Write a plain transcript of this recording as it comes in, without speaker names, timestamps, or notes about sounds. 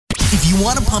If you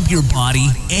want to pump your body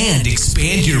and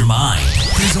expand your mind,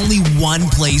 there's only one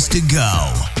place to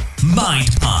go. Mind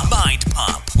Pump. Mind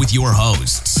Pump with your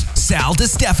hosts, Sal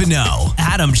DiStefano,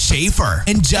 Adam Schaefer,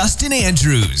 and Justin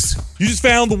Andrews. You just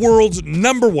found the world's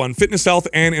 #1 fitness, health,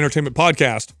 and entertainment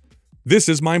podcast. This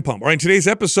is Mind Pump. All right, in today's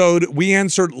episode, we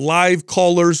answered live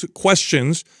callers'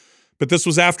 questions, but this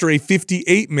was after a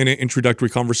 58-minute introductory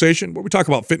conversation where we talk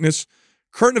about fitness,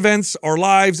 current events, our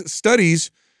lives,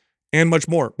 studies, and much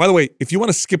more. By the way, if you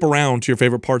want to skip around to your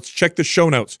favorite parts, check the show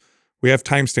notes. We have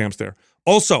timestamps there.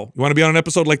 Also, you want to be on an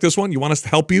episode like this one? You want us to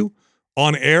help you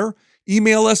on air?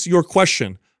 Email us your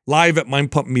question live at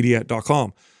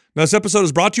mindpumpmedia.com. Now, this episode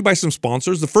is brought to you by some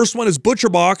sponsors. The first one is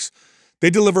ButcherBox. They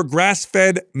deliver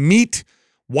grass-fed meat,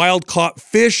 wild-caught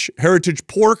fish, heritage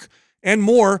pork, and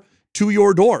more to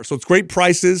your door. So it's great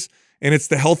prices, and it's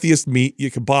the healthiest meat you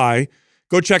could buy.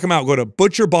 Go check them out. Go to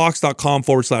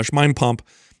butcherbox.com/mindpump.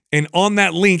 And on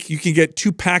that link, you can get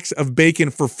 2 packs of bacon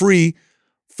for free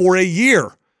for a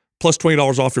year, plus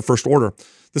 $20 off your first order.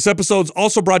 This episode's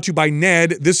also brought to you by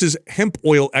Ned. This is hemp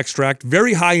oil extract,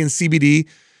 very high in CBD,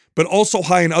 but also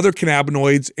high in other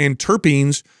cannabinoids and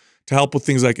terpenes to help with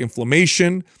things like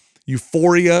inflammation,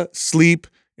 euphoria, sleep,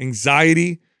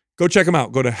 anxiety. Go check them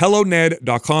out. Go to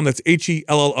helloned.com. That's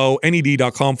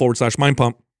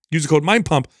HELLONED.com/mindpump. Use the code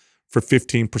mindpump for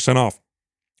 15% off.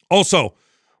 Also,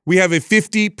 we have a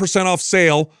 50% off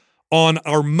sale on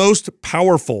our most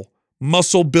powerful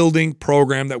muscle building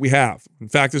program that we have. In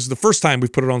fact, this is the first time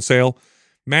we've put it on sale.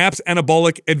 MAPS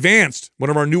Anabolic Advanced,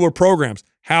 one of our newer programs,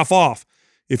 half off.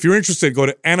 If you're interested, go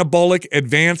to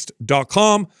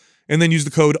anabolicadvanced.com and then use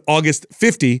the code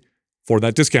August50 for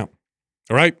that discount.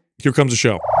 All right, here comes the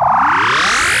show.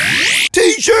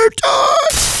 T-shirt time!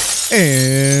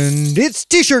 And it's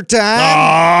T-shirt time.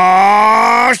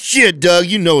 Ah, shit, Doug.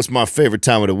 You know it's my favorite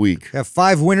time of the week. We have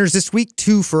 5 winners this week,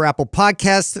 2 for Apple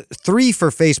Podcasts, 3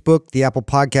 for Facebook. The Apple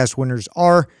Podcast winners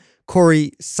are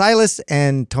Corey Silas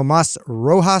and Tomas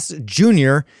Rojas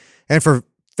Jr. And for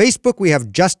Facebook, we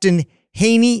have Justin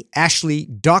Haney, Ashley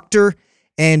Doctor,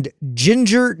 and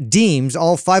Ginger Deems.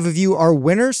 All 5 of you are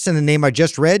winners. Send the name I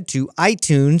just read to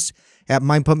iTunes at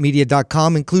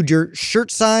mindpumpmedia.com. Include your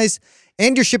shirt size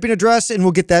and your shipping address, and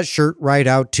we'll get that shirt right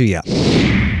out to you.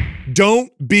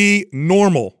 Don't be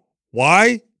normal.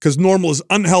 Why? Because normal is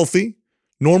unhealthy.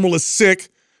 Normal is sick.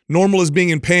 Normal is being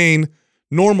in pain.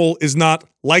 Normal is not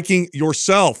liking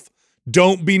yourself.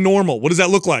 Don't be normal. What does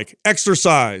that look like?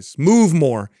 Exercise, move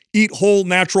more, eat whole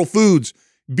natural foods,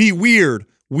 be weird.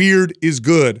 Weird is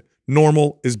good.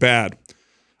 Normal is bad.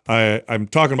 I'm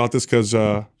talking about this because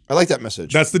I like that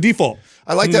message. that's the default.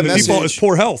 I like that message. The default is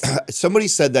poor health. Somebody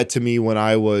said that to me when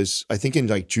I was, I think in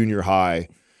like junior high,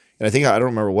 and I don't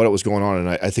remember what it was going on, and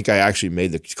I think I actually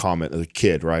made the comment as a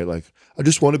kid, right? Like, I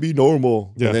just want to be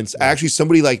normal. Yeah. And then actually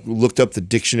somebody like looked up the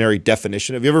dictionary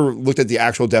definition. Have you ever looked at the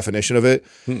actual definition of it?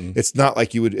 Mm-mm. It's not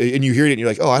like you would, and you hear it and you're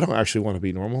like, oh, I don't actually want to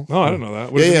be normal. No, I don't know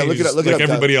that. What Yeah, does it yeah, mean? look it up, look it like up,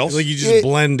 everybody else. Like you just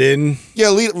blend in.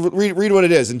 Yeah, read what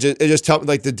it is, and just tell me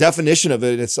like the definition of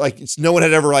it. It's like no one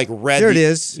had ever like read. There it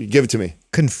is. Give it to me.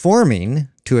 Conforming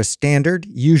to a standard,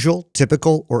 usual,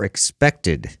 typical, or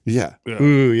expected. Yeah.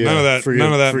 Ooh, yeah. None of that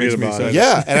makes me excited.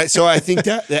 Yeah, and so I think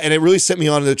that, and it really sent me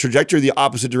on the trajectory the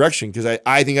opposite direction, because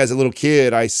I think as a little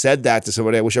kid I said that to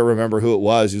somebody. I wish I remember who it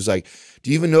was. He was like,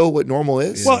 "Do you even know what normal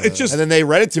is?" Well, it's just, and then they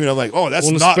read it to me, and I'm like, "Oh, that's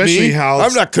Well, not especially me. how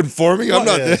I'm not conforming. I'm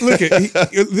not." look,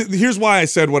 here's why I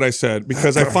said what I said,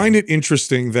 because I find it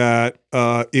interesting that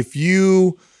if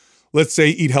you, let's say,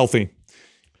 eat healthy,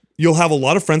 you'll have a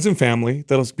lot of friends and family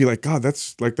that'll be like, God,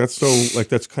 that's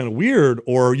kind of weird.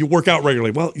 Or you work out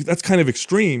regularly. Well, that's kind of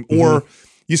extreme. Mm-hmm. Or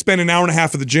you spend an hour and a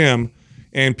half at the gym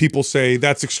and people say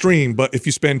that's extreme. But if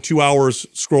you spend 2 hours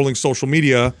scrolling social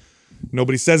media,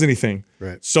 nobody says anything.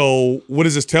 Right. So what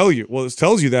does this tell you? Well, this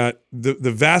tells you that the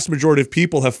vast majority of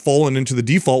people have fallen into the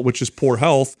default, which is poor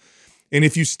health. And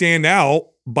if you stand out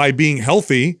by being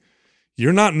healthy,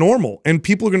 you're not normal, and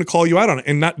people are going to call you out on it.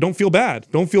 And don't feel bad.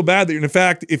 Don't feel bad that in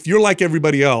fact, if you're like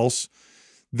everybody else,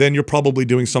 then you're probably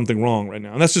doing something wrong right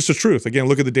now. And that's just the truth. Again,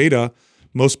 look at the data.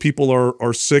 Most people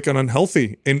are sick and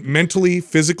unhealthy, and mentally,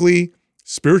 physically,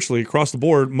 spiritually, across the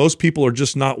board, most people are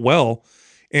just not well.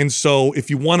 And so if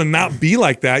you want to not be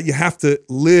like that, you have to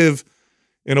live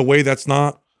in a way that's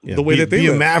not the way that they be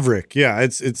live. a maverick. Yeah,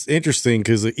 it's interesting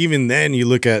because even then you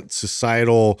look at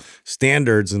societal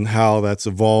standards and how that's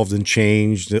evolved and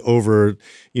changed over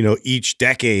each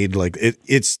decade. Like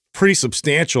it's pretty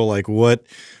substantial. Like what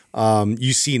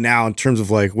you see now in terms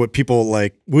of like what people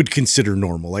like would consider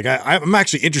normal. Like I'm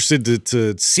actually interested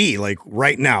to see like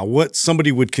right now what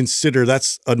somebody would consider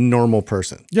that's a normal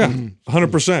person. Yeah,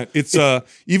 100%. It's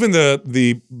even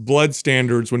the blood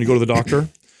standards when you go to the doctor,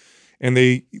 and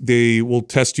they will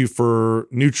test you for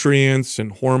nutrients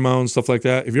and hormones, stuff like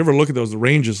that. If you ever look at those, the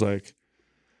range is like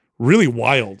really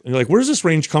wild. And you're like, where does this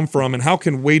range come from? And how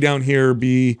can way down here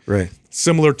be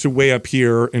similar to way up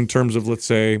here in terms of, let's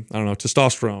say, I don't know,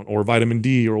 testosterone or vitamin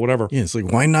D or whatever? Yeah, it's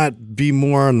like, why not be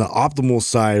more on the optimal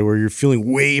side where you're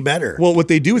feeling way better? Well, what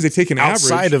they do is they take an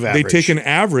Outside of average. They take an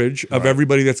average of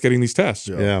everybody that's getting these tests.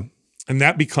 Yeah. And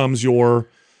that becomes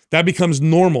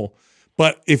normal.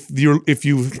 But if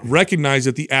you recognize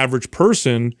that the average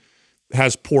person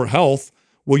has poor health,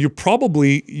 well, you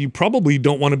probably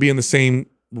don't want to be in the same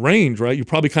range, right? You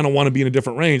probably kind of want to be in a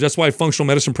different range. That's why functional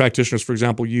medicine practitioners, for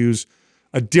example, use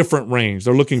a different range.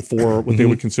 They're looking for what they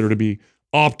would consider to be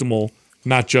optimal,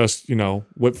 not just,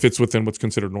 what fits within what's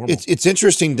considered normal. It's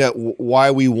interesting that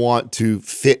why we want to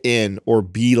fit in or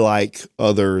be like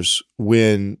others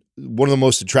when one of the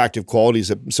most attractive qualities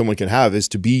that someone can have is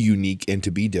to be unique and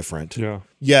to be different. Yeah.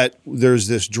 Yet there's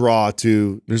this draw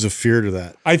to. There's a fear to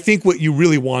that. I think what you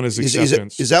really want is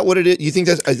acceptance. Is that what it is? You think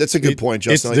that's a good point,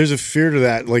 Justin? There's a fear to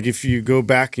that. Like if you go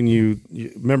back and you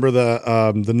remember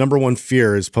the number one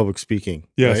fear is public speaking.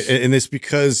 Yes. Right? And it's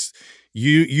because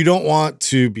you don't want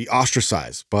to be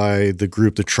ostracized by the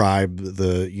group, the tribe,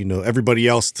 everybody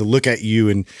else to look at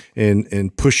you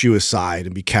and push you aside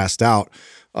and be cast out.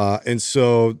 And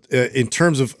so in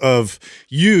terms of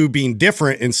you being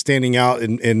different and standing out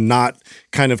and not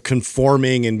kind of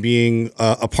conforming and being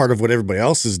a part of what everybody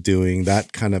else is doing,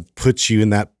 that kind of puts you in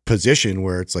that position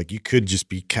where it's like you could just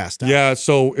be cast out. Yeah,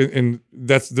 so and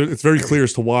it's very clear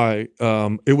as to why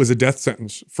it was a death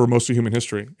sentence for most of human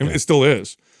history. And it still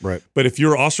is. Right. But if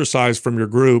you're ostracized from your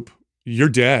group, you're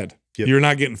dead. Yep. You're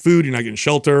not getting food, you're not getting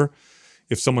shelter.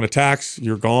 If someone attacks,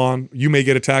 you're gone. You may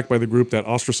get attacked by the group that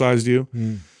ostracized you.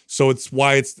 So that's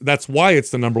why it's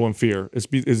the number one fear is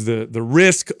the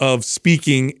risk of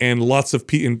speaking and lots of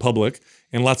in public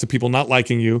and lots of people not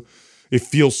liking you. It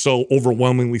feels so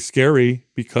overwhelmingly scary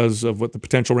because of what the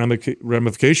potential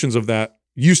ramifications of that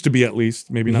used to be, at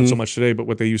least maybe not so much today, but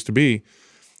what they used to be.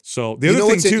 So the other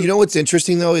thing too, you know what's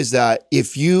interesting though is that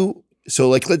if you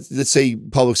let's say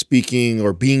public speaking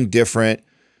or being different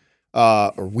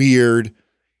or weird,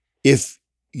 if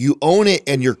you own it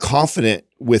and you're confident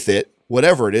with it,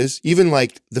 whatever it is, even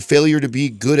like the failure to be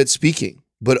good at speaking,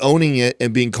 but owning it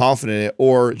and being confident in it,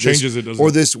 or changes it, doesn't or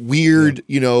it? this weird,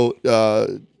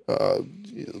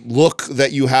 look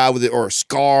that you have with it, or a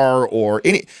scar, or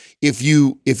any. If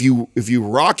you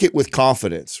rock it with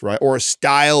confidence, right, or a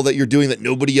style that you're doing that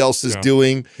nobody else is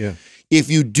doing, if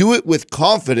you do it with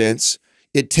confidence,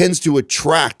 it tends to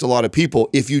attract a lot of people.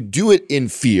 If you do it in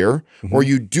fear, or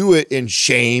you do it in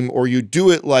shame, or you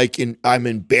do it like I'm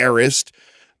embarrassed,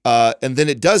 and then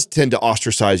it does tend to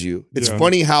ostracize you. It's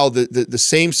funny how the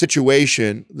same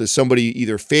situation, somebody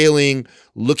either failing,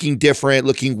 looking different,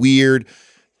 looking weird,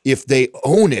 if they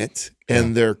own it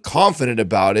and they're confident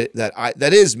about it,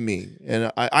 that is me,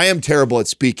 and I am terrible at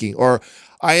speaking, or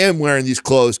I am wearing these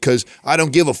clothes because I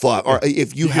don't give a fuck. Or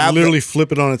if you have literally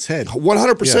flip it on its head,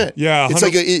 100%. Yeah, it's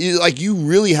like you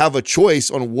really have a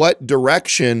choice on what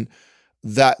direction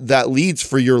that leads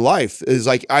for your life. Is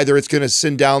like either it's going to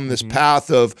send down this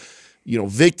path of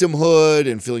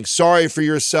victimhood and feeling sorry for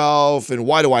yourself and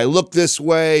why do I look this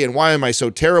way and why am I so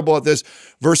terrible at this,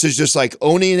 versus just like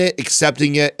owning it,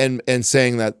 accepting it, and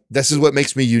saying that this is what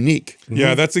makes me unique.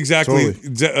 Yeah, that's exactly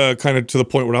kind of to the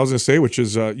point what I was going to say, which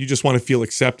is you just want to feel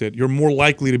accepted. You're more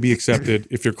likely to be accepted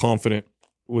if you're confident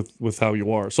with how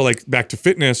you are. So like back to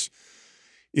fitness,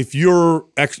 if you're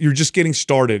just getting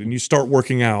started and you start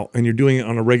working out and you're doing it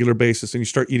on a regular basis and you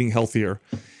start eating healthier,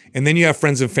 and then you have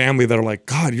friends and family that are like,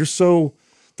 God, that's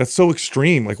so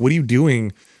extreme. Like, what are you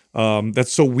doing?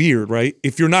 That's so weird, right?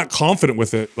 If you're not confident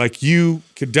with it, like you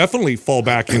could definitely fall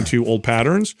back into old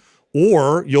patterns,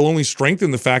 or you'll only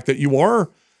strengthen the fact that you are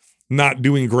not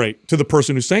doing great to the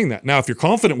person who's saying that. Now, if you're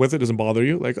confident with it, it doesn't bother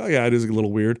you. Like, oh yeah, it is a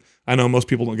little weird. I know most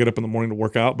people don't get up in the morning to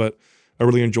work out, but I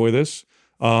really enjoy this.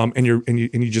 And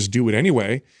you just do it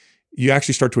anyway. You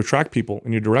actually start to attract people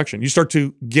in your direction. You start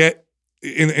to get,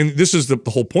 and this is the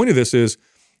whole point of this is,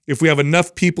 if we have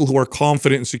enough people who are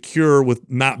confident and secure with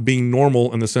not being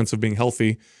normal in the sense of being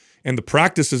healthy, and the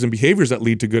practices and behaviors that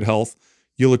lead to good health,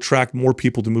 you'll attract more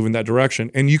people to move in that direction.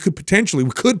 And we could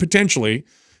potentially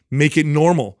make it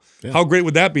normal. Yeah. How great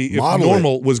would that be if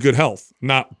normal was good health,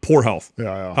 not poor health?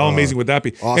 Yeah. How amazing would that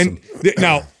be? Awesome. And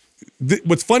now,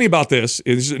 what's funny about this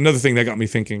is another thing that got me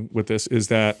thinking with this is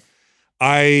that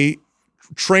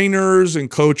trainers and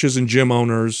coaches and gym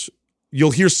owners,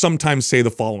 you'll hear sometimes say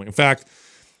the following. In fact,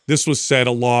 this was said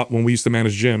a lot when we used to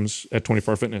manage gyms at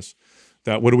 24 Hour Fitness,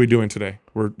 that what are we doing today?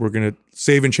 We're going to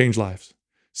save and change lives.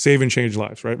 Save and change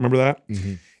lives, right? Remember that?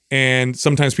 Mm-hmm. And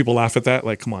sometimes people laugh at that,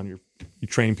 like, come on, you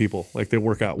train people, like they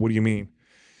work out. What do you mean?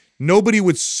 Nobody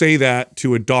would say that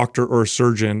to a doctor or a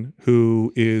surgeon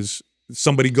who is,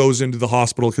 somebody goes into the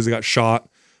hospital because they got shot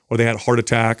or they had a heart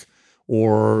attack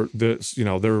or they're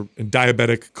in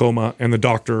diabetic coma and the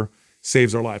doctor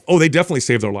saves their life. Oh, they definitely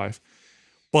saved their life.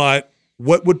 But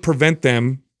what would prevent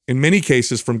them in many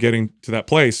cases from getting to that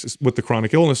place with the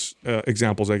chronic illness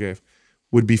examples I gave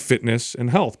would be fitness and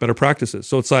health, better practices.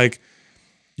 So it's like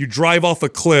you drive off a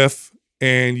cliff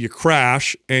and you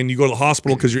crash and you go to the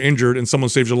hospital because you're injured and someone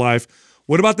saves your life.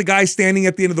 What about the guy standing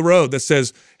at the end of the road that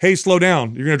says, hey, slow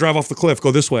down, you're going to drive off the cliff,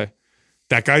 go this way?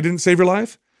 That guy didn't save your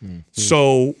life? Mm-hmm.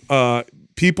 So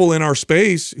people in our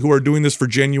space who are doing this for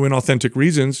genuine, authentic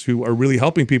reasons, who are really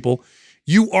helping people,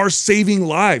 you are saving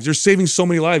lives. You're saving so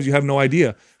many lives, you have no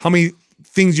idea how many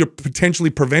things you're potentially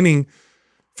preventing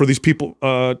for these people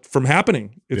from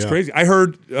happening. It's crazy. I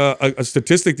heard a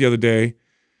statistic the other day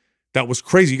that was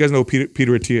crazy. You guys know who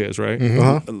Peter Attia is, right?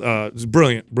 Mm-hmm. He's a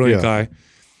brilliant guy.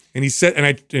 And he said,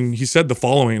 and he said the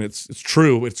following. It's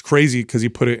true. It's crazy because he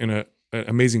put it in an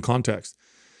amazing context.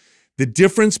 The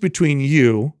difference between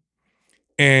you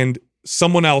and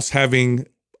someone else having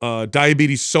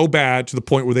diabetes so bad to the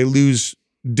point where they lose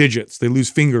digits, they lose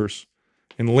fingers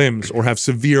and limbs, or have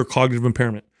severe cognitive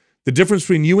impairment. The difference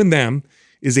between you and them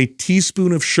is a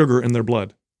teaspoon of sugar in their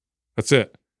blood. That's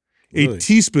it. Really? A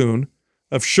teaspoon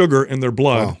of sugar in their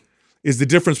blood is the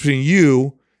difference between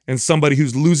you and somebody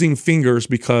who's losing fingers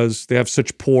because they have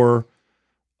such poor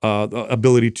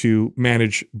ability to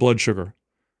manage blood sugar.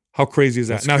 How crazy is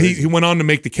that? That's now, he went on to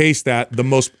make the case that the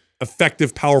most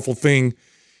effective, powerful thing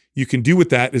you can do with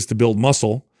that is to build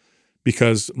muscle,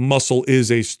 because muscle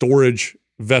is a storage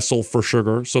vessel for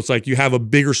sugar. So it's like you have a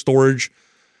bigger storage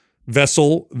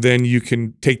vessel, then you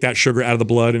can take that sugar out of the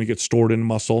blood and it gets stored in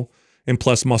muscle. And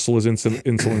plus, muscle is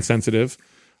insulin sensitive.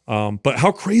 But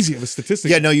how crazy of a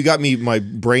statistic? Yeah, no, you got my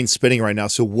brain spinning right now.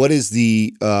 So what is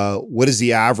the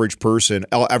average person,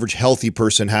 average healthy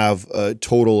person, have a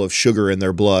total of sugar in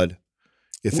their blood?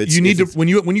 If it's when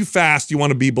you fast, you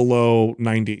want to be below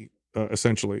 90.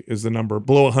 Essentially, is the number.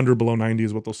 Below 100, below 90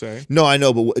 is what they'll say. No, I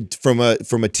know, but from a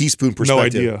teaspoon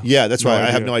perspective, no idea. Yeah, that's right.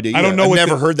 I have no idea. I don't know. I've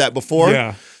never heard that before.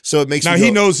 Yeah. So it makes now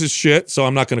he knows his shit, so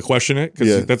I'm not going to question it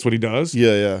because that's what he does.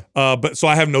 Yeah. But so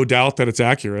I have no doubt that it's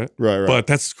accurate. Right. But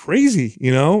that's crazy,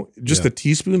 just a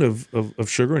teaspoon of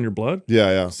sugar in your blood.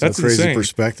 Yeah. That's a crazy insane.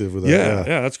 Perspective with that.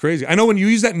 Yeah, that's crazy. I know when you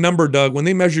use that number, Doug, when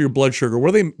they measure your blood sugar,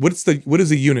 what is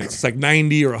the units? It's like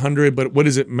 90 or 100, but what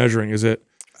is it measuring? Is it?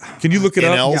 Can you look it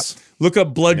up? Yep. Look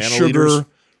up blood sugar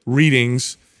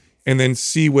readings, and then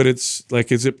see what it's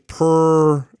like. Is it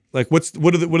per? Like what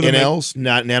are the NLs?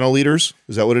 Not nanoliters?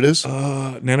 Is that what it is?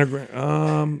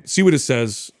 Nanogram. See what it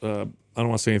says. I don't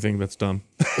want to say anything that's dumb.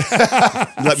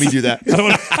 Let me do that.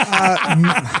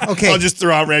 Okay. I'll just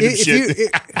throw out random shit.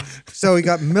 So we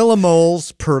got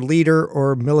millimoles per liter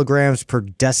or milligrams per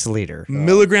deciliter.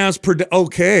 Milligrams per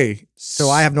okay. So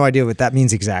I have no idea what that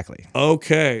means exactly.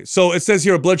 Okay. So it says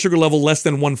here a blood sugar level less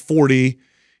than 140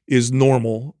 is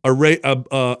normal. A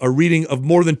reading of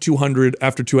more than 200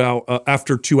 after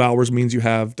 2 hours means you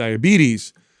have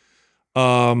diabetes.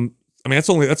 So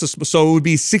it would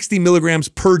be 60 milligrams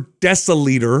per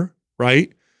deciliter,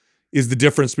 right? Is the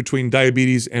difference between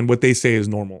diabetes and what they say is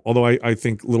normal. Although I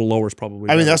think a little lower is probably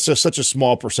better. I mean, that's just such a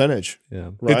small percentage. Yeah.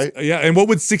 Right? And what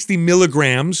would 60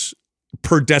 milligrams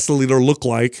per deciliter look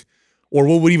like? Or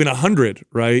what would even 100,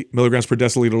 right, milligrams per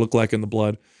deciliter look like in the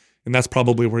blood? And that's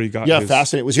probably where he got his.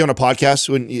 Fascinating. Was he on a podcast?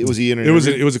 Was he in an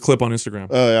interview? It was a clip on Instagram.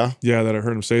 Oh, yeah? Yeah, that I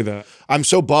heard him say that. I'm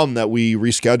so bummed that we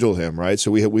rescheduled him, right? So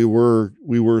we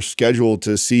were scheduled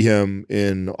to see him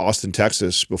in Austin,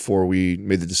 Texas before we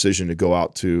made the decision to go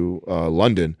out to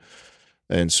London.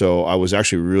 And so I was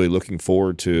actually really looking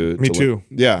forward to. Me too.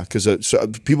 Yeah, because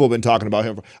people have been talking about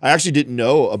him. I actually didn't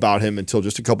know about him until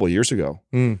just a couple of years ago.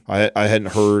 I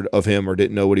hadn't heard of him or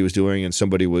didn't know what he was doing, and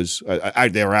somebody was.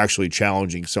 They were actually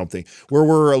challenging something. Where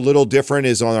we're a little different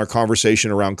is on our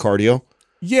conversation around cardio.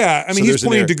 Yeah, I mean, he's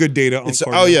pointing to good data on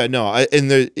cardio. Oh yeah, no,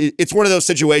 it's one of those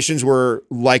situations where,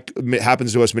 like it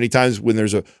happens to us many times, when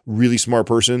there's a really smart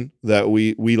person that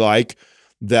we like,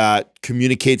 that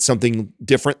communicates something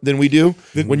different than we do.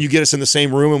 When you get us in the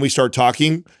same room and we start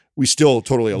talking, we still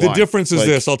totally align. The difference is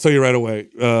this, I'll tell you right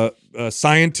away.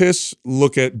 Scientists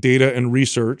look at data and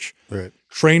research. Right.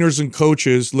 trainers and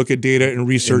coaches look at data and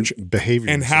research And behavior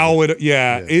and how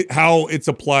how it's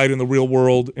applied in the real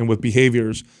world and with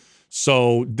behaviors.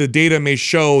 So the data may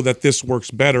show that this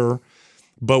works better,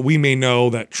 but we may know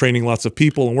that training lots of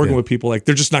people and working with people, like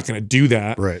they're just not going to do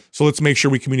that. Right. So let's make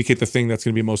sure we communicate the thing that's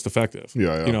going to be most effective.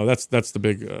 Yeah. You know, that's the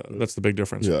big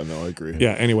difference. Yeah, no, I agree.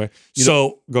 Yeah. Anyway,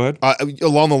 so go ahead.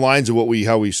 Along the lines of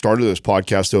how we started this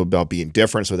podcast though, about being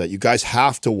different, so that you guys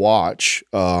have to watch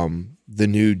the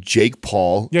new Jake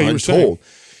Paul Untold.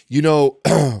 You know,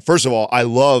 first of all, I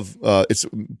love it's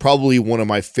probably one of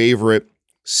my favorite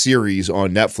series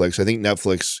on Netflix. I think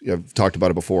Netflix, I've talked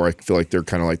about it before. I feel like they're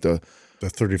kind of like the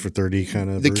 30 for 30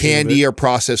 kind of the candy or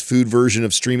processed food version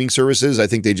of streaming services. I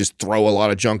think they just throw a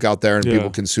lot of junk out there and people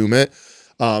consume it.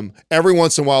 Every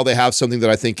once in a while, they have something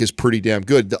that I think is pretty damn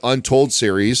good. The Untold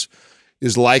series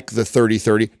is like the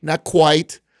 30-30, not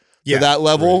quite to that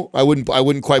level. Right. I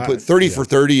wouldn't quite put 30 for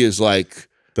 30 is like.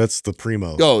 That's the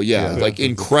primo. Oh yeah, like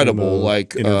incredible,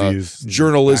 like interviews,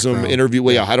 journalism background. interview.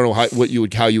 Well, yeah, I don't know how you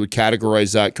would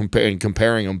categorize that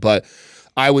comparing them, but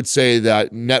I would say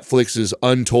that Netflix's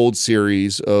Untold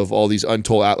series of all these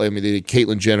untold outlets. I mean, they did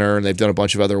Caitlyn Jenner, and they've done a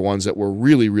bunch of other ones that were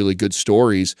really, really good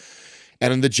stories.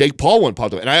 And then the Jake Paul one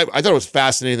popped up, and I thought it was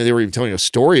fascinating that they were even telling a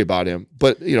story about him.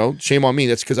 But shame on me.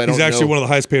 That's because I don't. He's actually know. one of the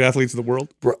highest paid athletes in the world.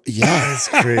 Bro, yeah, That's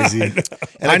crazy.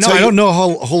 And I don't know a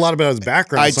whole lot about his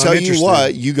background. I so tell I'm you interested.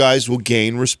 what, you guys will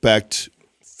gain respect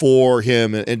for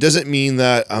him. And it doesn't mean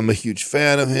that I'm a huge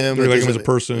fan of him. You It like him as a doesn't-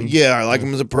 person. Yeah, I like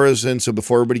him as a person. So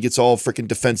before everybody gets all freaking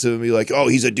defensive and be like, oh,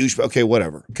 he's a douchebag. Okay,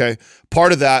 whatever. Okay.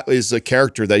 Part of that is the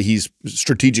character that he's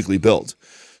strategically built.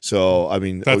 So, I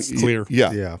mean, That's clear.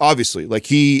 Yeah, obviously. Like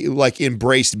he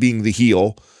embraced being the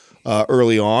heel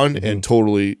early on and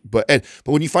totally, but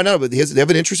when you find out about they have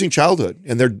an interesting childhood,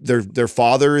 and their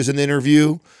father is in the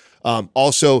interview.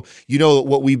 Also,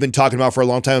 what we've been talking about for a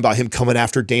long time about him coming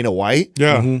after Dana White.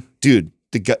 Yeah. Dude,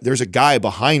 there's a guy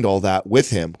behind all that with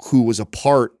him who was a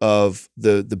part of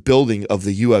the building of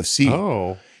the UFC.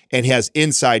 Oh. And he has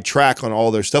inside track on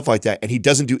all their stuff like that. And he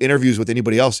doesn't do interviews with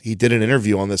anybody else. He did an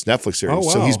interview on this Netflix series. Oh,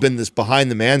 wow. So he's been this behind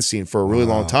the man scene for a really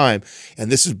long time. And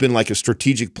this has been like a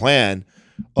strategic plan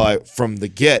from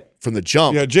the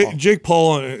jump. Yeah. Jake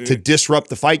Paul to disrupt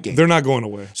the fight game. They're not going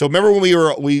away. So remember when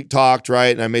we talked,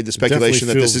 right? And I made the speculation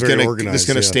that this is definitely going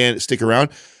to stick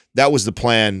around. That was the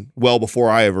plan well before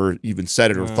I ever even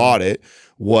said it or thought it,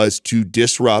 was to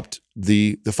disrupt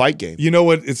the fight game. You know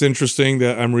what? It's interesting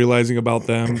that I'm realizing about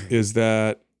them is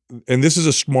that, and this is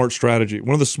a smart strategy.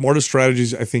 One of the smartest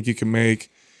strategies I think you can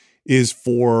make is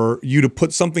for you to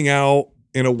put something out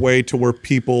in a way to where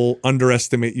people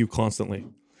underestimate you constantly.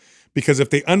 Because if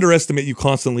they underestimate you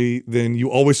constantly, then you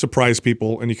always surprise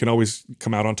people and you can always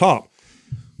come out on top.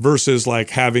 Versus like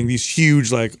having these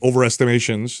huge like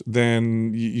overestimations,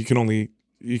 then you can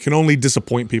only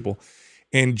disappoint people.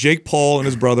 And Jake Paul and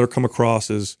his brother come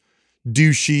across as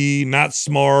douchey, not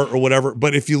smart or whatever.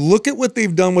 But if you look at what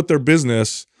they've done with their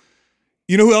business,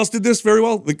 you know who else did this very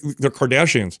well? They're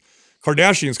Kardashians.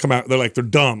 Kardashians come out, they're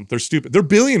dumb, they're stupid. They're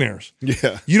billionaires.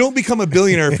 Yeah. You don't become a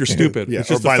billionaire if you're stupid. Yeah, it's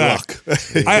just or by a fact.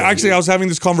 luck. I was having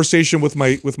this conversation with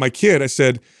my kid. I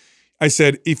said,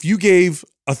 if you gave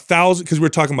 1,000, because we were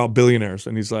talking about billionaires,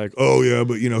 and he's like, oh yeah,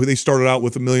 but they started out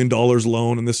with $1 million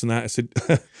loan and this and that.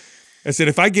 I said,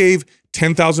 if I gave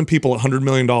 10,000 people $100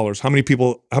 million,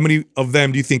 how many of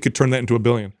them do you think could turn that into $1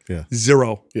 billion? Yeah.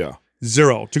 Zero. Yeah.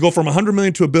 Zero. To go from 100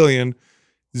 million to $1 billion,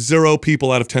 0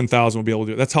 people out of 10,000 will be able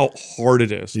to do it. That's how hard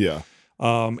it is. Yeah.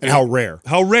 And how rare.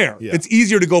 How rare. Yeah. It's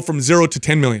easier to go from 0 to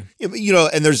 10 million. Yeah,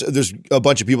 but, and there's a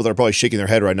bunch of people that are probably shaking their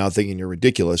head right now thinking you're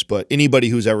ridiculous, but anybody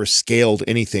who's ever scaled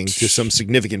anything to some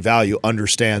significant value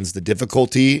understands the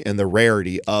difficulty and the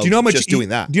rarity of just doing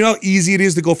that. Do you know how easy it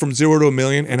is to go from 0 to $1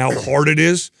 million, and how hard it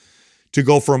is to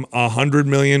go from 100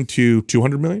 million to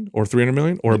 200 million or 300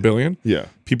 million or $1 billion? Yeah.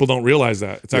 People don't realize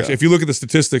that. It's actually, if you look at the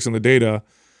statistics and the data,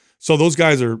 so those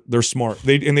guys they're smart.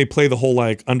 They play the whole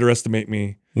like underestimate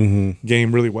me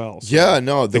game really well. So Yeah,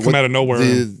 no. they come out of nowhere.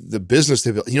 The business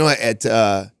they built. At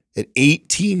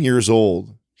 18 years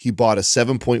old, he bought a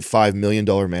 $7.5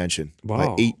 million mansion.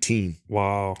 Wow. At 18.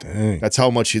 Wow. Dang. That's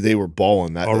how much they were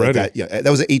balling. That Already? That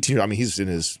was at 18. I mean, he's in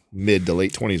his mid to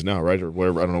late 20s now, right? Or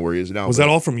whatever. I don't know where he is now. Was that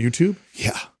all from YouTube?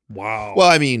 Yeah. Wow. Well,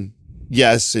 I mean,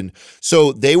 yes. And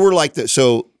so they were like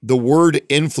the word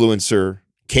influencer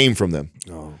came from them.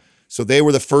 Oh. So they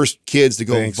were the first kids to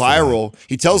go Thanks for viral.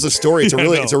 He tells a story. It's Yeah,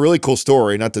 it's a really cool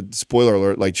story. Not to spoiler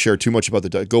alert, like share too much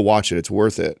about go watch it. It's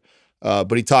worth it.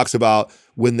 But he talks about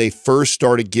when they first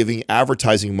started giving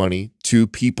advertising money to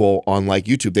people on like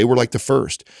YouTube. They were like the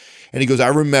first. And he goes, I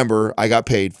remember I got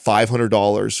paid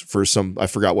 $500 for some, I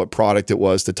forgot what product it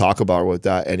was to talk about with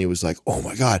that. And he was like, oh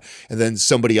my God. And then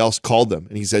somebody else called them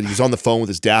and he said, he was on the phone with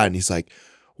his dad and he's like,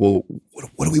 well,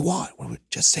 what do we want?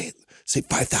 Just say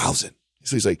 5,000.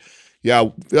 So he's like, yeah,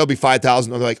 that'll be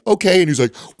 5,000. I'm like, okay. And he's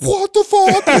like, what the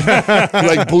fuck?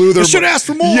 Like blew their should ask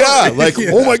for more. Yeah. Like,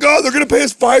 oh my God, they're going to pay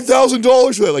us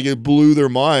 $5,000 for that. Like it blew their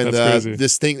mind. That's crazy.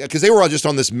 This thing, because they were all just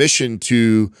on this mission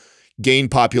to gain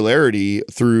popularity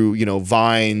through,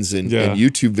 Vines and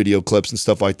YouTube video clips and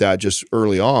stuff like that just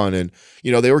early on. And,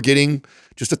 they were getting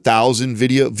just 1,000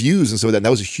 video views and so that. And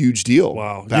that was a huge deal.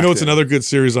 Wow. It's another good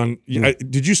series on,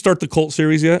 did you start the cult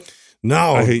series yet?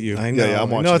 No. I hate you. I know. Yeah, I'm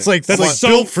watching no, it's like, that's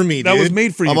built for me, dude. That was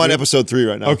made for you. I'm on episode 3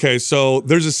 right now. Okay, so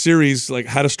there's a series like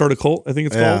How to Start a Cult, I think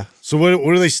it's called. So what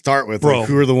do they start with? Bro. Like,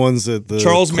 who are the ones that the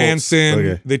Charles cults? Manson.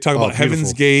 Okay. They talk about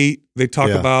Heaven's Gate. They talk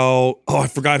about, I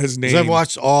forgot his name. 'Cause I've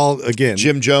watched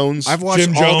Jim Jones. I've watched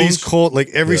Jim all Jones. these cult, like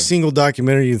every single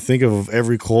documentary you think of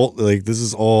every cult. Like this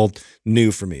is all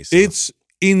new for me. So. It's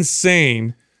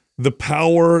insane the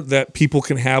power that people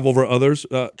can have over others.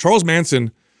 Charles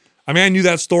Manson, I knew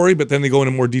that story, but then they go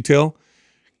into more detail.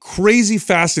 Crazy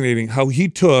fascinating how he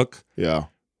took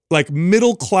like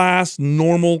middle class,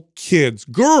 normal kids,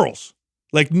 girls,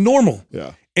 like normal,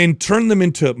 and turned them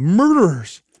into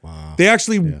murderers. Wow. They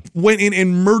actually went in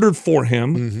and murdered for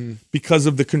him because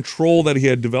of the control that he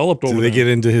had developed over Did they get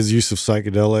into his use of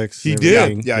psychedelics? He and did.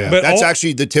 everything? Yeah. But That's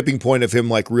actually the tipping point of him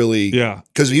like really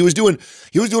because he was doing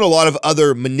a lot of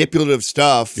other manipulative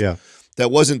stuff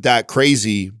that wasn't that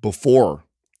crazy before.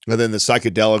 And then the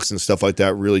psychedelics and stuff like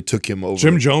that really took him over.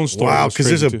 Jim Jones story. Wow, was because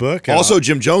crazy there's a too. book. Also,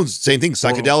 Jim Jones, same thing.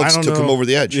 Psychedelics took him over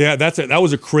the edge. Yeah, that's it. That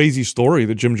was a crazy story,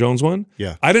 the Jim Jones one.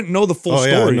 Yeah. I didn't know the full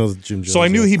story. Yeah, I know the Jim Jones, so I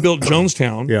knew he built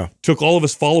Jonestown, took all of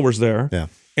his followers there,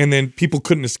 and then people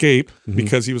couldn't escape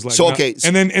because he was like, So, nah. okay.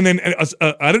 And then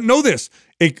I didn't know this.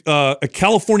 A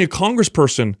California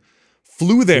congressperson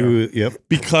flew there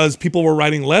because people were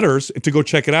writing letters to go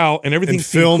check it out and everything and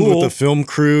filmed cool. with the film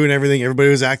crew and everything. Everybody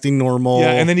was acting normal.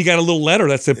 Yeah, and then he got a little letter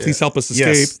that said, please help us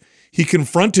escape. Yes. He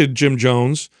confronted Jim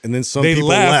Jones. And then some they people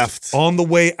left. On the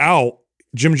way out,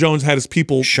 Jim Jones had his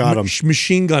people shot him,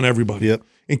 machine gun everybody,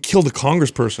 and killed a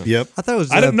congressperson. I thought it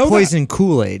was I didn't know poison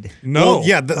Kool-Aid. No,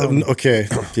 well, okay,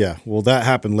 well that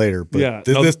happened later, but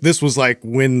this was like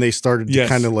when they started to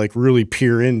kind of like really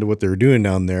peer into what they were doing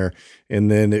down there, and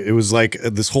then it was like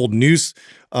this whole news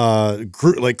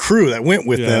crew that went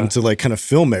with them to like kind of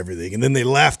film everything, and then they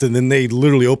left, and then they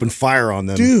literally opened fire on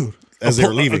them, dude. As they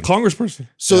were leaving. A congressperson.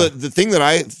 So the thing that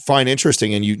I find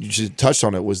interesting, and you just touched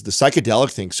on it, was the psychedelic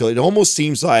thing. So it almost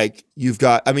seems like you've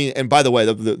got, and by the way,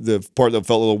 the part that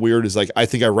felt a little weird is like, I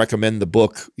think I recommend the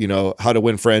book, How to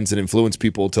Win Friends and Influence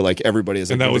People to like everybody.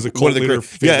 As like, and that was a cult leader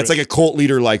favorite. Yeah, it's like a cult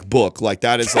leader like book. Like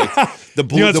that is like the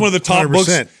blue. It's one of the top 100%.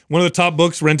 books. One of the top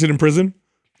books rented in prison.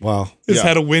 Wow. It's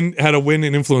How to Win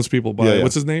and Influence People by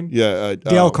what's his name?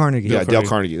 Dale Carnegie. Yeah, Dale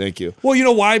Carnegie. Thank you. Well, you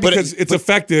know why? Because it's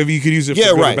effective. You could use it for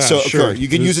good or bad. So sure. You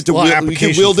can use it to you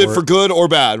can wield it for good or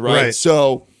bad, right?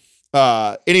 So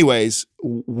anyways,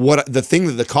 the thing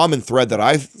that the common thread that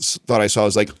I thought I saw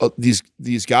is like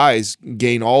these guys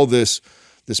gain all this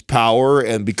power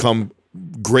and become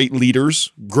great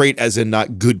leaders, great as in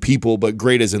not good people, but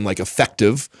great as in like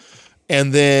effective.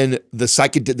 And then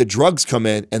the drugs come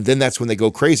in, and then that's when they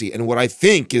go crazy. And what I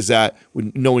think is that,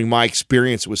 knowing my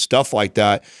experience with stuff like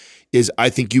that, is I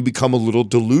think you become a little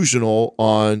delusional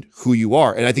on who you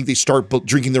are. And I think they start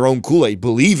drinking their own Kool-Aid,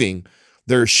 believing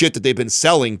their shit that they've been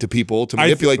selling to people to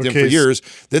manipulate them for years.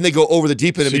 Then they go over the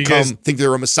deep end and think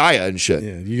they're a messiah and shit.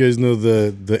 Yeah, you guys know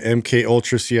the MK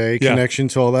Ultra CIA connection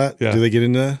to all that? Yeah. Do they get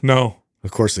into that? No. Of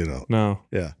course they don't. No.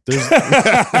 Yeah.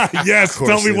 Yes.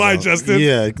 Tell me why, Justin.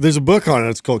 Yeah. There's a book on it.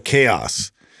 It's called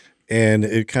Chaos. And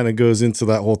it kind of goes into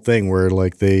that whole thing where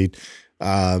like they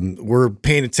were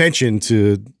paying attention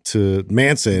to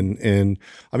Manson. And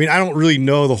I don't really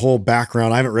know the whole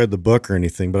background. I haven't read the book or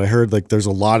anything, but I heard like there's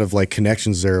a lot of like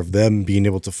connections there of them being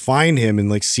able to find him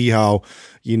and like see how,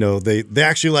 they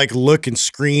actually like look and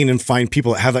screen and find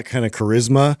people that have that kind of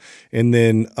charisma. And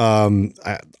then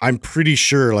I'm pretty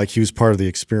sure like he was part of the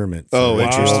experiment. Oh,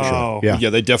 interesting. Wow. Yeah,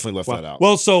 they definitely left that out.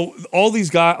 Well, so all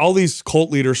these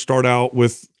cult leaders start out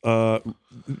with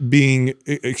being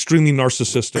extremely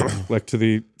narcissistic, like to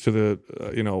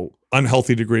the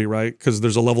unhealthy degree, right? Because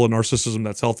there's a level of narcissism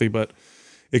that's healthy, but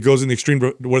it goes in the extreme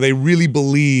where they really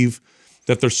believe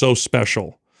that they're so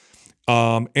special,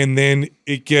 and then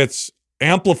it gets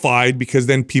amplified because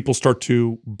then people start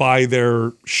to buy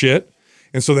their shit,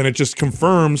 and so then it just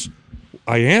confirms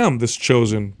I am this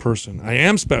chosen person, I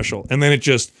am special, and then it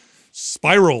just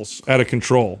spirals out of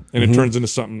control, and it turns into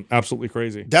something absolutely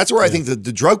crazy. That's where I think the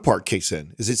drug part kicks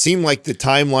in. Is it seemed like the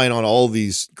timeline on all of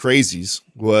these crazies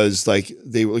was like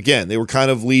they were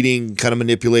kind of leading, kind of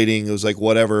manipulating. It was like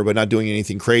whatever, but not doing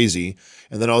anything crazy.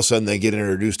 And then all of a sudden they get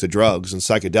introduced to drugs and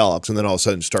psychedelics, and then all of a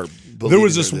sudden start. There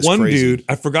was this one dude,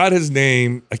 I forgot his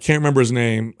name. I can't remember his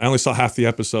name. I only saw half the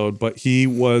episode, but he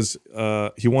was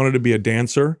he wanted to be a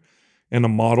dancer and a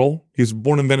model. He was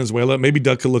born in Venezuela. Maybe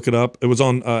Doug could look it up. It was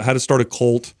on How to Start a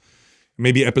Cult,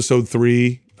 maybe episode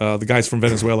 3. The guy's from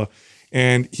Venezuela.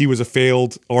 And he was a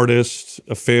failed artist,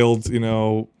 a failed,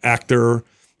 actor.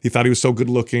 He thought he was so good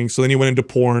looking. So then he went into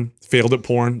porn, failed at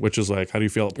porn, which is like, how do you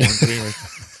fail at porn? But anyway.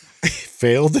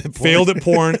 Failed at porn. Failed at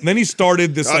porn. And then he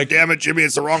started this damn it, Jimmy,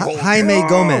 it's the wrong hole. Jaime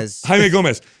Gomez. Jaime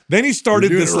Gomez. Then he started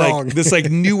this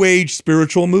new age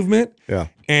spiritual movement. Yeah.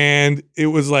 And it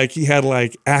was like he had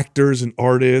like actors and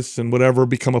artists and whatever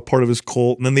become a part of his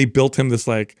cult. And then they built him this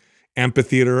like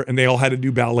amphitheater, and they all had to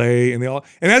do ballet, and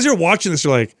as you're watching this,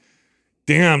 you're like,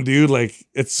 damn, dude, like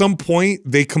at some point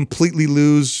they completely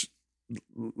lose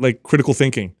like critical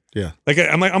thinking. Yeah. Like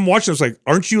I'm watching this like,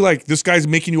 aren't you like, this guy's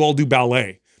making you all do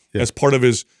ballet as part of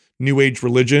his new age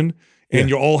religion, and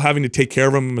you're all having to take care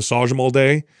of him and massage him all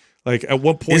day? Like at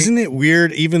what point? Isn't it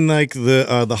weird? Even like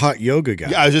the hot yoga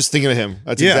guy. Yeah, I was just thinking of him.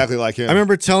 That's exactly like him. I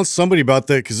remember telling somebody about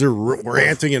that because they're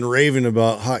ranting and raving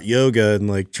about hot yoga and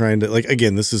like trying to like,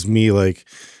 again, this is me like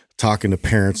talking to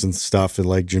parents and stuff and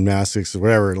like gymnastics or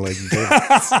whatever. And like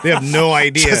they have no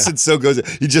idea. Justin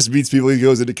he just meets people. He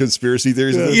goes into conspiracy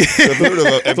theories. I've heard of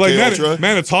MK like, Ultra.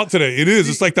 man, it's hot today. It is.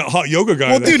 It's like that hot yoga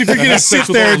guy. Well, dude, if you're gonna sit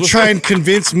there and try and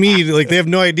convince me, like they have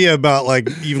no idea about like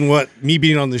even what me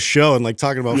being on the show and like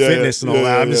talking about fitness and all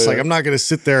that. I'm just like, I'm not gonna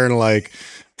sit there and like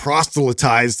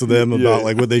proselytize to them about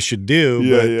like what they should do.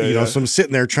 So I'm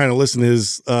sitting there trying to listen to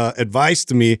his advice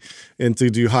to me and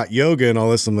to do hot yoga and all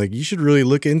this. I'm like, you should really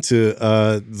look into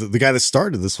the guy that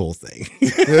started this whole thing.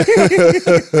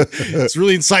 It's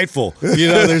really insightful.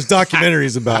 There's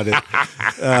documentaries about it.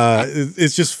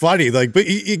 It's just funny. Like, but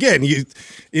again,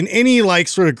 in any like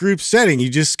sort of group setting, you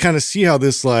just kind of see how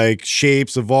this like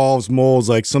shapes, evolves, molds.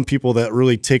 Like some people that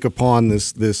really take upon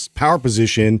this power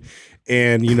position.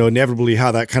 And, inevitably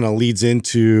how that kind of leads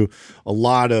into a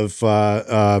lot of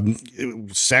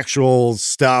sexual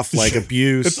stuff like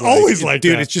abuse. It's always like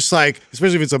dude, that. It's just like,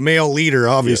 especially if it's a male leader,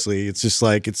 obviously, it's just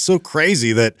like, it's so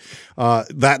crazy that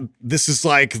that this is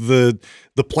like the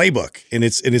playbook and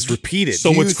it's repeated.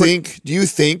 So do you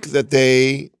think that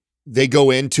they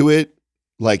go into it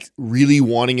like really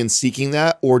wanting and seeking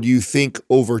that, or do you think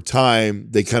over time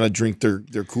they kind of drink their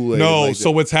Kool-Aid? No.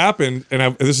 So what's happened,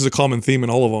 and this is a common theme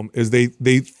in all of them, is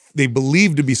they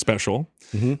believe to be special.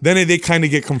 Mm-hmm. Then they kind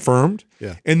of get confirmed.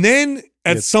 Yeah. And then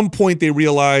at some point they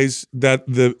realize that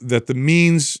the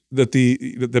means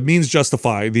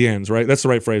justify the ends, right? That's the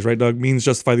right phrase, right, Doug? Means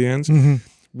justify the ends. Mm-hmm.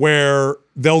 Where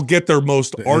they'll get their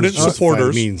most ardent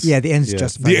supporters. The ends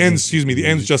justify the ends. Excuse me. The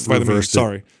ends justify the means.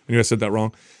 Sorry, I knew I said that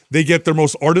wrong. They get their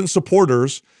most ardent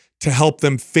supporters to help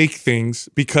them fake things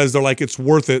because they're like, it's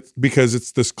worth it because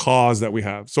it's this cause that we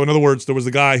have. So in other words, there was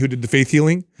a guy who did the faith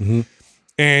healing,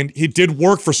 and he did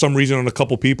work for some reason on a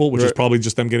couple people, which is probably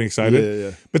just them getting excited.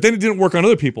 Yeah. But then it didn't work on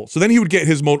other people. So then he would get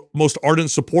his most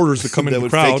ardent supporters to come into the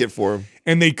crowd. Fake it for him.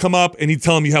 And they'd come up and he'd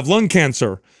tell them, you have lung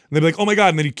cancer. And they'd be like, oh my God.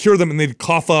 And then he'd cure them and they'd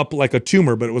cough up like a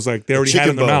tumor, but it was like they already had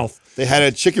it in their mouth. They had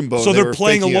a chicken bone. So they're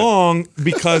playing along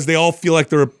because they all feel like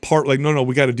they're a part, like, no,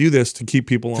 we got to do this to keep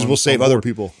people on. Because we'll save other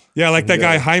people. Yeah, like that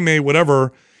guy, Jaime,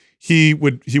 whatever, he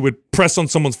would press on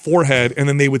someone's forehead and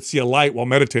then they would see a light while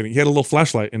meditating. He had a little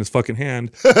flashlight in his fucking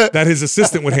hand that his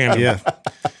assistant would hand him. Yeah.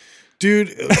 Dude,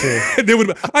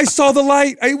 okay. I saw the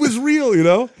light. It was real,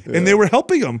 and they were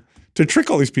helping him to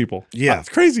trick all these people. Yeah, it's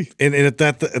crazy. And at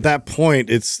that point,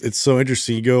 it's so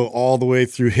interesting. You go all the way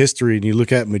through history and you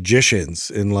look at magicians,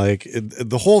 and like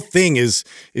the whole thing is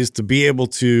to be able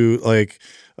to like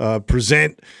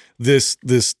present this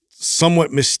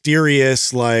somewhat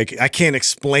mysterious, like I can't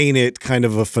explain it kind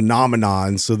of a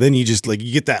phenomenon. So then you just like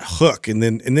you get that hook, and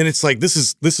then it's like this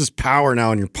is power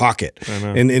now in your pocket,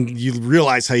 and you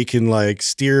realize how you can like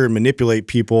steer and manipulate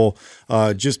people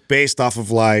just based off of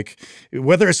like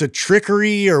whether it's a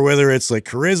trickery or whether it's like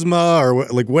charisma or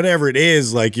like whatever it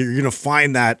is. Like you're gonna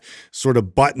find that sort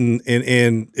of button,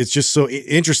 and it's just so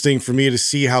interesting for me to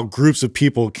see how groups of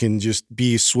people can just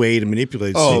be swayed and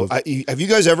manipulated. Oh, have you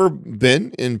guys ever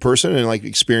been in person and like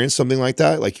experienced something like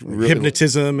that, like really,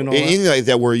 hypnotism and all anything like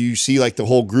that, where you see like the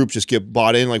whole group just get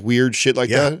bought in, like weird shit like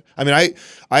that? I mean,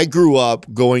 I grew up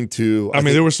going to. I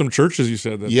mean, there were some churches you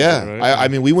said that. Yeah, right? I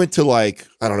mean, we went to like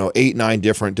I don't know 8-9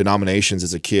 different denominations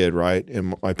as a kid, right?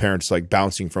 And my parents like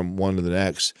bouncing from one to the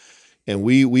next. And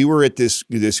we were at this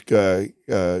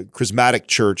charismatic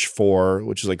church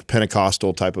which is like a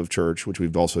Pentecostal type of church, which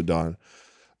we've also done.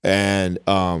 And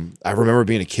I remember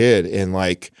being a kid and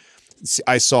like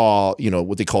I saw,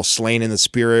 what they call slain in the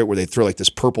spirit, where they throw like this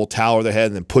purple towel over their head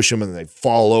and then push them and they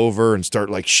fall over and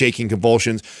start like shaking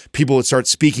convulsions. People would start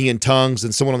speaking in tongues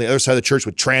and someone on the other side of the church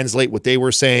would translate what they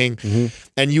were saying.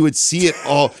 And you would see it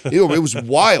all. It was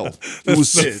wild. It was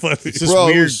so funny. It's this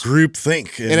weird group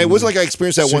think. And it wasn't like I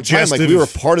experienced that one time. Like we were a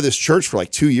part of this church for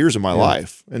like 2 years of my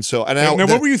life. And so, now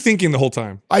what were you thinking the whole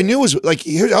time? I knew it was like,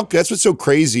 that's what's so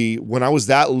crazy. When I was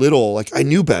that little, like I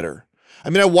knew better. I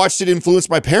mean, I watched it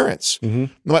influence my parents. I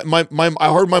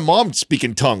heard my mom speak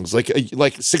in tongues like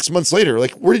 6 months later.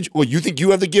 Like, you think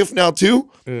you have the gift now too?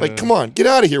 Yeah. Like, come on, get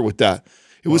out of here with that.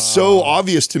 It was so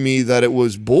obvious to me that it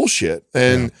was bullshit.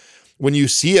 And when you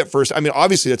see it first, I mean,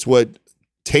 obviously that's what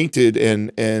tainted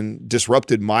and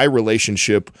disrupted my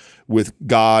relationship with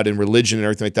God and religion and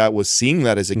everything like that, was seeing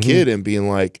that as a kid and being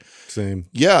like, same.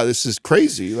 Yeah, this is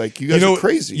crazy. Like, you guys are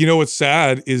crazy. You know what's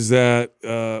sad is that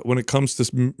when it comes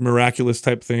to miraculous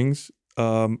type things,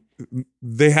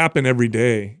 they happen every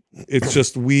day. It's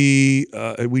just we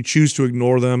choose to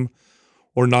ignore them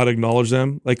or not acknowledge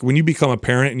them. Like when you become a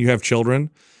parent and you have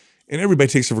children, and everybody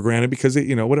takes it for granted because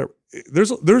whatever.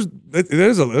 There's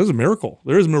a miracle.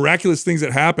 There's miraculous things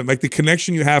that happen. Like the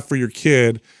connection you have for your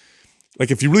kid. Like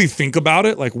if you really think about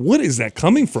it, like what is that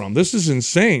coming from? This is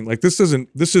insane. Like this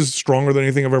is stronger than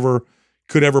anything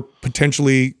could ever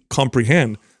potentially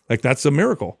comprehend. Like that's a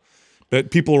miracle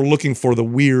that people are looking for, the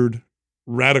weird,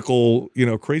 radical,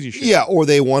 crazy shit. Yeah, or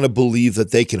they want to believe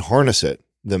that they can harness it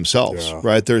themselves,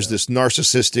 right? There's this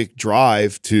narcissistic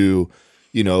drive to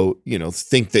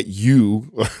think that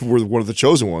you were one of the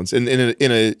chosen ones, and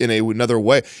in another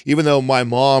way. Even though my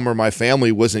mom or my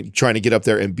family wasn't trying to get up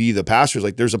there and be the pastors,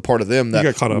 like there's a part of them that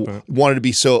got caught up in it. Wanted to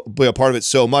be a part of it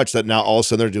so much that now all of a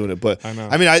sudden they're doing it. But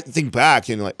I mean, I think back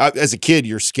and like as a kid,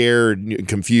 you're scared and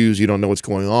confused, you don't know what's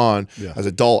going on. Yeah. As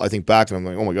an adult, I think back and I'm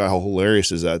like, oh my God, how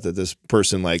hilarious is that this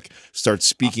person like starts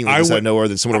speaking like this out of nowhere,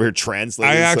 then someone over here translates.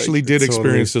 I actually did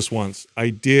experience this once.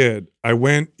 I did. I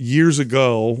went years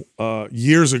ago.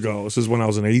 This is when I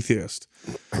was an atheist.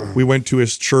 We went to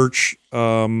his church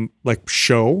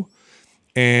show,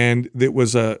 and it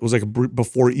was like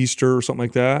before Easter or something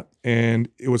like that, and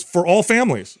it was for all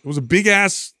families. It was a big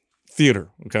ass theater.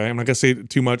 Okay, I'm not gonna say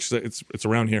too much. It's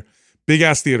around here, big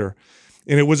ass theater,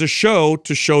 and it was a show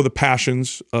to show the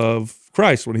passions of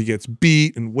Christ when he gets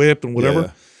beat and whipped and whatever.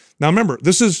 Yeah. Now remember,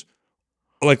 this is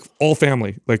like all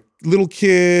family, like little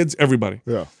kids, everybody.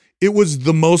 Yeah. It was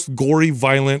the most gory,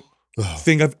 violent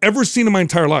thing I've ever seen in my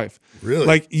entire life. Really?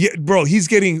 Like, yeah, bro, he's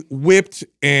getting whipped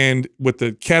and with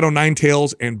the cat o' nine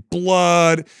tails and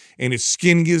blood, and his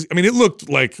skin gives. I mean, it looked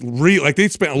like real. Like they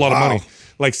spent a lot of money.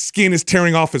 Like skin is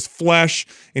tearing off his flesh,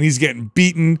 and he's getting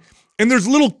beaten. And there's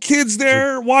little kids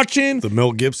there watching. The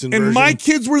Mel Gibson and version. My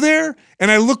kids were there,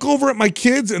 and I look over at my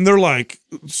kids, and they're like,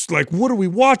 what are we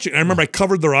watching? And I remember I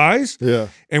covered their eyes. Yeah.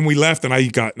 And we left, and I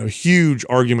got in a huge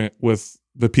argument with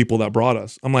the people that brought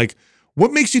us. I'm like,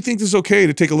 what makes you think this is okay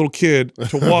to take a little kid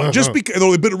to watch? Just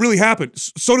because, but it really happened.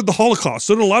 So did the Holocaust.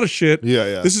 So did a lot of shit.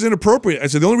 Yeah. This is inappropriate. I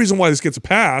said, the only reason why this gets a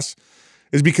pass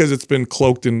is because it's been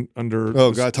cloaked in under.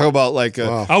 Oh God! Talk about like.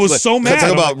 I was so mad.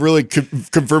 Talk about really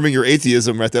confirming your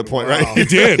atheism at that point, right? It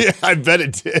did. Yeah, I bet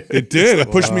it did. It did. It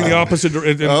pushed me in the opposite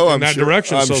in that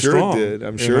direction. I'm so sure strong, it did.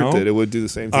 I'm sure it did. It would do the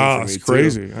same thing for me. It's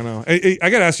crazy. Too. I know. I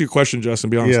got to ask you a question, Justin.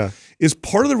 Be honest. Yeah. Is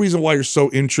part of the reason why you're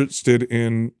so interested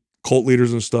in cult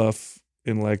leaders and stuff,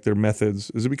 in like their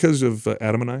methods, is it because of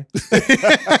Adam and I?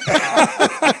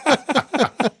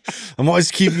 I'm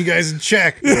always keeping you guys in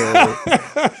check. You have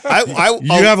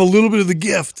a little bit of the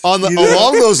gift.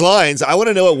 Along those lines, I want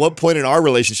to know at what point in our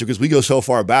relationship, because we go so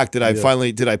far back, did I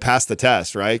pass the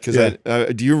test, right? Because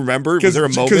do you remember? Was there a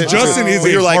moment? Because Justin is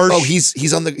you're like, harsh, oh,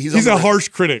 he's a harsh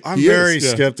critic. I'm very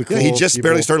skeptical. Yeah, he just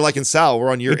barely started liking Sal.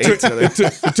 We're on year 8 together. It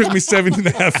took me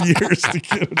 7.5 years to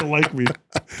get him to like me.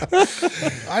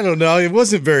 I don't know. It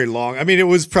wasn't very long. I mean, it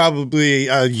was probably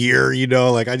a year.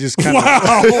 Like I just kind of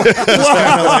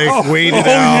like waited out.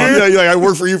 Yeah, you're like, I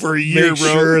worked for you for a year, Make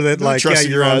bro. Sure that like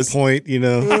you're on point. I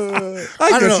don't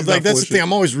know. Like that's the thing.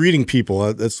 I'm always reading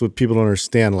people. That's what people don't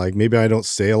understand. Like maybe I don't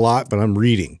say a lot, but I'm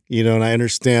reading. And I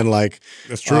understand like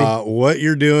that's true. What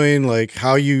you're doing, like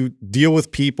how you deal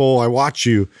with people. I watch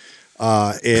you,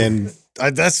 and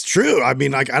that's true. I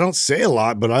mean, like I don't say a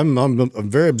lot, but I'm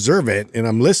very observant and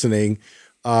I'm listening,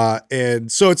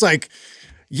 and so it's like.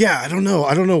 Yeah, I don't know.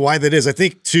 I don't know why that is. I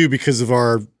think too because of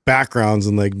our backgrounds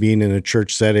and like being in a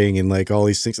church setting and like all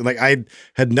these things. And like I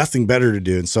had nothing better to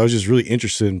do. And so I was just really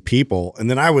interested in people.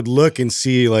 And then I would look and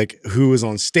see like who was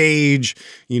on stage,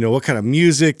 what kind of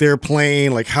music they're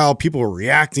playing, like how people were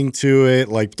reacting to it,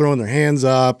 like throwing their hands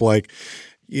up, like,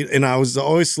 and I was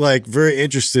always like very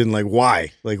interested in like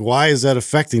why is that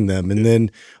affecting them? And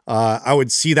then I would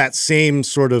see that same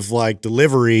sort of like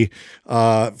delivery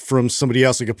from somebody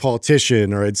else, like a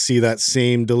politician, or I'd see that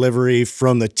same delivery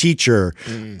from the teacher.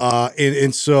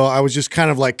 And so I was just kind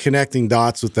of like connecting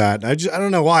dots with that. I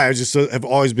don't know why. I just have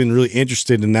always been really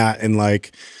interested in that, and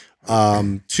like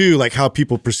too, like how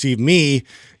people perceive me,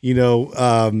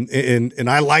 and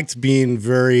I liked being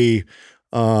very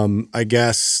I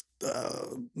guess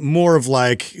more of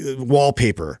like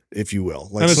wallpaper, if you will,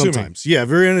 like unassuming. Sometimes, yeah,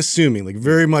 very unassuming, like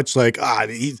very much like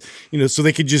so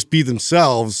they could just be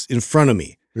themselves in front of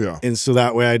me, and so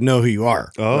that way I'd know who you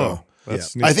are.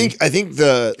 That's I think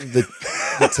the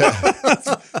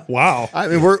wow. I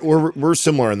mean, we're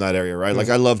similar in that area, right? Like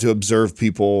I love to observe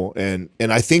people, and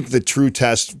I think the true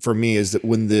test for me is that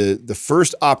when the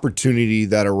first opportunity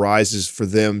that arises for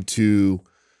them to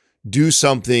do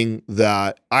something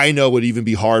that I know would even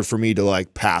be hard for me to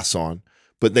like pass on,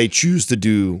 but they choose to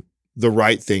do the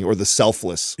right thing or the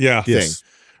selfless thing. Yes.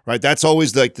 Right. That's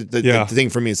always like the thing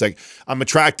for me. It's like I'm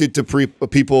attracted to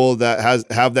people that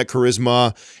have that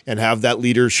charisma and have that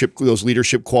those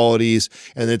leadership qualities.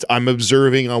 And I'm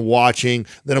observing, I'm watching.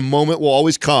 Then a moment will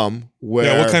always come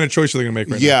where what kind of choice are they going to make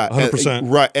right now?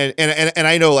 100%. Right. And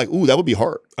I know like, ooh, that would be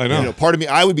hard. I know. Part of me,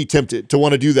 I would be tempted to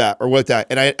want to do that or what that.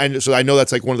 And so I know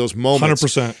that's like one of those moments.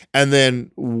 100%. And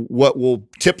then what will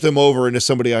tip them over into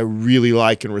somebody I really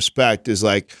like and respect is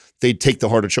like, they take the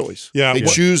harder choice. Yeah. They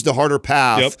choose the harder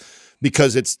path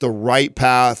because it's the right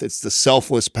path. It's the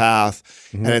selfless path.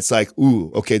 And it's like,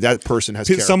 ooh, okay, that person has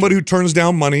character. Somebody who turns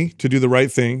down money to do the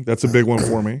right thing. That's a big one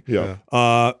for me.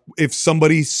 If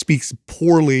somebody speaks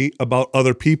poorly about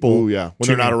other people. Ooh, yeah. When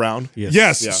they're not around.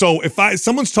 Yes. Yeah. So if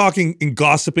someone's talking and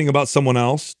gossiping about someone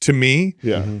else to me,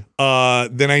 then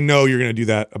I know you're going to do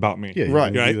that about me. Yeah,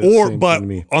 right. But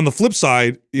on the flip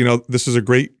side, this is a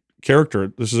great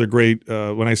character. This is a great,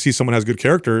 when I see someone has good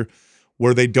character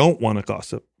where they don't want to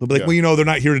gossip. They'll be like, well, they're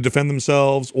not here to defend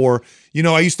themselves, or,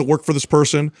 I used to work for this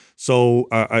person, so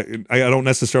I don't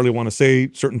necessarily want to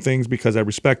say certain things because I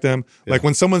respect them. Like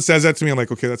when someone says that to me, I'm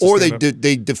like, okay, that's or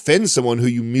they defend someone who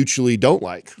you mutually don't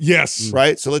like. Yes.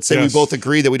 Right? So let's say we both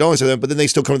agree that we don't like them, but then they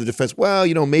still come to the defense. Well,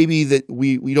 maybe that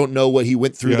we don't know what he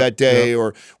went through that day,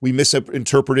 or we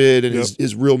misinterpreted and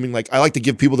his real meaning. Like I like to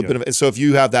give people the benefit. And so if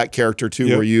you have that character too,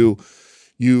 where you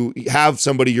have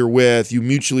somebody you're with, you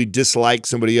mutually dislike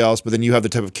somebody else, but then you have the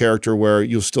type of character where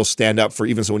you'll still stand up for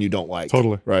even someone you don't like.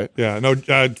 Totally. Right? Yeah. No,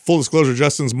 full disclosure,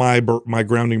 Justin's my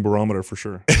grounding barometer for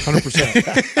sure. 100%.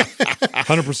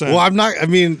 100%. Well, I'm not,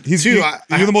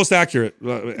 you're the most accurate.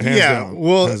 Hands down.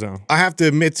 Well, hands down. I have to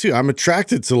admit too, I'm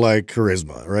attracted to like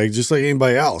charisma, right? Just like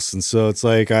anybody else. And so it's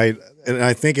like, I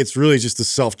think it's really just a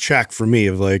self-check for me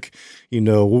of like,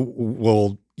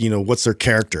 what's their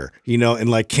character, and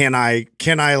like, can I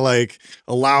like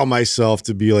allow myself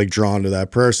to be like drawn to that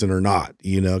person or not,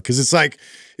 cause it's like,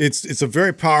 it's a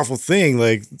very powerful thing.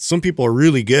 Like some people are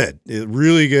really good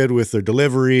with their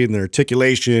delivery and their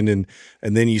articulation. And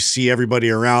then you see everybody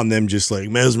around them just like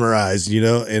mesmerized,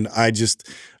 and I just,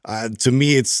 to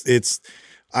me,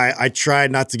 I try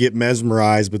not to get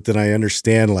mesmerized, but then I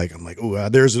understand, like, I'm like, oh,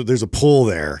 there's a pull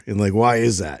there. And like, why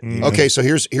is that? Okay. So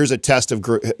here's a test of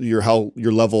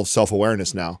your level of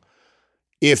self-awareness now.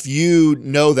 If you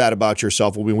know that about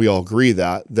yourself, we all agree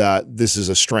that this is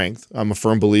a strength. I'm a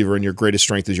firm believer in your greatest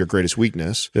strength is your greatest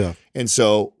weakness. Yeah. And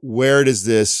so where does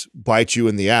this bite you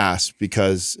in the ass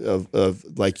because of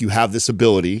like you have this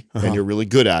ability and you're really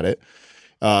good at it?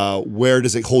 Where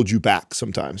does it hold you back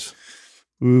sometimes?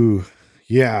 Ooh.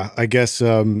 Yeah, I guess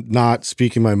not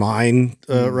speaking my mind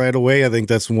right away. I think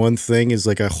that's one thing is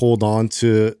like I hold on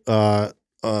to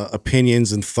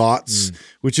opinions and thoughts,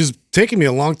 which has taken me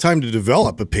a long time to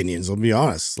develop opinions, I'll be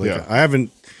honest. Like I haven't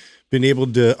been able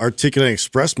to articulate and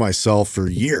express myself for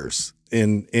years.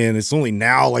 And it's only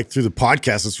now, like through the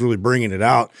podcast, it's really bringing it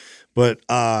out. But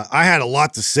I had a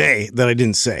lot to say that I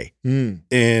didn't say.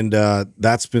 And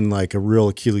that's been like a real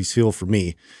Achilles heel for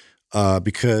me.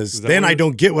 because then I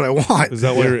don't get what I want. Is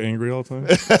that why you're angry all the time?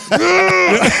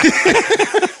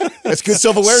 It's good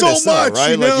self-awareness, So much,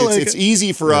 right? you know, like it's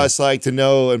easy for us like to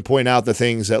know and point out the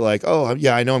things that like, oh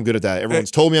yeah, I know I'm good at that.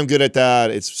 Everyone's told me I'm good at that.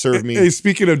 It's served me. Hey,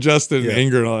 speaking of Justin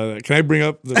anger and all that, can I bring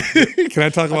up? Can I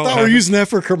talk about? I thought we're using that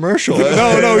for a commercial.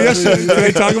 No, yes. Can I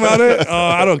talk about it?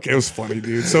 I don't care. It was funny,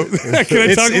 dude. So can I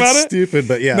talk about it? Stupid,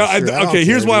 but yeah. No, sure. okay.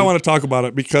 Here's why I want to talk about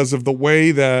it, because of the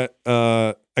way that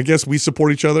I guess we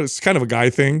support each other. It's kind of a guy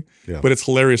thing, but it's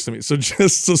hilarious to me. So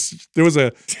there was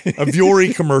a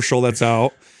Vuori commercial that's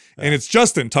out. And it's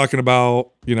Justin talking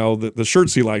about, the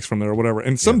shirts he likes from there or whatever.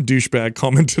 And some douchebag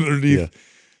commented underneath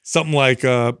something like,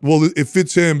 well, it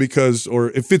fits him or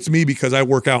it fits me because I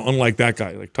work out, unlike that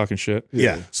guy, like talking shit.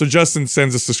 Yeah. So Justin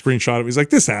sends us a screenshot of it. He's like,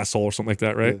 this asshole or something like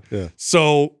that, right? Yeah.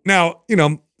 So now,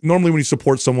 normally when you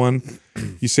support someone,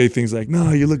 you say things like,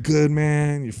 no, you look good,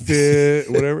 man. You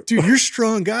fit, whatever. Dude, you're a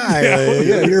strong guy.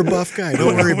 Yeah, you're a buff guy.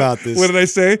 Don't worry about this. What did I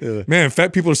say? Yeah. Man,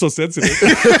 fat people are so sensitive.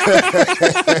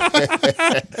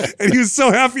 And he was so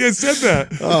happy I said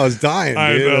that. Oh, I was dying, dude.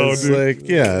 I know, it's dude. like,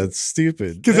 yeah, it's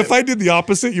stupid. Because if I did the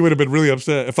opposite, you would have been really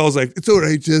upset. If I was like, it's all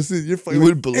right, Justin, you're fine. You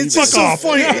wouldn't believe It's it. so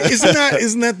funny.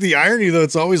 Isn't that the irony, though?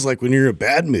 It's always like when you're in a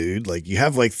bad mood, like you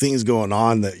have like things going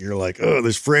on that you're like, oh,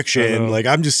 there's friction. Like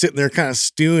I'm just sitting there kind of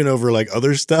stewing over like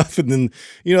other stuff. And then,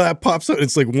 that pops up.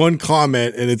 It's like one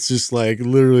comment and it's just like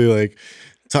literally like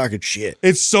talking shit.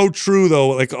 It's so true, though.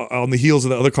 Like on the heels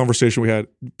of the other conversation we had,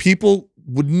 people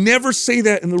would never say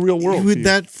that in the real world.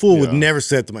 That fool would never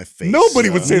say that to my face. Nobody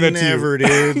would say that to you. Never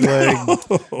did.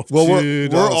 Like, Well,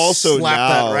 dude, we're I'll also slap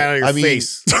now. that right out of your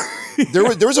face. there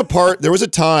was a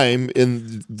time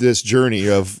in this journey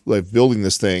of like building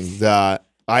this thing that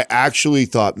I actually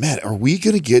thought, man, are we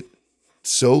going to get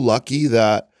so lucky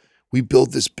that we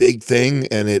build this big thing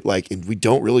and and we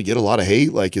don't really get a lot of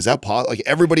hate? Like, is that like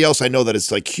everybody else I know that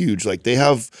it's like huge, like they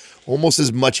have almost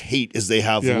as much hate as they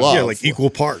have love. Yeah, like equal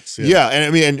parts. Yeah, and I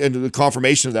mean, and the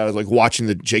confirmation of that is like watching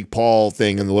the Jake Paul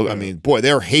thing and I mean, boy,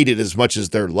 they're hated as much as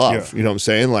they're loved. You know what I'm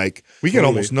saying? Like we get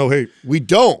almost no hate. We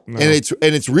don't, and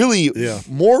it's really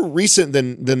more recent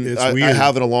than I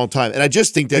have in a long time. And I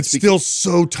just think that's still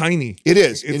so tiny. It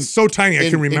is. It's so tiny. I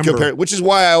can remember. Which is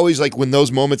why I always like when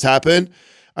those moments happen,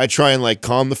 I try and like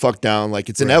calm the fuck down. Like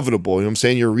it's inevitable. You know what I'm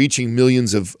saying? You're reaching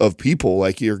millions of people.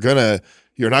 Like they're not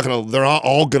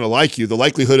all gonna like you. The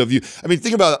likelihood of you, I mean,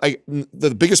 think about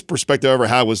the biggest perspective I ever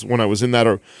had was when I was in that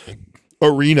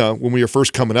arena when we were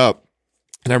first coming up.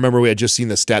 And I remember we had just seen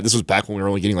the stat. This was back when we were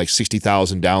only getting like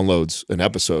 60,000 downloads an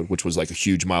episode, which was like a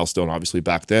huge milestone, obviously,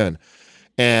 back then.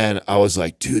 And I was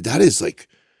like, dude, that is like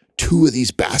 2 of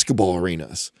these basketball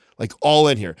arenas. Like all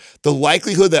in here. The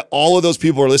likelihood that all of those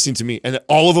people are listening to me and that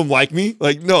all of them like me,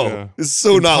 like no, it's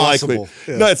so not likely.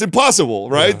 Yeah. No, it's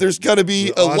impossible, right? Yeah. There's got to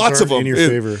be lots of them in your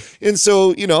favor. And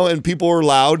so, and people are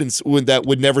loud and that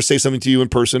would never say something to you in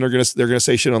person. They're gonna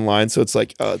say shit online. So it's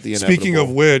like the inevitable. Speaking of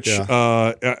which,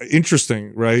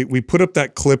 interesting, right? We put up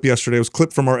that clip yesterday. It was a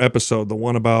clip from our episode, the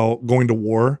one about going to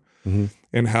war. Mm-hmm.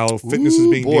 And how fitness is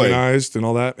being demonized and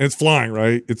all that. And it's flying,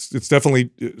 right? It's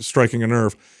definitely striking a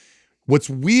nerve.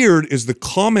 What's weird is the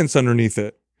comments underneath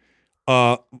it,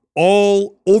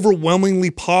 all overwhelmingly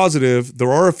positive.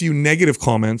 There are a few negative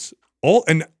comments, all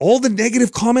the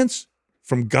negative comments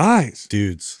from guys.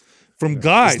 Dudes. From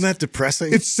guys. Isn't that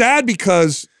depressing? It's sad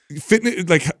because fitness,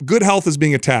 like good health is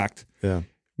being attacked. Yeah.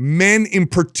 Men in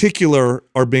particular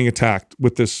are being attacked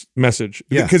with this message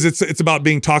because it's about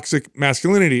being toxic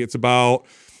masculinity. It's about,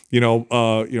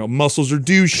 muscles are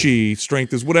douchey,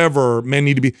 strength is whatever, men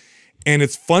need to be. And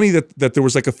it's funny that there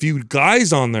was like a few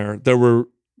guys on there that were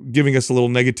giving us a little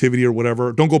negativity or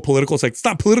whatever. Don't go political. It's like, it's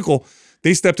not political.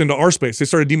 They stepped into our space. They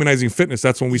started demonizing fitness.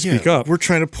 That's when we speak up. We're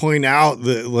trying to point out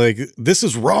that like this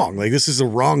is wrong. Like this is a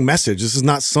wrong message. This is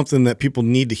not something that people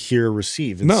need to hear or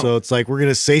receive. And so it's like we're going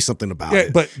to say something about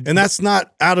it. And that's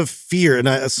not out of fear.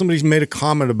 And somebody's made a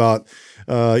comment about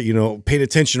paying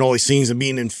attention to all these things and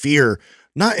being in fear.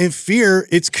 Not in fear.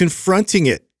 It's confronting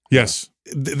it. Yes.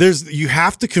 You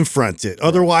have to confront it,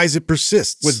 otherwise it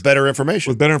persists with better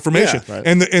information. Yeah, right.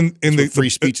 And the free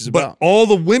speech is about. But all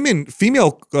the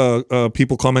female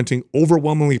people commenting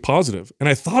overwhelmingly positive. And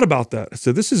I thought about that. I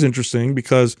said, this is interesting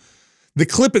because the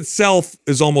clip itself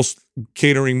is almost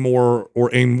catering more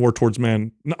or aimed more towards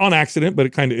men on accident, but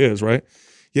it kind of is, right?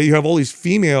 Yeah, you have all these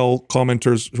female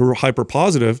commenters who are hyper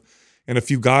positive and a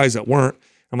few guys that weren't.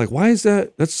 I'm like, why is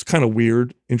that? That's kind of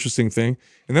weird, interesting thing.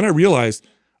 And then I realized,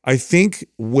 I think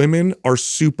women are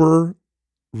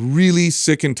really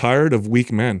sick and tired of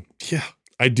weak men. Yeah.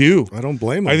 I do. I don't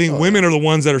blame them. I think women are the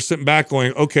ones that are sitting back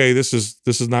going, okay, this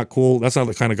is not cool. That's not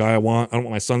the kind of guy I want. I don't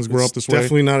want my sons to grow up this way.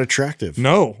 Definitely not attractive.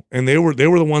 No. And they were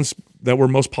the ones that were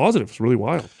most positive. It's really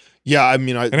wild. Yeah, I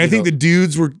mean, I think the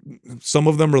dudes were, some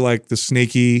of them are like the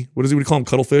snaky, what do you call them,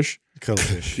 cuttlefish?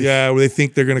 Cuttlefish. Yeah, where they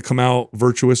think they're going to come out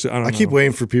virtuous. I don't know. I keep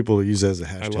waiting for people to use that as a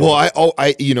hashtag. Well,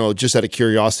 I just out of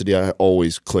curiosity, I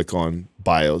always click on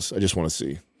bios. I just want to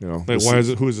see, Like, who is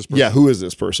this person? Yeah, who is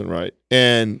this person, right?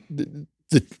 And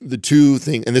the two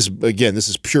thing, and this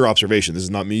is pure observation. This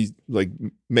is not me like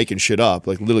making shit up.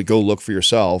 Like literally, go look for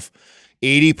yourself.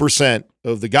 80%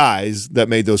 of the guys that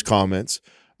made those comments,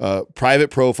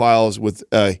 private profiles with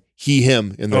he,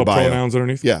 him in their bio. Pronouns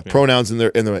underneath. Yeah, pronouns in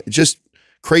their just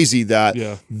crazy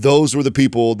that those were the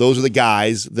people, those are the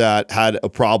guys that had a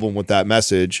problem with that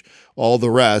message. All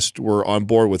the rest were on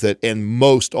board with it, and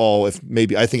most all, I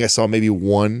think I saw maybe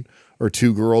one or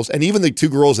two girls, and even the two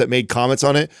girls that made comments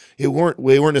on it, they weren't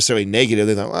necessarily negative.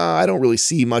 They thought, I don't really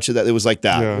see much of that. It was like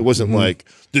that. Yeah. It wasn't like,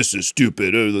 this is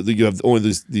stupid. You have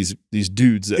only these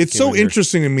dudes. That it's so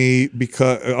interesting to me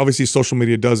because obviously social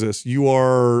media does this. You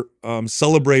are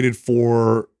celebrated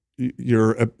for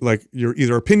your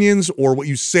either opinions or what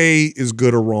you say is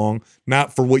good or wrong,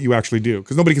 not for what you actually do,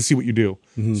 because nobody can see what you do.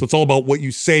 Mm-hmm. So it's all about what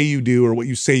you say you do or what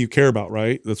you say you care about,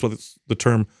 right? That's what the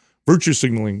term virtue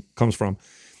signaling comes from.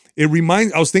 I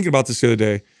was thinking about this the other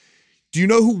day. Do you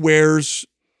know who wears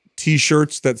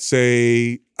T-shirts that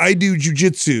say, I do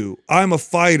jujitsu, I'm a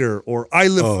fighter, or I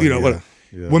live,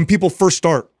 when people first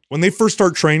start, when they first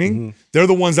start training, they're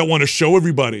the ones that want to show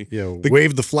everybody. Yeah,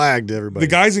 wave the flag to everybody.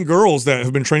 The guys and girls that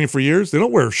have been training for years, they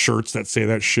don't wear shirts that say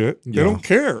that shit. They don't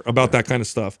care about that kind of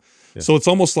stuff. Yeah. So it's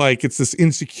almost like it's this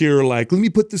insecure, like, let me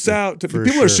put this out.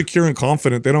 People are secure and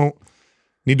confident. They don't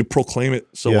need to proclaim it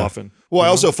so often. Well, I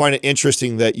also find it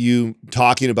interesting that you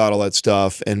talking about all that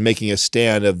stuff and making a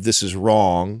stand of this is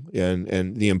wrong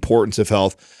and the importance of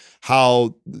health,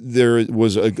 how there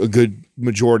was a good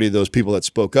majority of those people that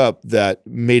spoke up that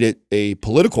made it a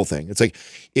political thing. It's like,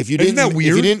 if you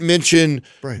didn't mention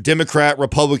Democrat,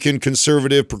 Republican,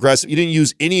 conservative, progressive, you didn't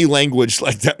use any language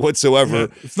like that whatsoever. Yeah,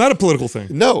 it's not a political thing.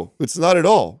 No, it's not at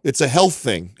all. It's a health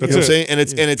thing. That's what I'm saying? And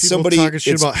it's somebody,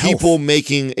 it's people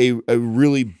making a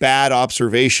really bad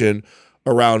observation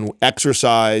around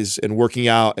exercise and working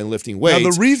out and lifting weights.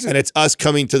 Now, the reason, and it's us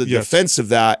coming to the defense of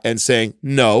that and saying,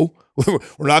 no,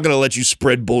 we're not going to let you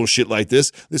spread bullshit like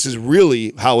this. This is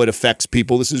really how it affects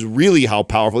people. This is really how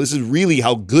powerful. This is really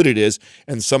how good it is.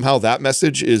 And somehow that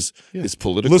message is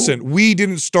political. Listen, we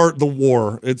didn't start the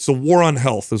war. It's a war on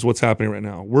health is what's happening right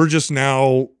now. We're just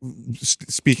now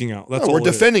speaking out. That's all we're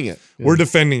defending it. Yeah. We're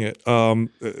defending it.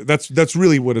 That's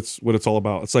really what it's all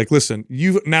about. It's like, listen,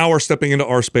 you now are stepping into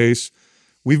our space.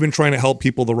 We've been trying to help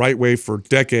people the right way for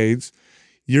decades.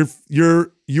 You're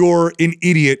an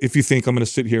idiot if you think I'm going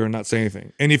to sit here and not say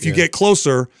anything. And if you get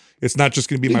closer, it's not just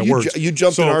going to be my words. You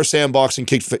jumped in our sandbox and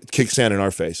kicked sand in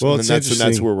our face. Well, and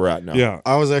that's where we're at now. Yeah,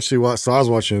 I was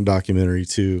watching a documentary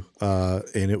too,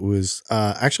 and it was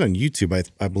actually on YouTube,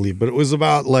 I believe, but it was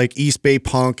about like East Bay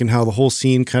punk and how the whole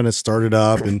scene kind of started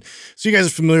up. And so you guys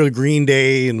are familiar with Green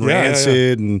Day and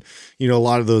Rancid and a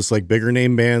lot of those like bigger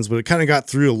name bands, but it kind of got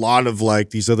through a lot of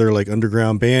like these other like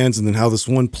underground bands, and then how this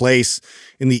one place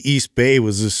in the East Bay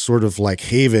was this sort of like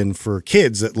haven for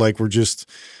kids that like were just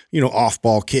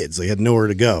off-ball kids. They had nowhere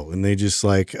to go. And they just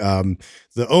like,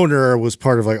 the owner was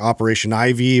part of like Operation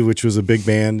Ivy, which was a big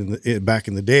band back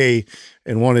in the day,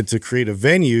 and wanted to create a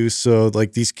venue so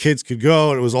like these kids could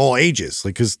go, and it was all ages.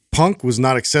 Like, cause punk was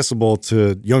not accessible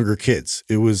to younger kids.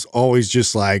 It was always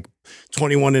just like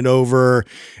 21 and over.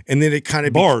 And then it kind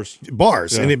of bars.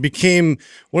 Yeah. And it became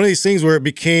one of these things where it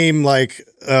became like,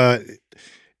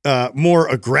 more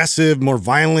aggressive, more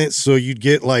violent. So you'd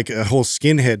get like a whole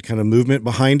skinhead kind of movement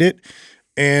behind it.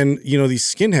 And, these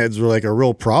skinheads were like a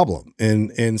real problem.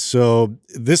 And so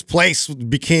this place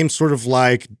became sort of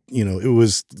like,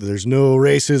 there's no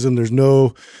racism, there's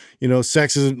no,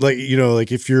 sexism,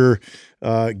 like if you're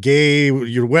gay,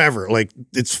 you're whatever, like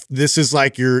this is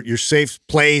like your safe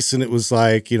place. And it was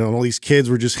like, all these kids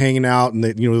were just hanging out, and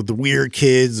the weird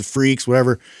kids, the freaks,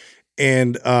 whatever.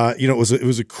 And it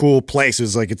was a cool place. It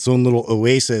was like its own little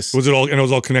oasis. Was it all? And it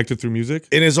was all connected through music.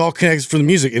 And it's all connected through the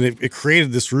music, and it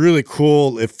created this really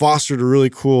cool. It fostered a really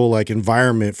cool like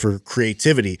environment for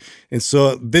creativity. And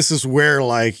so this is where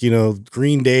like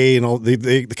Green Day and all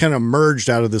they kind of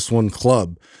merged out of this one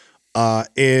club.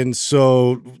 And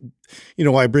so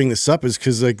why I bring this up is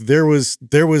because like there was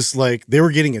like they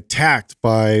were getting attacked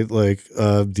by like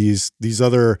these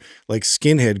other like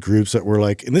skinhead groups that were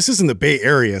like, and this is in the Bay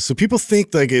Area, so people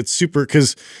think like it's super,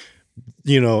 because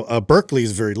Berkeley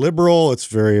is very liberal. It's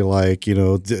very like,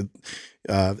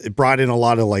 it brought in a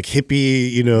lot of like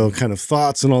hippie, kind of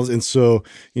thoughts and all. And so,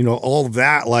 all of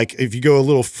that, like if you go a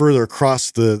little further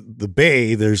across the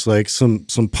bay, there's like some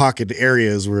pocket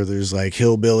areas where there's like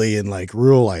hillbilly and like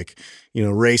real, like,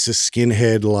 racist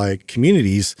skinhead like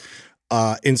communities.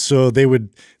 And so they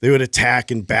would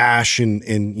attack and bash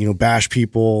and bash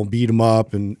people, beat them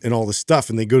up and all this stuff.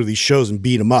 And they go to these shows and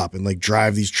beat them up and like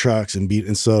drive these trucks and beat.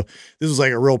 And so this was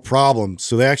like a real problem.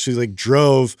 So they actually like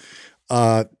drove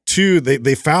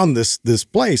they found this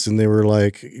place, and they were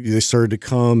like, they started to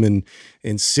come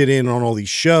and sit in on all these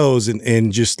shows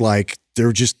and just like,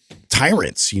 they're just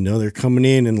tyrants, they're coming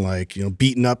in and like,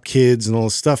 beating up kids and all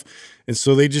this stuff. And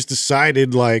so they just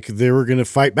decided like they were going to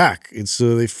fight back. And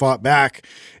so they fought back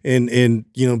and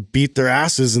beat their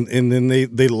asses. And then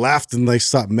they left and they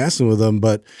stopped messing with them.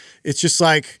 But it's just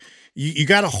like, you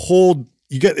got to hold,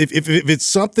 if it's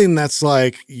something that's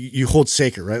like you hold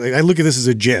sacred, right? Like I look at this as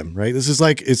a gym, right? This is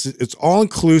like, it's all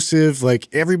inclusive. Like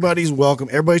everybody's welcome.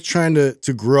 Everybody's trying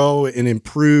to grow and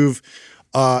improve.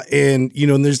 And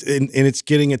it's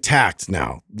getting attacked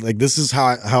now. Like this is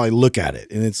how I look at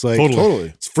it. And it's like, totally.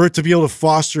 It's for it to be able to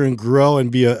foster and grow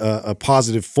and be a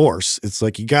positive force. It's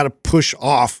like, you got to push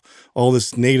off all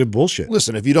this negative bullshit.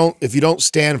 Listen, if you don't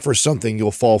stand for something,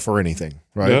 you'll fall for anything,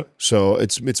 right? Yep. So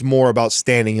it's more about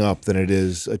standing up than it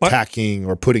is attacking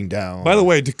or putting down. By the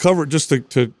way,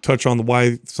 to touch on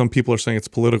why some people are saying it's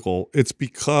political, it's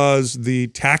because the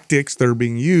tactics that are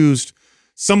being used,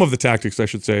 some of the tactics, I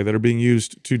should say, that are being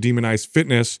used to demonize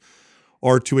fitness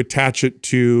are to attach it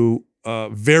to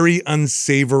very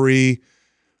unsavory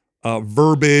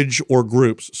verbiage or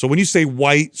groups. So when you say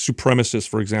white supremacists,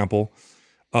 for example,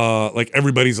 like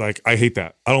everybody's like, I hate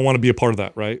that. I don't want to be a part of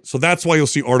that, right? So that's why you'll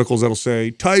see articles that'll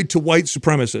say, tied to white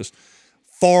supremacists,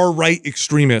 far-right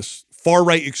extremists.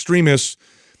 Far-right extremists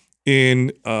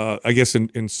in, I guess,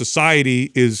 in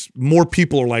society is more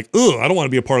people are like, ugh, I don't want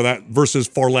to be a part of that, versus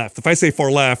far left. If I say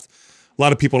far left, a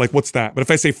lot of people are like, what's that? But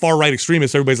if I say far-right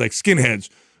extremists, everybody's like skinheads,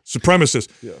 supremacists.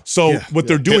 Yeah. So what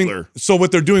they're doing,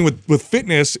 with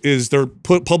fitness is they're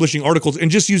publishing articles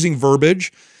and just using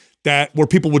verbiage where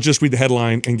people will just read the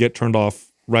headline and get turned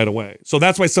off right away. So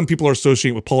that's why some people are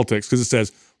associating with politics, because it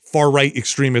says far-right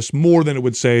extremists more than it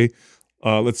would say,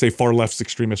 let's say far-left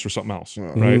extremists or something else,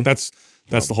 right?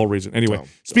 That's the whole reason. Anyway,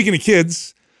 speaking of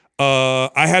kids, I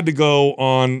had to go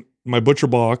on my Butcher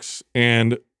Box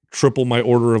and triple my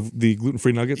order of the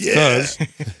gluten-free nuggets because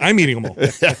I'm eating them all.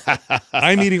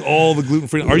 I'm eating all the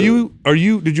gluten-free.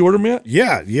 Did you order them yet?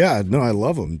 Yeah. No, I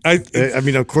love them. I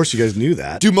mean, of course you guys knew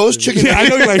that. Do most chicken I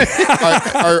know you're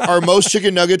like, are most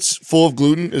chicken nuggets full of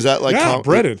gluten? Is that like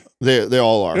breaded? They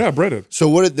all are. Yeah, breaded. So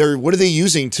what are they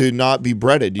using to not be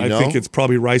breaded? I think it's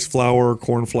probably rice flour,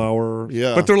 corn flour.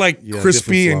 Yeah. But they're like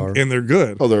crispy and they're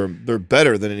good. Oh, they're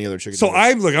better than any other chicken. So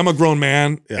nuggets. I'm a grown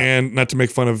man, and not to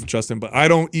make fun of Justin, but I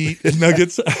don't eat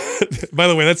nuggets. By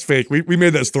the way, that's fake. We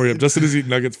made that story up. Justin is eating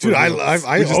nuggets. Dude, I own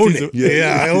it.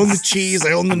 I own the cheese.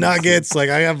 I own the nuggets.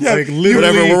 Like I have like literally.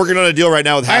 Whatever. We're working on a deal right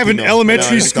now with Happy I have an Meal.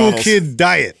 elementary school kid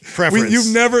diet preference.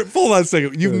 You've never. Hold on a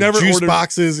second. You've never juice ordered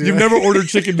boxes. You've never ordered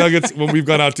chicken nuggets when we've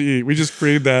gone out to eat. We just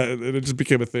created that, and it just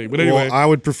became a thing. But anyway, I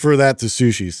would prefer that to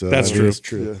sushi. So that's true.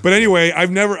 Yeah. But anyway, I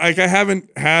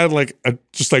haven't had like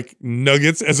just like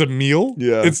nuggets as a meal.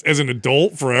 Yeah, it's as an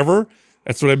adult forever.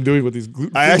 That's what I'm doing with these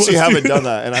gluten. I actually haven't done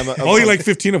that, and I'll eat like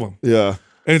 15 of them. Yeah.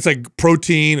 And it's like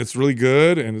protein. It's really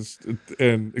good, and it's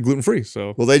gluten free.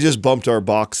 So they just bumped our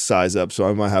box size up, so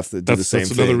I might have to do the same thing.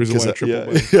 That's another reason why I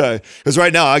triple. Yeah, because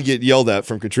right now I get yelled at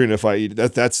from Katrina if I eat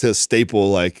that. That's his staple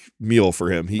like meal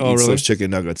for him. He eats those chicken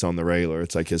nuggets on the regular.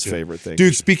 It's like his favorite thing.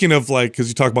 Dude, speaking of like, because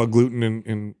you talk about gluten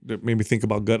and it made me think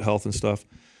about gut health and stuff.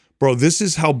 Bro, this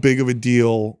is how big of a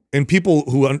deal, and people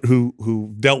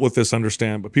who dealt with this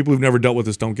understand, but people who've never dealt with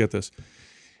this don't get this.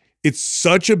 It's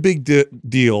such a big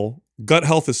deal. Gut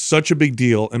health is such a big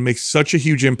deal and makes such a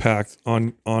huge impact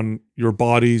on your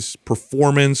body's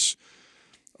performance,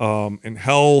 and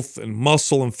health and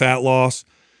muscle and fat loss.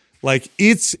 Like,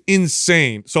 it's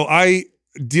insane. So I've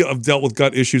dealt with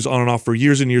gut issues on and off for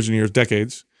years and years and years,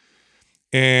 decades.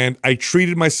 And I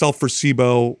treated myself for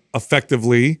SIBO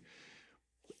effectively,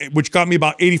 which got me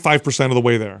about 85% of the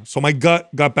way there. So my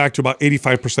gut got back to about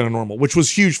 85% of normal, which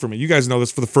was huge for me. You guys know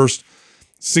this. For the first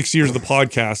 6 years of the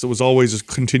podcast, it was always a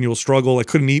continual struggle. I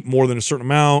couldn't eat more than a certain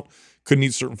amount, couldn't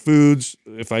eat certain foods.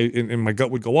 If and my gut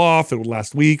would go off, it would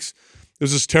last weeks. It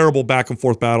was this terrible back and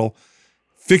forth battle.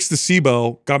 Fixed the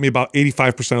SIBO, got me about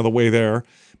 85% of the way there.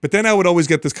 But then I would always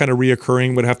get this kind of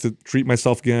reoccurring, would have to treat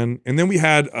myself again. And then we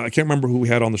had, I can't remember who we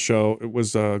had on the show. It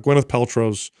was Gwyneth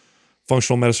Paltrow's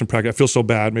functional medicine practice. I feel so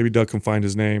bad. Maybe Doug can find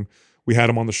his name. We had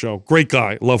him on the show. Great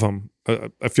guy. Love him.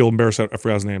 I feel embarrassed I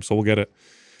forgot his name, so we'll get it.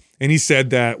 And he said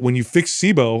that when you fix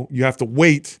SIBO, you have to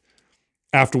wait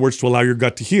afterwards to allow your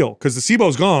gut to heal. Because the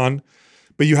SIBO's gone,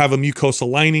 but you have a mucosal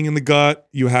lining in the gut.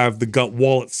 You have the gut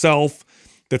wall itself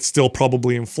that's still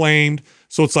probably inflamed.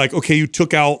 So it's like, okay, you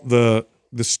took out the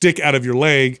stick out of your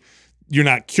leg. You're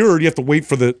not cured. You have to wait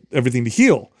for everything to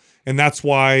heal. And that's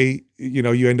why,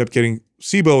 you end up getting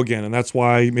SIBO again. And that's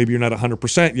why maybe you're not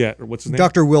 100% yet. Or what's his name?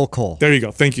 Dr. Will Cole. There you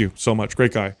go. Thank you so much.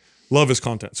 Great guy. Love his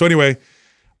content. So anyway,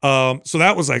 so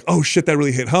that was like, oh shit, that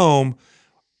really hit home.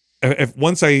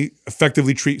 Once I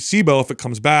effectively treat SIBO, if it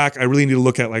comes back, I really need to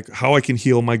look at like how I can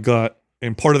heal my gut.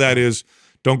 And part of that is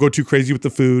don't go too crazy with the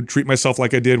food, treat myself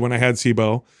like I did when I had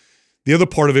SIBO. The other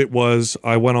part of it was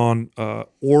I went on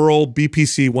oral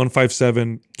BPC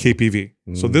 157 KPV.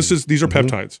 So these are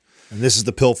peptides. And this is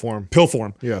the pill form. Pill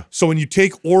form. Yeah. So when you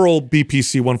take oral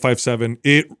BPC 157,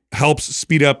 it helps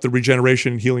speed up the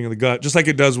regeneration and healing of the gut, just like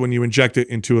it does when you inject it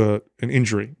into an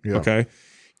injury. Yeah. Okay.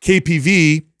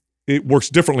 KPV, it works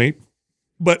differently,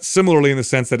 but similarly in the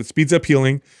sense that it speeds up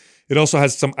healing. It also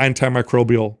has some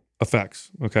antimicrobial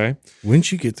effects. Okay. When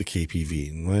did you get the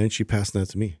KPV? Why didn't you pass that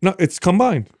to me? No, it's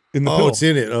combined in the pill. Oh, it's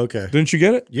in it. Okay. Didn't you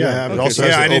get it? Yeah. It Okay. also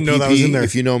has I the didn't know that was in there.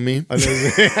 If you know me.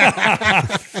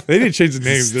 They didn't change the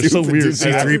names. They're so weird.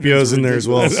 C-3PO's in there as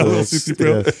well. So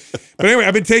But anyway,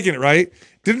 I've been taking it, right?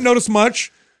 Didn't notice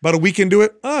much. About a week into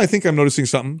it, I think I'm noticing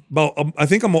something. I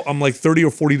think I'm like 30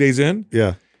 or 40 days in.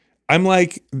 Yeah. I'm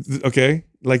like, okay,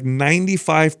 like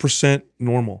 95%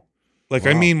 normal. Like,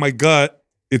 wow. I mean, my gut,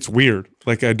 it's weird.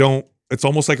 Like it's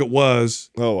almost like it was,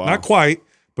 not quite,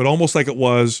 but almost like it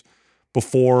was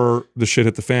before the shit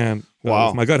hit the fan.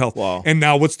 With my gut health. Wow. And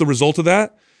now what's the result of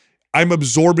that? I'm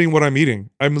absorbing what I'm eating.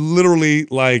 I'm literally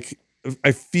like,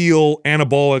 I feel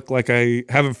anabolic like I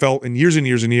haven't felt in years and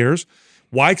years and years.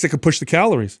 Why? Because I can push the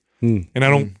calories and I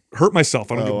don't hurt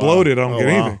myself. I don't get bloated. I don't get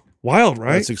anything. Wild,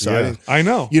 right? That's exciting. Yeah. I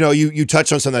know. You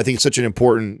touched on something I think is such an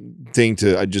important thing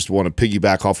I just want to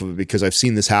piggyback off of it because I've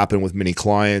seen this happen with many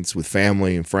clients, with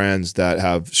family and friends that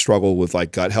have struggled with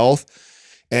like gut health.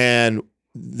 And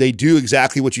they do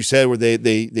exactly what you said, where they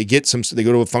get they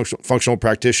go to a functional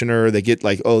practitioner, they get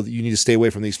like, oh, you need to stay away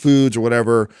from these foods or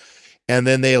whatever. And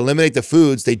then they eliminate the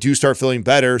foods, they do start feeling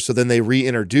better. So then they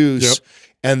reintroduce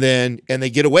and they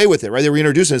get away with it, right? They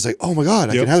reintroduce it. It's like, oh my God,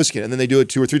 I can have this again. And then they do it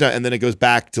 2 or 3 times. And then it goes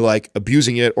back to like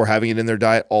abusing it or having it in their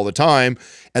diet all the time.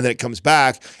 And then it comes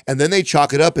back. And then they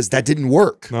chalk it up as that didn't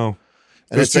work. No.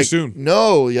 And it's too like, soon.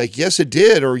 No, like, yes, it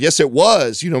did. Or yes, it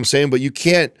was, you know what I'm saying? But you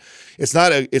can't, it's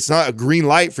not a green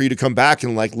light for you to come back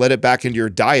and like let it back into your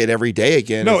diet every day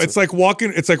again. No, it's like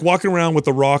walking around with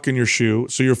a rock in your shoe.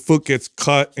 So your foot gets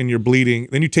cut and you're bleeding.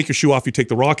 Then you take your shoe off, you take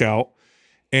the rock out,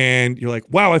 and you're like,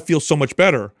 wow, I feel so much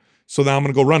better. So now I'm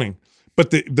gonna go running. But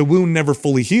the wound never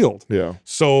fully healed. Yeah.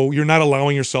 So you're not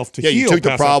allowing yourself to heal. Yeah, you took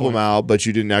the problem out, but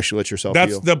you didn't actually let yourself heal.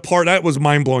 That's the part that was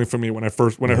mind blowing for me when I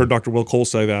heard Dr. Will Cole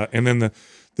say that. And then the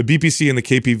BPC and the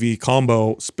KPV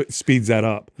combo speeds that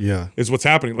up. Yeah. Is what's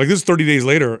happening. Like, this is 30 days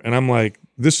later, and I'm like,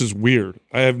 this is weird.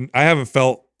 I haven't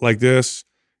felt like this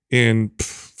in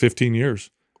 15 years.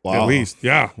 Wow. At least.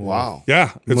 Yeah. Wow.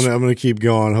 Yeah. I'm gonna keep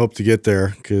going. Hope to get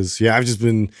there. Because I've just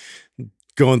been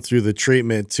going through the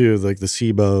treatment too, like the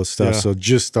SIBO stuff. Yeah. So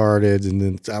just started, and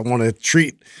then I want to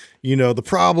treat, the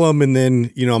problem, and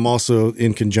then I'm also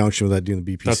in conjunction with that doing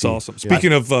the BPC. That's awesome.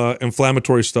 Speaking of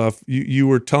inflammatory stuff, you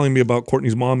were telling me about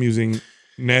Courtney's mom using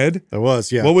Ned. I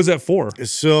was, yeah. What was that for?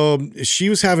 So she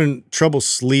was having trouble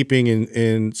sleeping,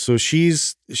 and so she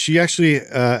actually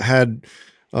had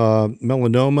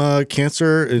melanoma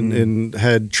cancer and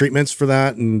had treatments for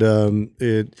that,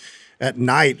 and at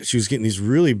night, she was getting these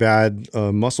really bad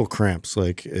muscle cramps,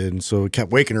 and so it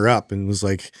kept waking her up, and was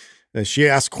like, she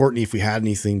asked Courtney if we had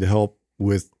anything to help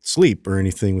with sleep or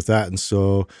anything with that, and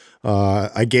so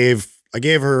I gave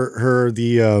her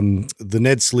the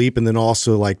Ned Sleep, and then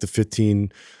also like the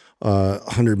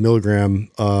 1,500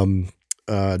 milligram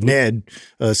Ned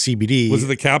CBD. Was it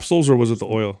the capsules or was it the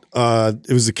oil?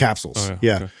 It was the capsules. Oh,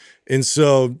 yeah. Okay. And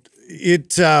so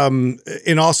it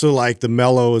and also like the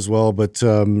mellow as well, but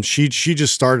she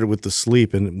just started with the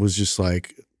sleep, and it was just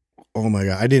like, oh my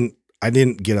God, I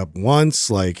didn't get up once.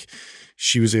 Like,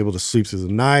 she was able to sleep through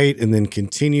the night and then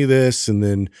continue this, and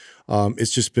then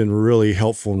it's just been really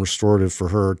helpful and restorative for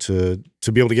her to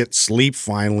be able to get sleep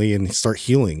finally and start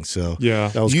healing. So yeah,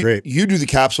 that was great. You do the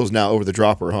capsules now over the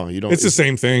dropper, huh? It's the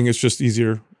same thing. It's just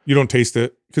easier. You don't taste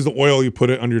it because the oil, you put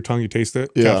it under your tongue, you taste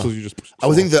it. Yeah. Capsules, you just. I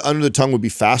would think that under the tongue would be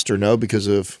faster, no? Because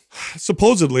of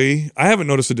supposedly, I haven't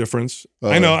noticed a difference.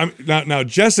 I know. Now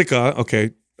Jessica.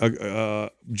 Okay,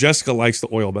 Jessica likes the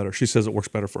oil better. She says it works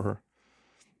better for her.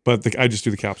 But I just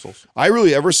do the capsules. I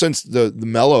really, ever since the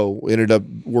Mellow ended up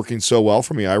working so well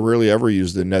for me, I rarely ever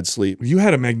used the Ned Sleep. You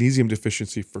had a magnesium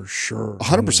deficiency for sure.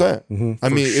 100%. I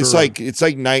mean, it's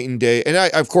like night and day. And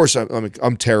of course,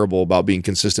 I'm terrible about being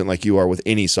consistent like you are with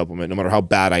any supplement, no matter how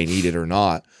bad I need it or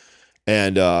not.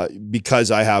 And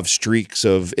because I have streaks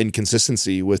of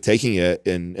inconsistency with taking it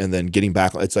and then getting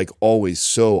back, it's like always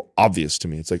so obvious to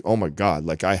me. It's like, oh my God,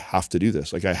 like I have to do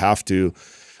this. Like I have to.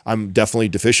 I'm definitely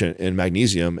deficient in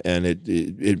magnesium, and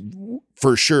it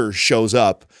for sure shows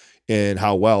up in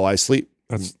how well I sleep.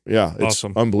 It's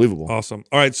awesome. Unbelievable. Awesome.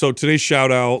 All right, so today's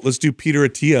shout out, let's do Peter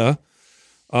Attia,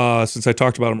 since I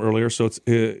talked about him earlier. So it's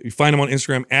you find him on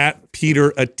Instagram at Peter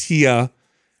Attia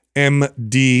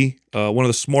MD, one of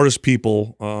the smartest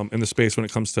people in the space when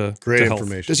it comes to great health.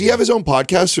 information. Does he have his own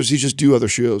podcast, or does he just do other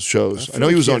shows? I know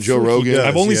he was on Joe Rogan.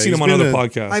 I've only seen him on other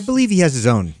podcasts. I believe he has his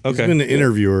own. Okay. He's been an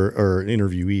interviewer or an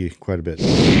interviewee quite a bit.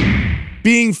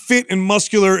 Being fit and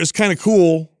muscular is kind of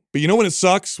cool, but you know when it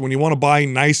sucks? When you want to buy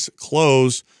nice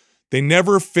clothes, they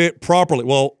never fit properly.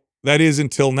 Well, that is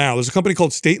until now. There's a company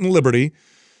called State and Liberty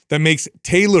that makes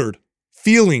tailored,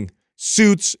 feeling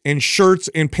suits and shirts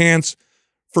and pants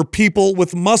for people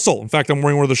with muscle. In fact, I'm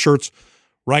wearing one of the shirts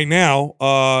right now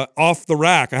off the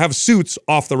rack. I have suits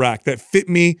off the rack that fit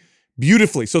me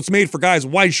beautifully. So it's made for guys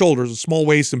with wide shoulders, a small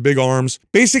waist, and big arms.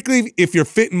 Basically, if you're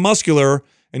fit and muscular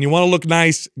and you want to look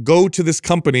nice, go to this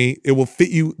company. It will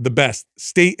fit you the best.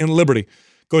 State and Liberty.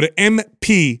 Go to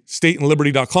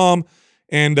mpstateandliberty.com,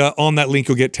 and on that link,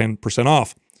 you'll get 10%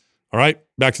 off. All right,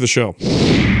 back to the show.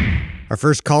 Our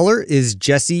first caller is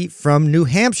Jesse from New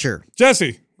Hampshire.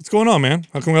 Jesse, what's going on, man?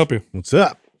 How can we help you? What's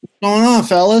up? What's going on,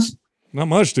 fellas? Not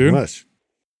much, dude. Not much.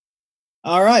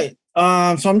 All right.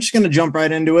 So I'm just going to jump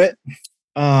right into it.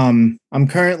 I'm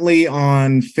currently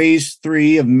on phase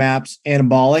 3 of MAPS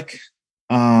Anabolic.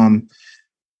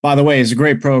 By the way, it's a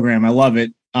great program. I love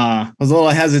it. I was a little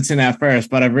hesitant at first,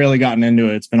 but I've really gotten into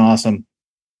it. It's been awesome.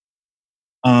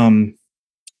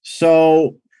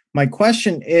 So my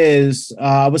question is,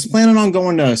 I was planning on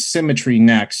going to Symmetry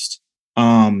next.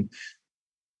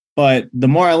 But the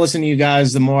more I listen to you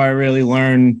guys, the more I really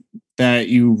learn that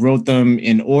you wrote them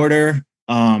in order.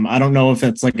 I don't know if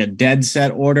it's like a dead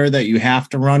set order that you have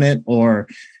to run it, or,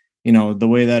 you know, the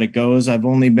way that it goes. I've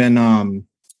only been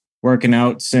working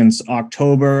out since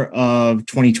October of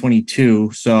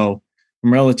 2022. So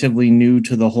I'm relatively new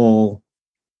to the whole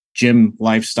gym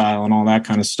lifestyle and all that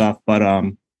kind of stuff. But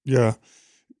yeah.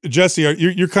 Jesse,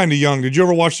 you're kind of young. Did you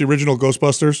ever watch the original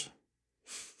Ghostbusters?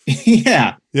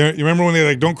 Yeah. Yeah, you remember when they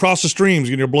like don't cross the streams,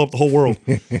 you're gonna blow up the whole world.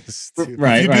 Right.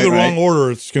 If you do the wrong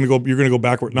order, you're gonna go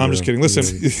backward. No, I'm just kidding. Listen,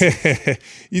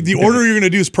 the order you're gonna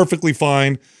do is perfectly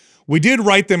fine. We did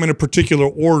write them in a particular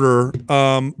order,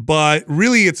 but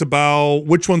really it's about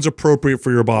which one's appropriate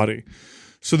for your body.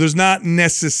 So there's not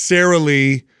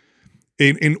necessarily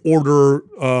an order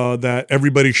that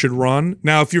everybody should run.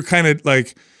 Now, if you're kind of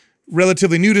like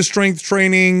relatively new to strength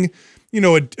training, you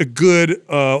know, a good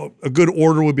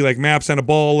order would be like MAPS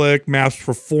Anabolic, MAPS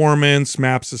Performance,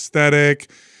 MAPS Aesthetic.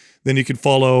 Then you could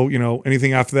follow, you know,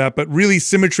 anything after that. But really,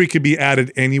 Symmetry could be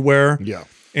added anywhere. Yeah.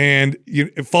 And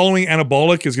following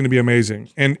Anabolic is going to be amazing.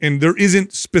 And there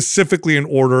isn't specifically an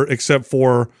order except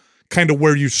for kind of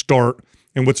where you start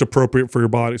and what's appropriate for your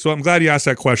body. So I'm glad you asked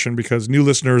that question because new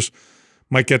listeners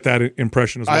might get that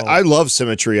impression as well. I love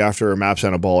Symmetry after a MAPS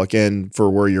Anabolic and for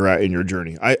where you're at in your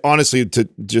journey. I honestly, to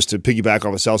piggyback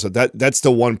off of Sal said, that's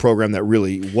the one program that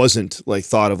really wasn't like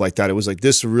thought of like that. It was like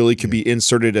this really could be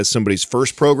inserted as somebody's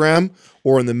first program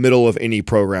or in the middle of any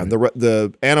program. The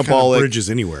Anabolic kind of bridges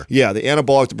anywhere. Yeah, the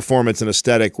Anabolic, the Performance, and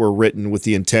Aesthetic were written with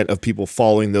the intent of people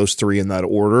following those three in that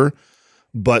order.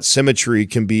 But Symmetry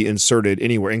can be inserted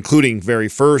anywhere, including very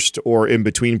first or in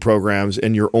between programs,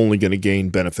 and you're only going to gain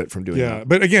benefit from doing that. Yeah,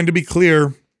 but again, to be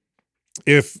clear,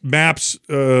 if MAPS,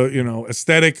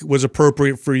 Aesthetic was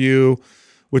appropriate for you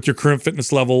with your current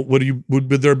fitness level,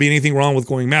 would there be anything wrong with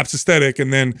going MAPS Aesthetic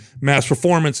and then MAPS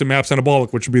Performance and MAPS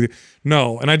Anabolic, which would be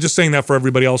no? And I'm just saying that for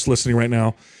everybody else listening right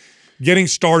now. Getting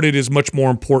started is much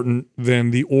more important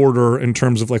than the order in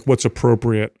terms of like what's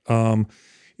appropriate.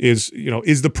 Is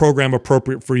the program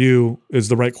appropriate for you is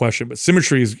the right question. But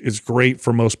Symmetry is great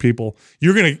for most people.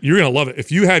 You're gonna love it.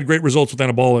 If you had great results with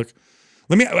Anabolic,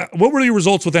 what were your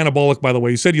results with Anabolic, by the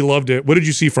way? You said you loved it. What did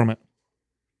you see from it?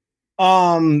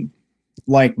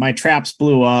 Like my traps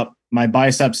blew up. My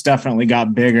biceps definitely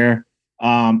got bigger.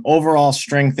 Overall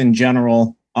strength in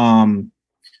general.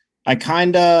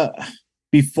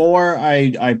 Before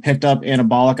I picked up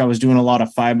Anabolic, I was doing a lot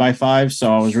of 5x5.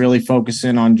 So I was really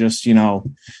focusing on just,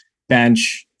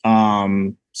 bench,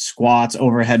 squats,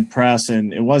 overhead press.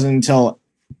 And it wasn't until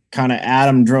kind of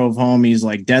Adam drove home, he's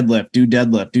like, deadlift, do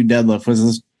deadlift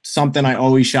was something I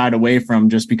always shied away from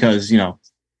just because,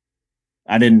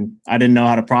 I didn't know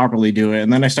how to properly do it.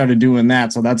 And then I started doing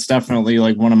that. So that's definitely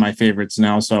like one of my favorites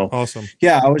now. So awesome.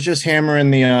 Yeah, I was just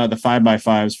hammering the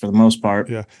 5x5s for the most part.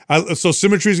 Yeah. So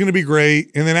symmetry is going to be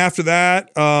great. And then after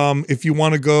that, if you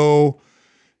want to go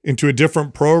into a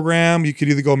different program, you could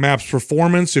either go MAPS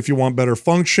Performance if you want better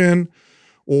function,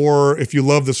 or if you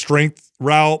love the strength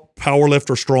route, powerlift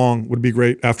or strong would be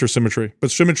great after symmetry.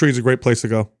 But symmetry is a great place to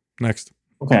go next.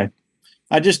 Okay.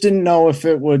 I just didn't know if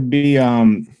it would be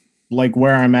like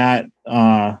where I'm at,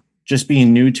 just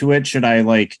being new to it. Should I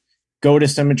like go to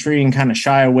symmetry and kind of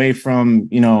shy away from,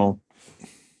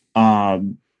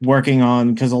 working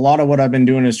on, because a lot of what I've been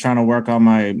doing is trying to work on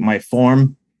my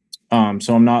form.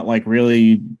 So I'm not like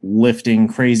really lifting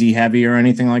crazy heavy or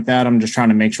anything like that. I'm just trying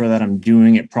to make sure that I'm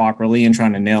doing it properly and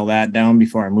trying to nail that down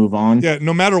before I move on. Yeah,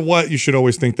 no matter what, you should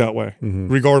always think that way,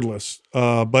 regardless.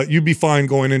 But you'd be fine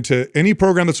going into any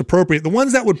program that's appropriate. The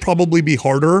ones that would probably be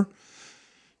harder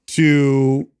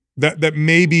that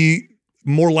may be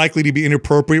more likely to be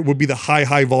inappropriate would be the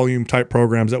high volume type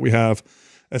programs that we have.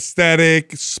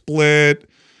 Aesthetic, split,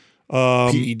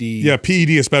 PED. Yeah,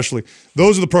 PED especially.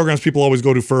 Those are the programs people always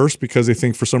go to first because they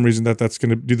think for some reason that's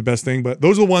going to do the best thing. But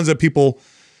those are the ones that people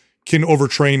can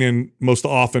overtrain in most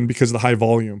often because of the high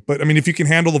volume. But I mean, if you can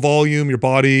handle the volume, your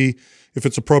body, if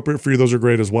it's appropriate for you, those are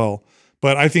great as well.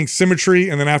 But I think symmetry,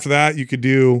 and then after that, you could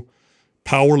do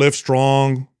power lift,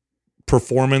 strong,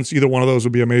 performance. Either one of those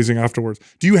would be amazing afterwards.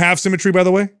 Do you have symmetry, by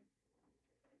the way?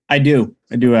 I do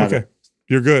have it.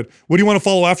 You're good. What do you want to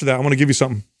follow after that? I want to give you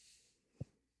something.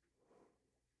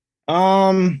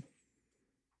 I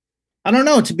don't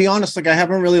know, to be honest. Like, I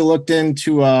haven't really looked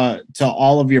into to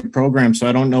all of your programs, so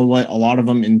I don't know what a lot of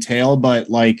them entail, but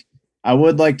like I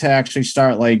would like to actually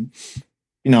start like,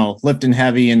 lifting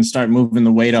heavy and start moving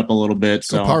the weight up a little bit.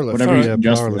 So whatever you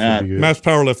suggest for that. Mass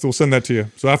powerlift, we'll send that to you.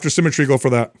 So after symmetry, go for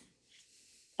that.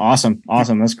 Awesome.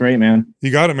 That's great, man.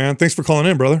 You got it, man. Thanks for calling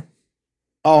in, brother.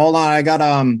 Oh, hold on. I got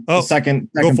the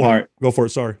second part. Go for it.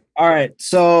 Sorry. All right.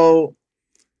 So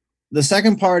the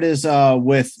second part is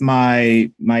with my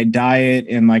diet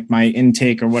and like my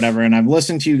intake or whatever. And I've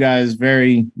listened to you guys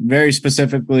very, very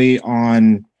specifically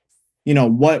on,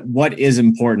 what is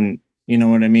important. You know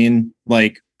what I mean?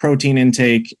 Like protein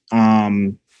intake,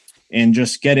 and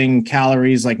just getting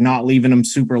calories, like not leaving them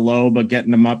super low, but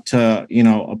getting them up to,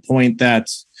 a point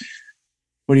that's,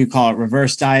 what do you call it?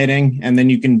 Reverse dieting. And then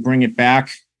you can bring it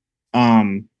back.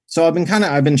 So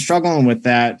I've been struggling with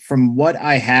that. From what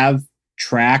I have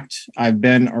tracked, I've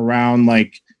been around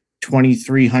like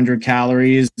 2,300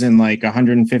 calories and like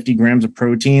 150 grams of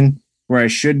protein, where I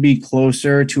should be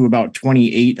closer to about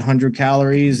 2,800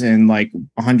 calories and like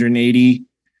 180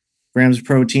 grams of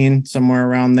protein, somewhere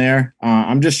around there.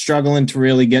 I'm just struggling to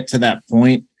really get to that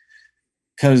point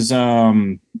because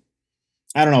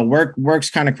I don't know, work's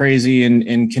kind of crazy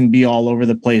and can be all over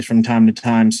the place from time to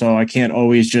time. So I can't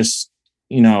always just,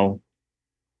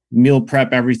 meal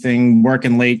prep everything,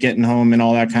 working late, getting home and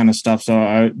all that kind of stuff. So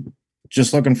I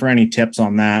just looking for any tips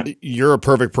on that. You're a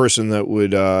perfect person that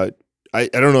would, I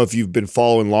don't know if you've been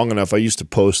following long enough. I used to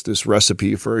post this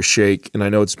recipe for a shake, and I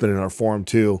know it's been in our forum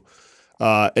too.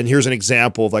 And here's an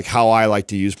example of like how I like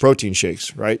to use protein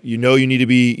shakes, right? You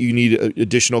need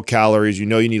additional calories. You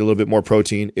need a little bit more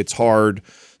protein. It's hard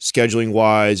scheduling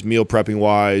wise, meal prepping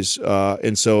wise.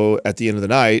 And so at the end of the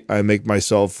night, I make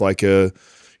myself like a,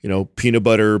 peanut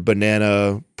butter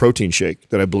banana protein shake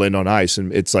that I blend on ice,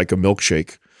 and it's like a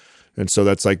milkshake. And so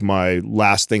that's like my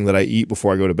last thing that I eat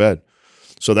before I go to bed.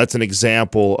 So that's an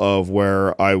example of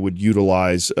where I would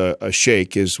utilize a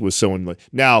shake is with someone.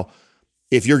 Now,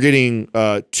 if you're getting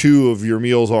 2 of your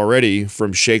meals already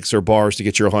from shakes or bars to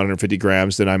get your 150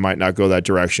 grams, then I might not go that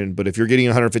direction. But if you're getting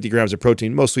 150 grams of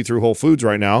protein, mostly through Whole Foods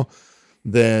right now,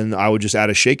 then I would just add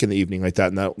a shake in the evening like that,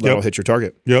 and that'll hit your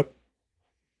target. Yep.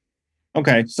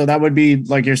 Okay, so that would be,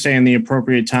 like you're saying, the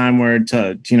appropriate time where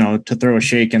to throw a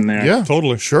shake in there. Yeah,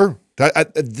 totally. Sure.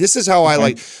 This is how I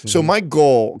like. So my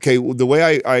goal, the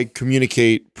way I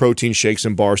communicate protein shakes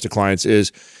and bars to clients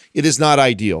is, it is not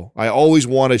ideal. I always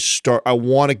want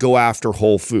to go after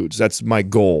whole foods. That's my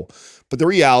goal. But the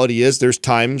reality is there's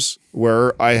times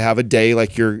where I have a day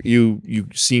like you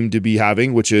seem to be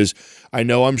having, which is I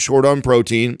know I'm short on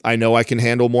protein. I know I can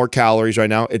handle more calories right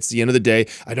now. It's the end of the day.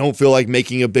 I don't feel like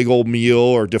making a big old meal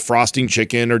or defrosting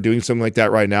chicken or doing something like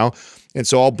that right now. And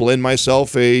so I'll blend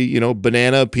myself a,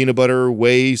 banana peanut butter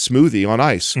whey smoothie on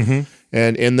ice.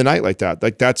 and end the night like that.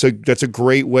 Like that's a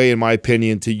great way, in my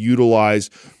opinion, to utilize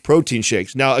protein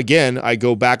shakes. Now, again, I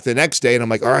go back the next day and I'm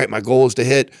like, all right, my goal is to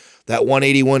hit that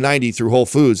 180, 190 through Whole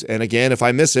Foods. And again, if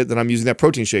I miss it, then I'm using that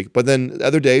protein shake. But then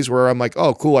other days where I'm like,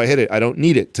 oh, cool, I hit it. I don't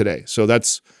need it today. So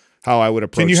that's how I would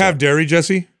approach. Can you that. have dairy,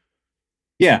 Jesse?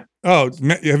 Yeah. Oh,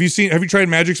 have you tried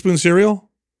Magic Spoon cereal?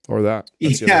 Or that.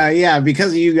 Yeah.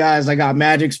 Because of you guys, I got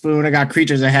Magic Spoon. I got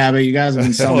Creatures of Habit. You guys have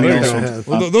been selling me all sorts of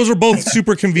well, stuff. those are both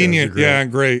super convenient. Yeah,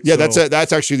 great. Yeah, So-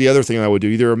 that's actually the other thing I would do.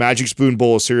 Either a Magic Spoon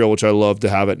bowl of cereal, which I love to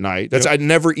have at night. I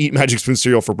never eat Magic Spoon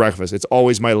cereal for breakfast. It's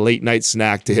always my late night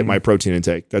snack to hit my protein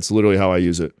intake. That's literally how I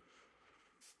use it.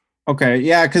 Okay.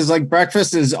 Yeah. Cause like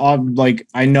breakfast is like,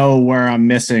 I know where I'm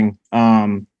missing.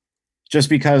 Just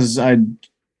because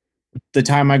the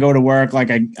time I go to work, like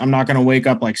I'm not going to wake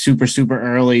up like super, super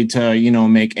early to,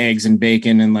 make eggs and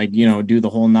bacon and like, do the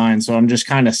whole nine. So I'm just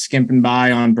kind of skimping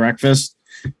by on breakfast.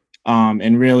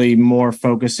 And really more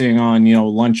focusing on,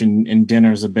 lunch and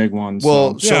dinner is a big one.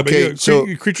 Well, so.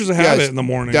 Creatures of Habit in the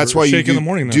morning. That's why you shake in the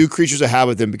morning. Do Creatures of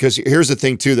Habit then, because here's the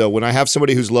thing too, though. When I have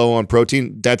somebody who's low on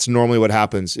protein, that's normally what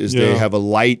happens is they have a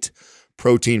light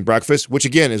protein breakfast, which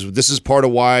again this is part of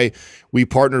why we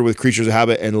partnered with Creatures of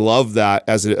Habit and love that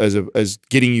as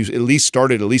getting you at least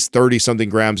started at least 30 something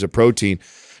grams of protein.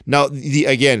 Now,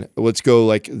 let's go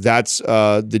like that's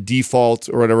the default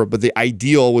or whatever, but the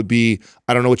ideal would be,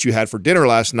 I don't know what you had for dinner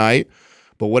last night,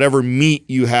 but whatever meat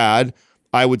you had,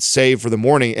 I would save for the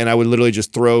morning, and I would literally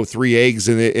just throw 3 eggs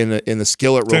in the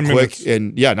skillet real quick,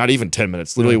 and not even 10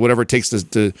 minutes, literally whatever it takes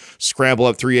to scramble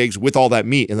up 3 eggs with all that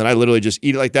meat, and then I literally just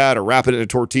eat it like that, or wrap it in a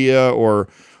tortilla or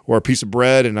a piece of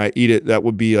bread, and I eat it. That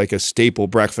would be like a staple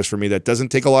breakfast for me. That doesn't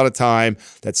take a lot of time.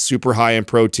 That's super high in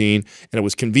protein, and it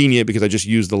was convenient because I just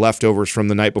used the leftovers from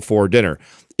the night before dinner.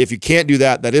 If you can't do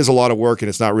that, that is a lot of work and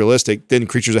it's not realistic. Then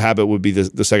Creatures of Habit would be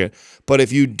the second. But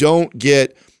if you don't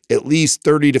get at least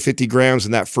 30 to 50 grams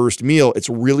in that first meal, it's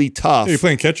really tough. You're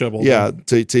playing catch up all day.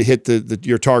 To hit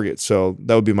your target. So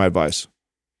that would be my advice.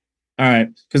 All right.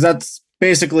 Because that's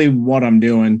basically what I'm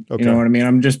doing. Okay. You know what I mean?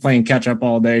 I'm just playing catch up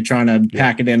all day, trying to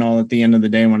pack it in all at the end of the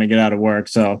day when I get out of work.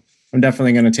 So I'm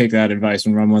definitely going to take that advice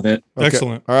and run with it. Okay.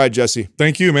 Excellent. All right, Jesse.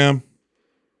 Thank you, man.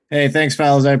 Hey, thanks,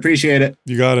 fellas. I appreciate it.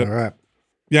 You got it. All right.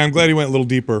 Yeah, I'm glad he went a little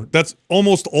deeper. That's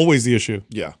almost always the issue.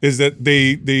 Yeah. Is that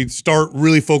they start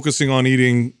really focusing on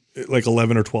eating like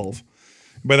 11 or 12.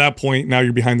 By that point, now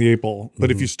you're behind the 8 ball. But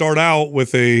if you start out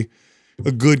with a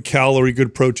good calorie,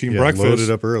 good protein breakfast, load it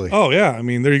up early. Oh yeah, I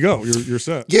mean there you go. You're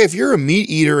set. Yeah, if you're a meat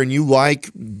eater and you like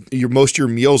most of your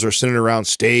meals are centered around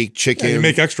steak, chicken, You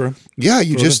make extra. Yeah,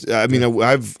 you just. I mean,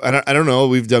 I don't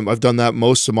know. I've done that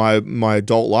most of my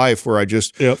adult life where I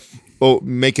just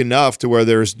make enough to where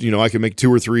there's I can make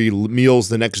 2 or 3 meals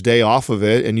the next day off of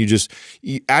it, and you just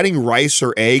adding rice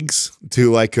or eggs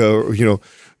to like a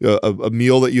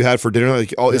meal that you had for dinner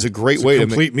is a great way to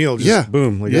complete meal. Just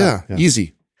boom. Like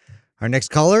easy. Our next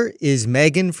caller is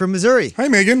Megan from Missouri. Hi,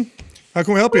 Megan. How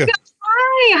can we help you?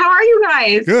 Hi, how are you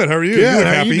guys? Good. How are you? Good. Good.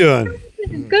 How Happy? you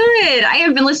doing? Good. I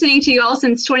have been listening to you all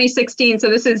since 2016, so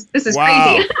this is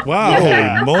Wow. crazy. Wow.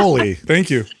 Holy moly. Thank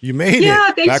you. You made it.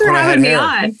 Yeah, thanks Back for when I had having me hair.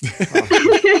 on.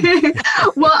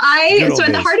 Well, Good old so at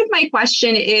the days. heart of my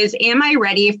question is, am I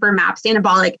ready for MAPS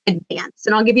Anabolic Advance?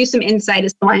 And I'll give you some insight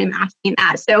as to why I'm asking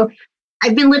that. So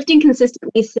I've been lifting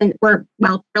consistently for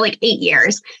like 8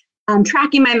 years.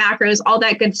 Tracking my macros, all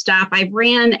that good stuff. I've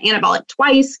ran anabolic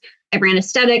twice. I've ran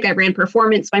aesthetic. I've ran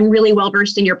performance. So I'm really well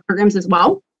versed in your programs as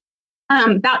well.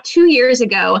 About 2 years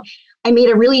ago, I made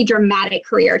a really dramatic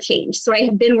career change. So I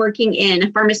have been working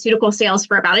in pharmaceutical sales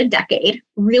for about a decade,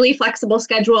 really flexible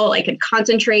schedule. I could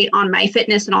concentrate on my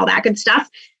fitness and all that good stuff.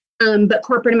 But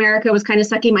corporate America was kind of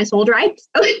sucking my soul dry.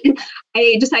 So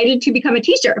I decided to become a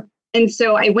teacher. And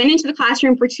so I went into the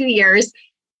classroom for 2 years.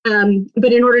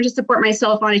 But in order to support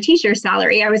myself on a teacher's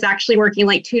salary, I was actually working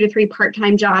like 2 to 3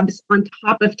 part-time jobs on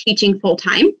top of teaching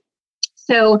full-time.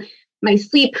 So my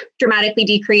sleep dramatically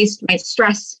decreased, my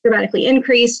stress dramatically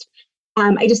increased.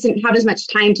 I just didn't have as much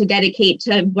time to dedicate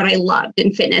to what I loved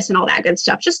in fitness and all that good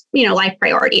stuff, just, life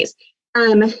priorities.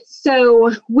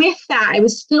 So with that, I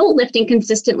was still lifting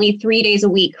consistently 3 days a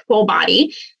week, full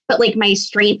body, but like my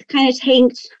strength kind of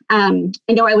tanked. I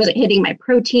know I wasn't hitting my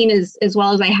protein as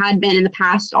well as I had been in the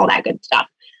past, all that good stuff.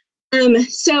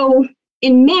 So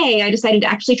in May, I decided to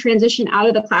actually transition out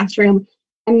of the classroom.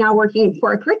 I'm now working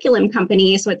for a curriculum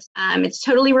company. So it's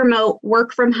totally remote,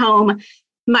 work from home,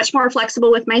 much more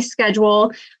flexible with my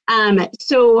schedule.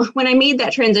 So when I made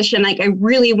that transition, like I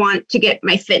really want to get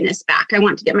my fitness back. I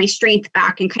want to get my strength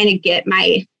back and kind of get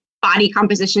my body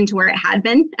composition to where it had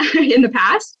been in the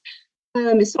past.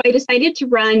 So I decided to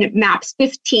run MAPS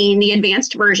 15, the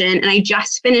advanced version, and I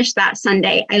just finished that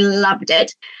Sunday. I loved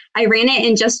it. I ran it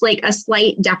in just like a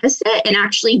slight deficit and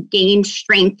actually gained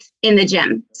strength in the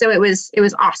gym. So it was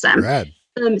awesome. Rad.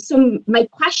 So my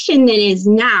question then is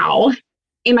now,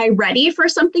 am I ready for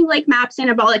something like MAPS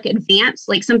Anabolic Advanced,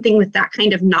 like something with that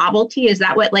kind of novelty? Is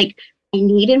that what like I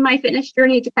need in my fitness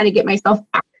journey to kind of get myself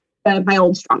back to my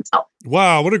old strong self?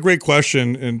 Wow, what a great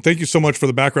question. And thank you so much for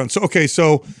the background. So, okay,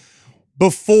 so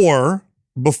before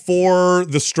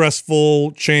the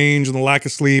stressful change and the lack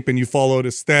of sleep and you followed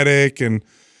aesthetic and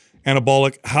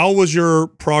anabolic, how was your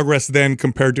progress then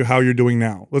compared to how you're doing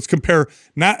now? Let's compare.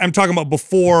 I'm talking about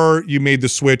before you made the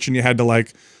switch and you had to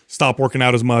like stop working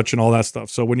out as much and all that stuff.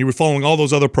 So when you were following all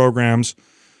those other programs,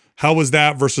 how was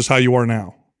that versus how you are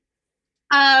now?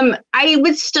 I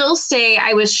would still say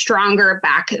I was stronger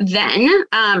back then.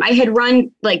 I had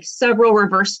run like several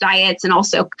reverse diets and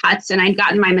also cuts, and I'd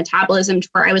gotten my metabolism to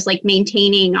where I was like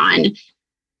maintaining on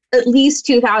at least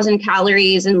 2,000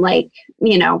 calories and like,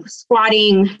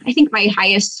 squatting. I think my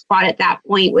highest squat at that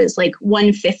point was like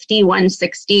 150,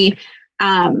 160.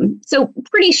 So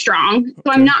pretty strong.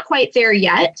 So I'm not quite there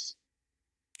yet.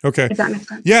 Okay. If that makes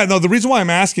sense. Yeah, no, the reason why I'm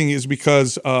asking is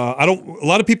because a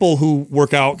lot of people who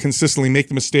work out consistently make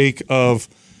the mistake of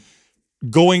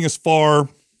going as far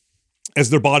as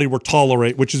their body will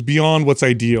tolerate, which is beyond what's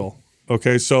ideal.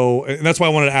 Okay. So, and that's why I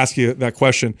wanted to ask you that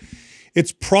question.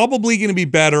 It's probably going to be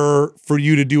better for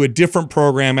you to do a different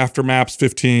program after MAPS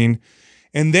 15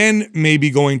 and then maybe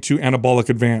going to Anabolic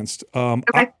Advanced.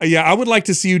 Okay. I would like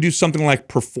to see you do something like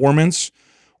Performance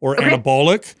or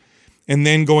Anabolic, and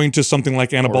then going to something like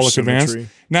Anabolic Advanced,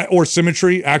 or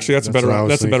Symmetry. Actually, that's a better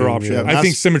option. Yeah, I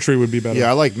think Symmetry would be better. Yeah,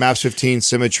 I like MAPS 15,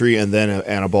 Symmetry, and then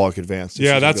Anabolic Advanced.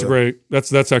 Yeah, that's great.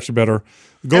 That's actually better.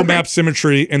 Go MAPS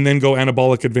Symmetry and then go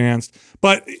Anabolic Advanced.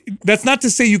 But that's not to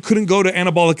say you couldn't go to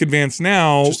Anabolic Advanced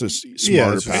now. Just a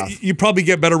smarter path. You probably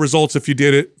get better results if you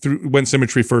did it went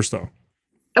Symmetry first, though.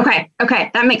 Okay.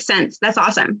 That makes sense. That's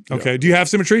awesome. Okay. Do you have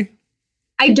Symmetry?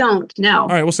 I don't, no. All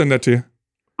right, we'll send that to you.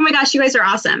 Oh my gosh, you guys are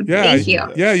awesome. Yeah, Thank you.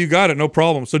 Yeah, you got it. No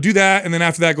problem. So do that, and then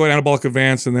after that, go to Anabolic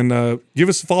Advanced, and then give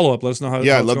us a follow-up. Let us know how.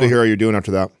 Yeah, I'd love to hear how you're doing after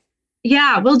that.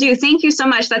 Yeah, will do. Thank you so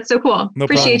much. That's so cool. No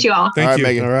Appreciate problem. you all. Thank you.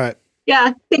 Megan. All right.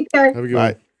 Yeah, take care. Have a good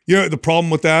one. The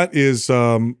problem with that is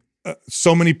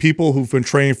so many people who've been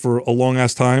training for a long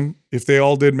ass time, if they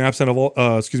all did MAPS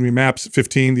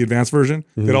 15, the advanced version,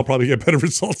 they'd all probably get better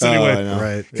results anyway. I know.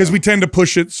 Right. Because we tend to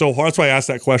push it so hard. That's why I asked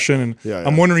that question. And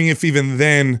I'm wondering if even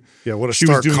then what a she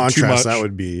was stark doing too contrast much. that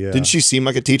would be. Yeah. Didn't she seem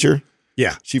like a teacher?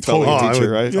 Yeah. She felt like a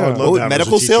teacher, right? yeah. I would love to have her as a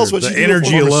medical teacher. sales? What'd The she do?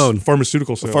 energy alone.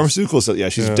 Pharmaceutical sales. Pharmaceutical sales. Yeah,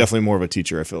 she's definitely more of a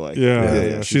teacher, I feel like.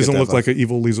 Yeah. She doesn't look like an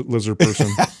evil lizard person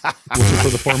working for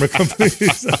the pharma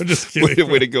companies. I'm just kidding.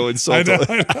 Way to go insult. I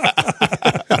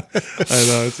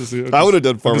know. It's just, I would have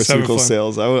done I'm just having pharmaceutical fun.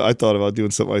 sales. I thought about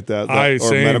doing something like that. Or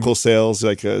Same. medical sales,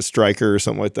 like a striker or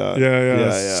something like that.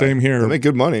 Yeah. Same here. They make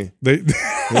good money. They do.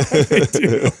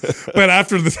 But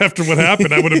after what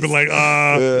happened, I would have been like,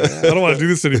 I don't want to do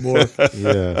this anymore.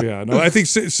 Yeah. No, I think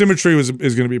Symmetry is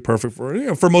going to be perfect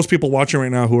for most people watching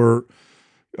right now who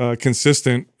are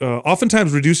consistent.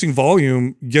 Oftentimes, reducing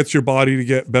volume gets your body to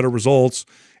get better results,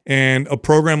 and a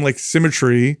program like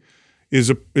Symmetry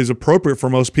is appropriate for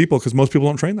most people because most people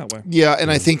don't train that way. Yeah,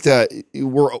 and I think that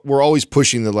we're always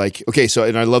pushing the like. Okay, so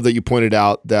and I love that you pointed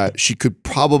out that she could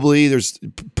probably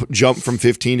jump from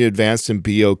 15 to advanced and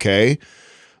be okay.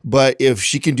 But if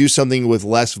she can do something with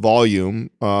less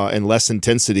volume and less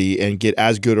intensity and get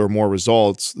as good or more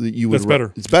results, that's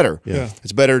better. It's better. Yeah.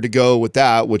 It's better to go with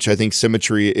that, which I think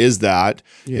Symmetry is that.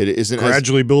 Yeah. It isn't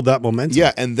gradually build that momentum.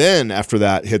 Yeah, and then after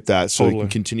that, hit that so you can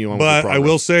continue on. But with the I progress.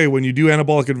 will say, when you do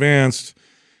Anabolic Advanced,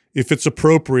 if it's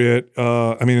appropriate,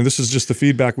 and this is just the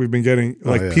feedback we've been getting,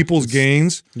 people's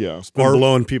gains are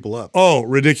blowing people up. Oh,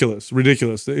 ridiculous.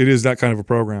 It is that kind of a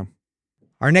program.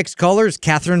 Our next caller is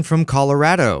Catherine from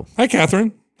Colorado. Hi,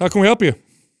 Catherine. How can we help you?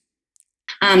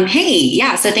 So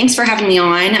thanks for having me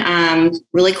on.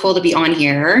 Really cool to be on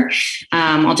here.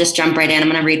 I'll just jump right in. I'm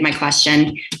going to read my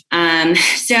question.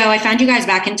 So I found you guys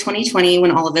back in 2020 when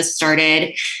all of this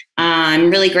started. I'm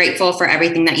really grateful for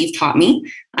everything that you've taught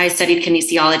me. I studied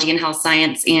kinesiology and health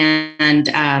science and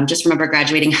just remember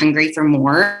graduating hungry for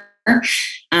more.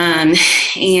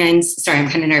 And sorry, I'm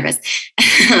kind of nervous.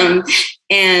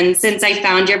 And since I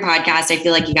found your podcast, I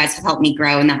feel like you guys have helped me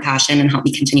grow in that passion and helped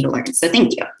me continue to learn. So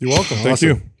thank you. You're welcome. Thank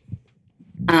you.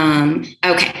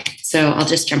 Okay, so I'll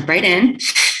just jump right in.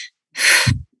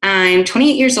 I'm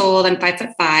 28 years old. I'm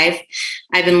 5'5".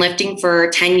 I've been lifting for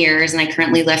 10 years and I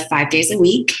currently lift 5 days a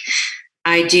week.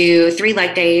 I do 3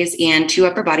 leg days and 2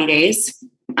 upper body days.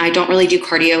 I don't really do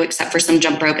cardio except for some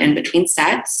jump rope in between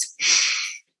sets.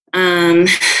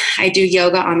 I do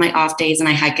yoga on my off days and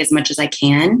I hike as much as I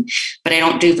can, but I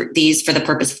don't do these for the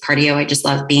purpose of cardio. I just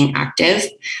love being active.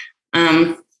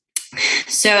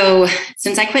 So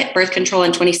since I quit birth control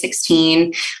in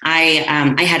 2016, I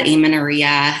had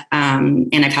amenorrhea, and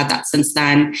I've had that since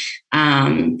then.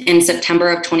 In September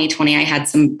of 2020, I had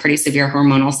some pretty severe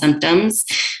hormonal symptoms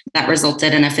that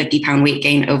resulted in a 50-pound weight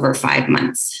gain over 5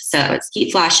 months. So it's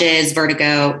heat flashes,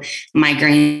 vertigo,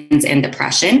 migraines, and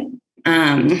depression.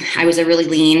 I was a really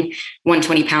lean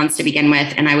 120 pounds to begin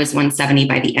with, and I was 170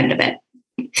 by the end of it.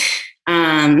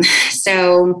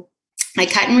 So I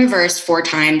cut and reversed 4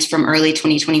 times from early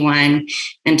 2021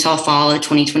 until fall of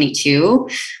 2022.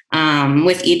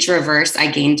 With each reverse, I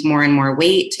gained more and more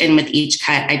weight. And with each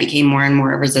cut, I became more and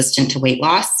more resistant to weight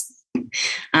loss.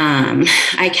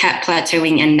 I kept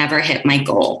plateauing and never hit my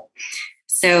goal.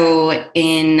 So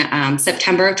in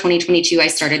September of 2022, I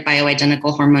started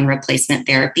bioidentical hormone replacement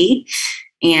therapy.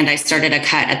 And I started a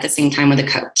cut at the same time with a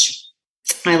coach.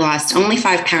 I lost only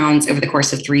 5 pounds over the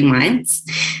course of 3 months.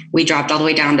 We dropped all the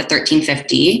way down to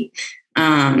 1350.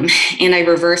 And I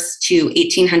reversed to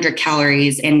 1800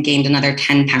 calories and gained another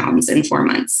 10 pounds in 4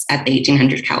 months at the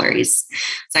 1800 calories.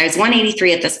 So I was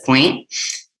 183 at this point.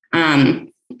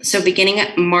 So beginning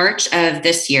at March of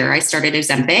this year, I started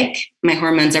Ozempic. My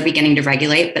hormones are beginning to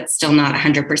regulate, but still not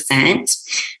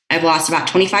 100%. I've lost about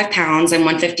 25 pounds. I'm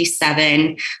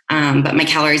 157, but my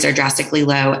calories are drastically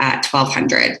low at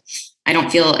 1200. I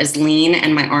don't feel as lean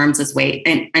in my arms as weight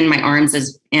and my arms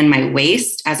as and my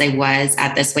waist as I was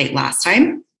at this weight last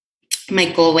time. My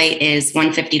goal weight is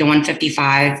 150 to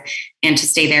 155 and to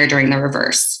stay there during the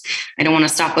reverse. I don't want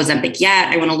to stop Ozempic yet.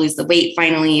 I want to lose the weight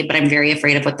finally, but I'm very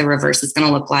afraid of what the reverse is going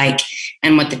to look like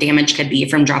and what the damage could be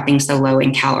from dropping so low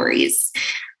in calories.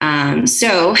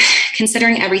 So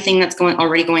considering everything that's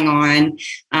already going on,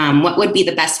 what would be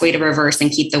the best way to reverse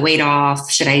and keep the weight off?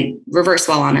 Should I reverse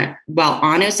while on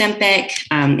Ozempic?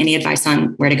 Any advice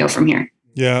on where to go from here?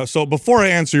 Yeah. So before I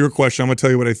answer your question, I'm going to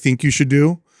tell you what I think you should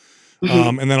do.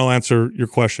 And then I'll answer your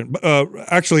question.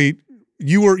 Actually,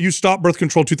 you stopped birth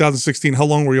control 2016. How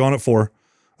long were you on it for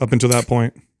up until that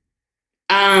point?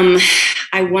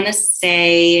 I want to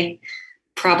say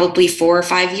probably 4 or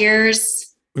 5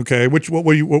 years. Okay. What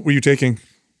were you taking?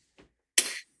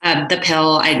 The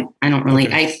pill. I don't really,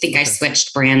 okay. I think I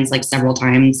switched brands like several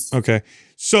times. Okay.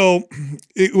 So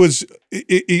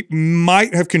it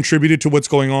might have contributed to what's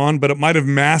going on, but it might have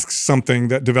masked something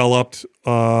that developed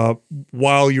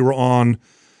while you were on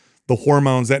the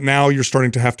hormones that now you're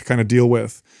starting to have to kind of deal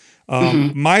with.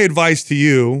 My advice to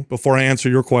you, before I answer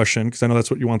your question, because I know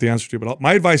that's what you want the answer to, but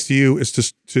my advice to you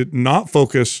is to not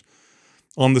focus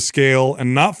on the scale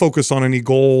and not focus on any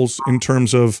goals in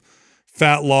terms of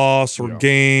fat loss or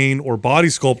gain or body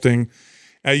sculpting.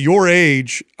 At your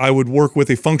age, I would work with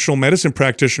a functional medicine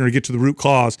practitioner to get to the root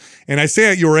cause. And I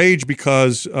say at your age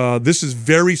because this is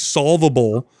very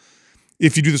solvable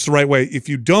if you do this the right way. If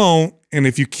you don't, and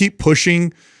if you keep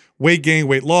pushing weight gain,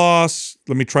 weight loss,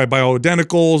 let me try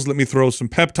bioidenticals, let me throw some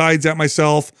peptides at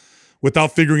myself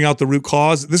without figuring out the root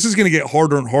cause, this is going to get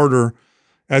harder and harder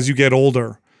as you get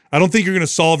older. I don't think you're going to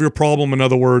solve your problem, in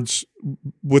other words,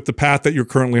 with the path that you're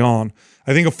currently on.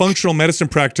 I think a functional medicine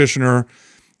practitioner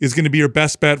is going to be your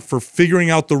best bet for figuring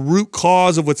out the root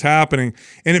cause of what's happening.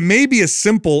 And it may be as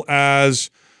simple as,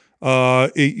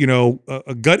 a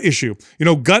gut issue.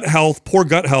 Gut health, poor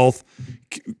gut health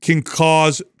can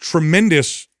cause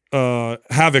tremendous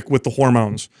havoc with the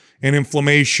hormones and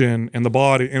inflammation and the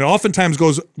body. And it oftentimes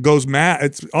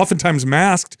it's oftentimes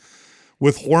masked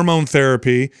with hormone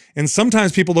therapy. And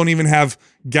sometimes people don't even have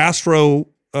gastro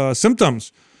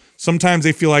symptoms. Sometimes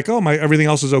they feel like, oh, everything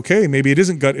else is okay. Maybe it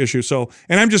isn't gut issue. So,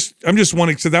 and I'm just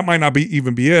wanting to, that might not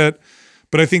even be it,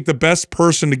 but I think the best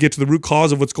person to get to the root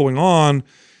cause of what's going on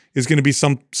is going to be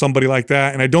somebody like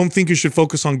that. And I don't think you should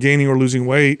focus on gaining or losing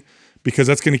weight because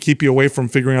that's going to keep you away from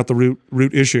figuring out the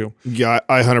root issue. Yeah,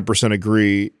 I 100%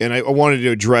 agree. And I wanted to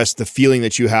address the feeling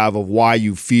that you have of why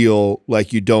you feel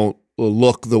like you don't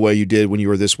look the way you did when you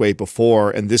were this weight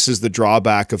before. And this is the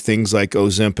drawback of things like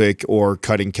Ozempic or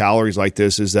cutting calories like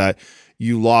this, is that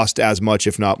you lost as much,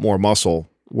 if not more, muscle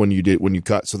when you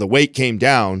cut. So the weight came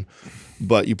down,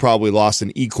 but you probably lost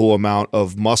an equal amount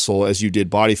of muscle as you did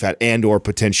body fat, and or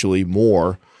potentially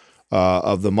more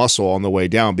of the muscle on the way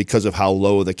down because of how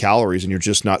low the calories, and you're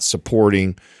just not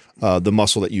supporting the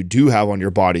muscle that you do have on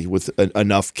your body with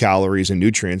enough calories and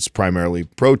nutrients, primarily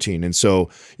protein. And so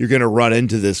you're going to run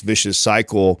into this vicious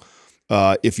cycle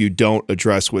if you don't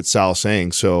address what Sal's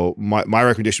saying. So my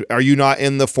recommendation, are you not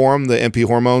in the forum, the MP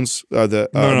Hormones?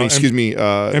 MP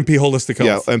Holistic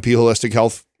Health. Yeah, MP Holistic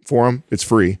Health forum. It's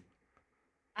free.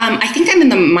 I think I'm in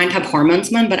the Mind Hub Hormones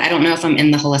one, but I don't know if I'm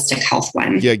in the Holistic Health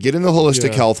one. Yeah, get in the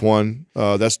Holistic Health one.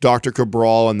 That's Dr.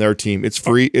 Cabral and their team. It's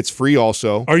free. It's free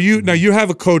also. Now you have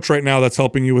a coach right now that's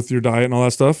helping you with your diet and all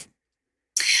that stuff?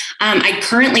 I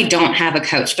currently don't have a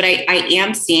coach, but I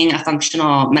am seeing a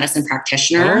functional medicine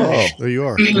practitioner. Oh, there you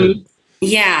are. Mm-hmm.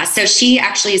 Yeah. So she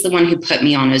actually is the one who put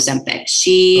me on Ozempic.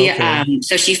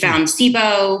 So she found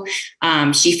SIBO.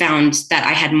 She found that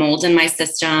I had mold in my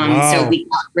system. Wow. So we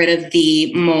got rid of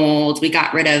the mold. We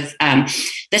got rid of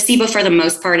the SIBO for the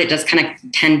most part. It does kind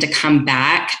of tend to come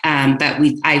back. But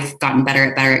I've gotten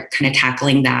better at kind of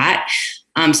tackling that.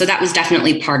 So that was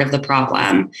definitely part of the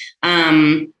problem.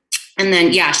 And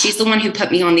then, she's the one who put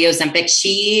me on the Ozempic.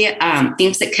 She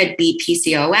thinks it could be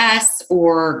PCOS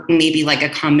or maybe like a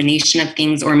combination of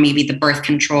things, or maybe the birth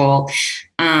control.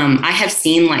 I have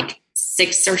seen like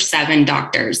 6 or 7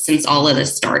 doctors since all of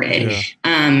this started. Yeah.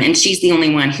 And she's the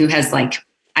only one who has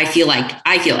I feel like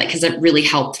because it really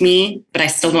helped me, but I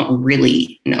still don't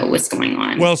really know what's going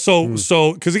on. Well,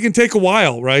 so because it can take a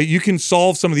while, right? You can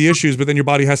solve some of the issues, but then your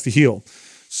body has to heal.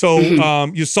 So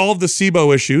you solved the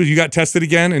SIBO issue. You got tested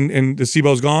again, and the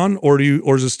SIBO's gone, or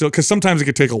is it still? Because sometimes it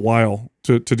could take a while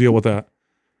to deal with that.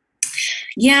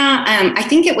 Yeah, I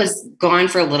think it was gone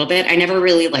for a little bit. I never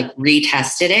really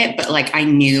retested it, but I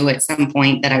knew at some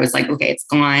point that I was okay, it's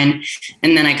gone.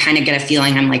 And then I kind of get a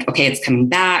feeling I'm okay, it's coming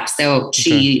back. So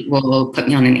she will put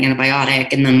me on an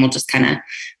antibiotic, and then we'll just kind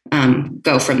of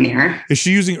go from there. Is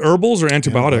she using herbals or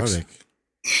antibiotics?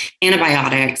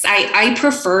 Antibiotics. I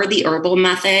prefer the herbal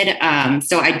method.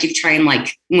 So I do try and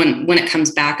when it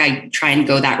comes back, I try and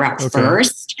go that route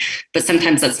first. But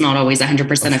sometimes that's not always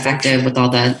 100% effective with all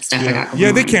the stuff I got going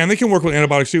on. They can work with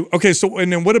antibiotics too. Okay, so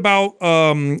and then what about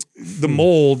the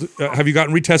mold? Have you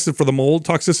gotten retested for the mold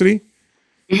toxicity?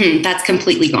 Mm-hmm, that's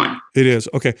completely gone. It is.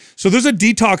 Okay. So there's a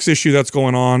detox issue that's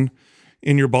going on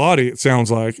in your body, it sounds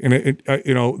like. And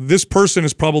this person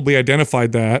has probably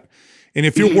identified that. And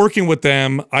if you're working with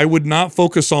them, I would not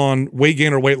focus on weight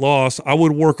gain or weight loss. I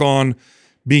would work on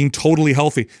being totally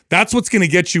healthy. That's what's going to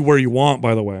get you where you want,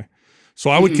 by the way. So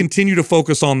I would continue to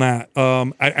focus on that.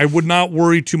 I would not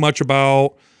worry too much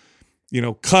about,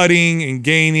 cutting and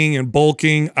gaining and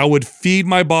bulking. I would feed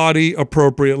my body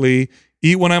appropriately,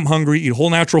 eat when I'm hungry, eat whole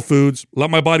natural foods, let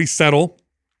my body settle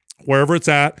wherever it's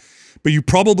at. But you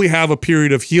probably have a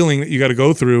period of healing that you got to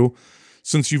go through.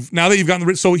 Now that you've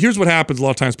gotten so here's what happens a lot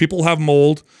of times. People have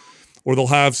mold or they'll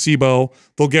have SIBO,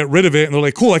 they'll get rid of it and they're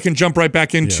like, cool, I can jump right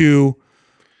back into,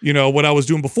 what I was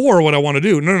doing before or what I want to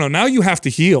do. No. Now you have to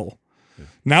heal. Yeah.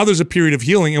 Now there's a period of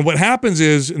healing. And what happens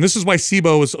is, and this is why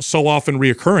SIBO is so often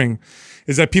reoccurring,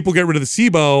 is that people get rid of the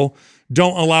SIBO,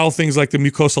 don't allow things like the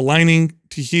mucosal lining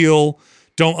to heal,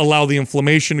 don't allow the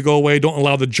inflammation to go away, don't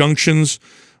allow the junctions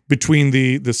between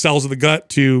the cells of the gut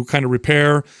to kind of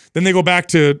repair. Then they go back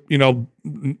to,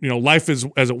 life as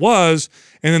it was,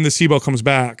 and then the SIBO comes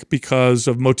back because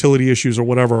of motility issues or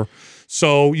whatever.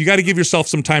 So you got to give yourself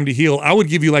some time to heal. I would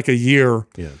give you a year.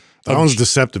 Yeah. That one's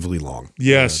deceptively long.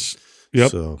 Yes.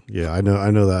 Yep. So I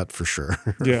know that for sure.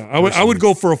 Yeah. I would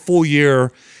go for a full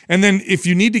year. And then if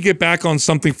you need to get back on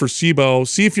something for SIBO,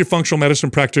 see if your functional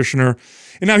medicine practitioner.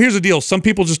 And now here's the deal. Some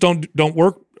people just don't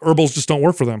work. Herbals just don't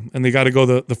work for them, and they got to go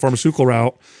the pharmaceutical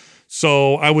route.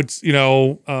 So I would,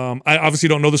 I obviously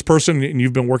don't know this person, and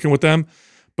you've been working with them,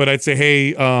 but I'd say,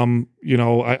 hey,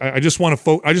 I just want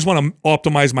to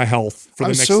optimize my health for the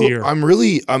next year.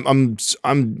 I'm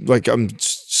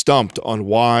stumped on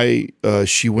why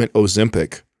she went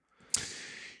Ozempic.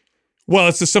 Well,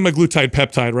 it's the semaglutide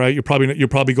peptide, right? You're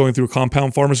probably going through a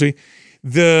compound pharmacy.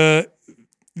 The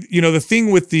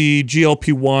thing with the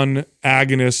GLP-1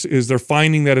 agonists is they're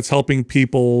finding that it's helping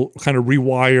people kind of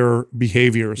rewire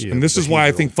behaviors. And this is why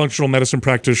I think functional medicine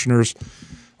practitioners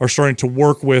are starting to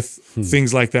work with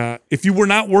things like that. If you were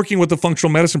not working with a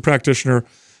functional medicine practitioner,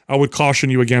 I would caution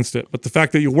you against it. But the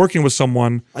fact that you're working with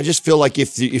someone, I just feel like if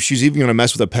she's even going to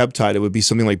mess with a peptide, it would be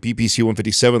something like BPC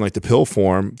 157, like the pill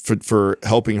form for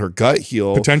helping her gut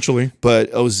heal potentially. But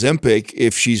Ozempic,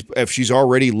 if she's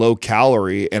already low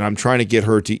calorie, and I'm trying to get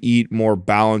her to eat more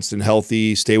balanced and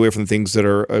healthy, stay away from the things that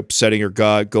are upsetting her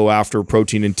gut, go after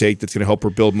protein intake that's going to help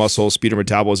her build muscle, speed her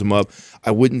metabolism up,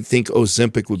 I wouldn't think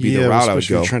Ozempic would be the route I would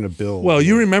go. Trying to build. Well,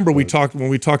 you remember when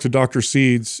we talked to Dr.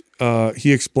 Seeds.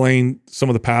 He explained some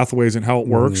of the pathways and how it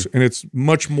works, and it's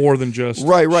much more than just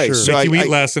right. Sure. So make you eat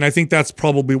less, and I think that's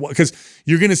probably because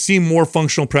you're going to see more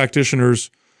functional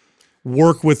practitioners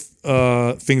work with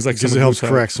things like because it helps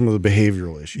correct some of the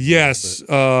behavioral issues. Yes.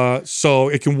 So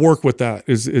it can work with that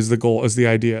is the goal, is the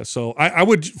idea. So I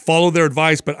would follow their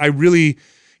advice, but I really,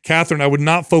 Catherine, I would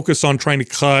not focus on trying to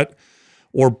cut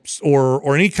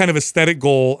or any kind of aesthetic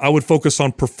goal. I would focus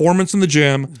on performance in the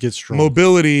gym, get strong,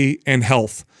 mobility, and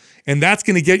health. And that's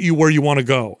going to get you where you want to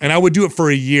go. And I would do it for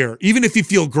a year. Even if you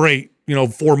feel great,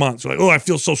 4 months, you're like, oh, I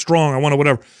feel so strong, I want to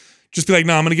whatever. Just be like,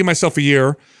 no, I'm going to give myself a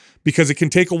year, because it can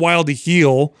take a while to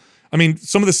heal. I mean,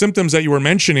 some of the symptoms that you were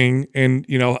mentioning, and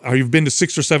how you've been to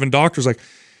 6 or 7 doctors, like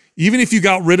even if you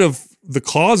got rid of the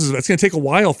causes, it's going to take a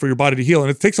while for your body to heal.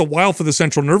 And it takes a while for the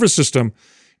central nervous system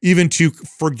even to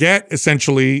forget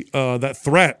essentially that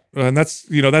threat. And that's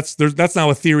now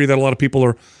a theory that a lot of people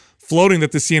are floating,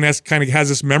 that the CNS kind of has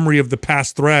this memory of the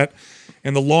past threat.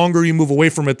 And the longer you move away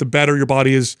from it, the better your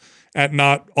body is at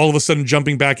not all of a sudden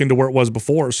jumping back into where it was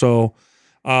before. So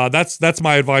that's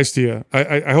my advice to you.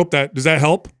 I hope does that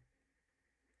help?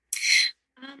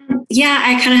 Yeah,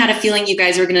 I kind of had a feeling you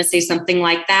guys were going to say something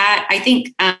like that. I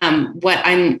think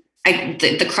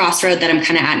the crossroad that I'm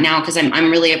kind of at now, because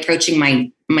I'm really approaching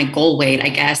my goal weight, I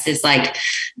guess, is like,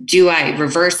 do I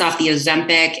reverse off the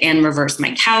Ozempic and reverse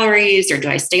my calories, or do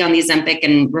I stay on the Ozempic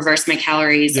and reverse my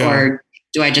calories, or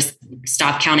do I just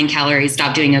stop counting calories,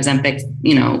 stop doing Ozempic?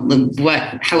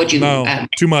 How would you? No,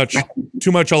 too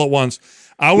much all at once.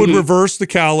 I would reverse the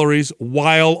calories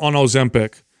while on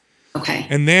Ozempic. Okay.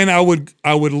 And then I would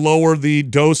lower the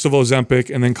dose of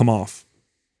Ozempic and then come off.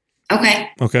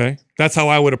 Okay. That's how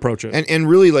I would approach it. And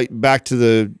really, like, back to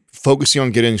the focusing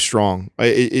on getting strong.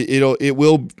 It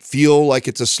will feel like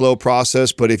it's a slow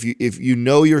process, but if you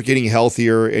know you're getting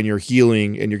healthier and you're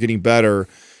healing and you're getting better,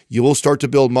 you will start to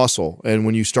build muscle. And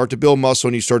when you start to build muscle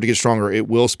and you start to get stronger, it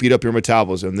will speed up your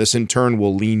metabolism. This in turn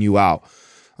will lean you out.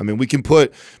 I mean, we can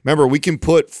put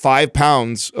 5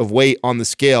 pounds of weight on the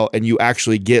scale and you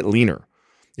actually get leaner.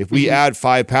 If we add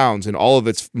 5 pounds and all of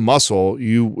it's muscle,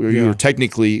 you're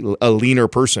technically a leaner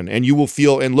person, and you will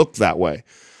feel and look that way.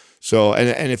 So,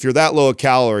 and if you're that low a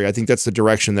calorie, I think that's the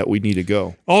direction that we need to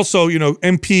go. Also,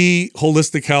 MP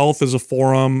Holistic Health is a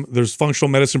forum. There's functional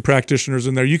medicine practitioners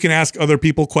in there. You can ask other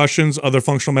people questions, other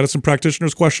functional medicine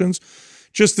practitioners questions,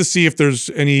 just to see if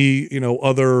there's any,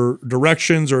 other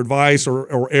directions or advice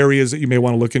or areas that you may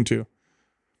want to look into.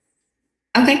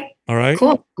 Okay. All right.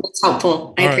 Cool. That's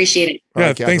helpful. I appreciate it. Yeah.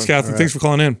 Right, thanks, Catherine. Right. Thanks for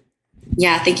calling in.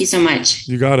 Yeah. Thank you so much.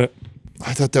 You got it.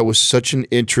 I thought that was such an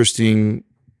interesting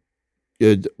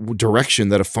direction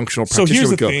that a functional practitioner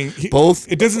would go.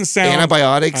 Both it doesn't sound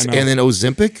antibiotics and then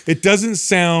Ozempic. It doesn't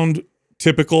sound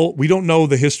typical. We don't know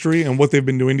the history and what they've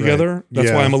been doing together. Right.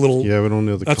 That's why I'm a little. Yeah, we don't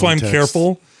know the. That's context. Why I'm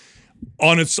careful.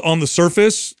 On the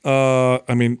surface,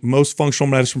 most functional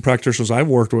medicine practitioners I've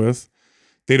worked with,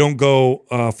 they don't go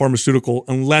pharmaceutical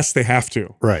unless they have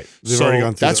to. Right. They've already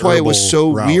gone through that's why it was so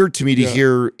weird to me to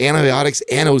hear antibiotics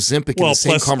and Ozempic in the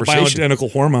same conversation.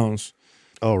 Bioidentical hormones.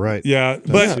 Oh, right. Yeah,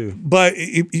 but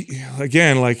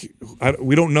again, like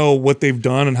we don't know what they've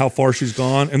done and how far she's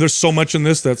gone. And there's so much in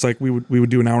this that's like we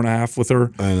would do an hour and a half with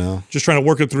her. I know, just trying to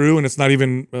work it through, and it's not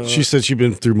even. She said she'd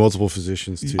been through multiple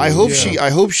physicians too. I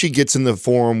hope she gets in the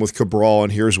forum with Cabral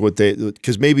and hears what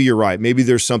because maybe you're right. Maybe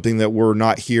there's something that we're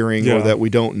not hearing or that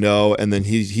we don't know, and then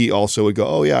he also would go,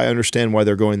 oh yeah, I understand why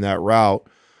they're going that route.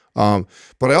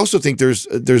 But I also think there's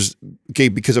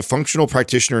because a functional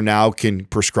practitioner now can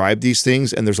prescribe these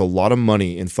things, and there's a lot of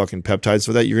money in fucking peptides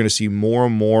for that. You're going to see more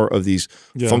and more of these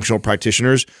functional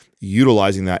practitioners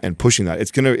utilizing that and pushing that.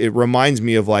 It reminds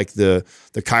me of like the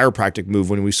chiropractic move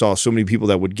when we saw so many people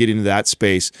that would get into that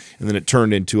space, and then it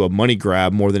turned into a money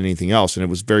grab more than anything else. And it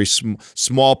was very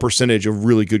small percentage of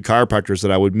really good chiropractors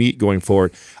that I would meet going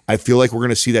forward. I feel like we're going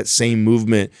to see that same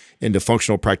movement into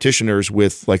functional practitioners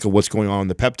with like what's going on in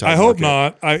the peptide. I hope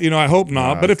not. I hope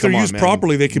not. But if they're used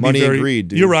properly, they can be very. Agreed,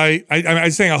 dude. You're right.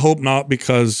 I'm saying I hope not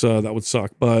because that would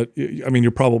suck. But I mean,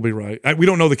 you're probably right. We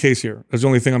don't know the case here. That's the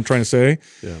only thing I'm trying to say.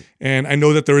 Yeah. And I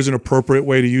know that there is an appropriate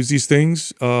way to use these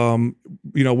things. When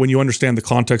you understand the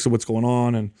context of what's going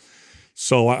on, and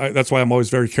so that's why I'm always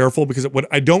very careful, because what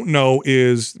I don't know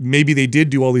is maybe they did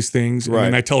do all these things, and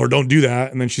then I tell her don't do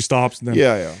that, and then she stops. And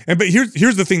then but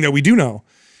here's the thing that we do know.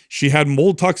 She had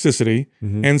mold toxicity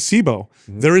and SIBO.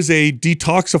 There is a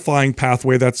detoxifying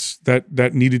pathway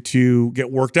that needed to get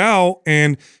worked out,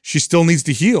 and she still needs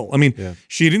to heal. I mean,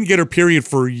 she didn't get her period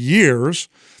for years.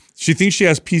 She thinks she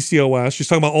has PCOS. She's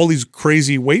talking about all these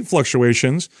crazy weight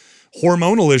fluctuations,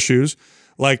 hormonal issues.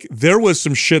 Like there was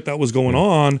some shit that was going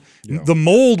on. Yeah. The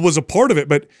mold was a part of it,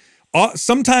 but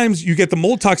sometimes you get the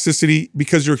mold toxicity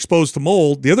because you're exposed to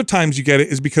mold. The other times you get it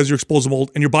is because you're exposed to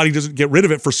mold and your body doesn't get rid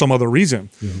of it for some other reason.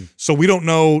 Mm-hmm. So we don't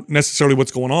know necessarily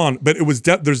what's going on, but it was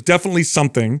there's definitely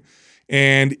something.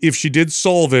 And if she did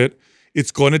solve it,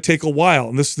 it's going to take a while.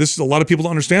 And this is a lot of people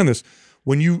don't understand this.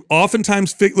 When you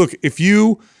oftentimes look, if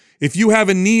you have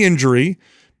a knee injury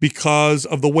because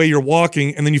of the way you're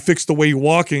walking, and then you fix the way you're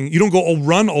walking, you don't go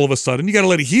run all of a sudden. You got to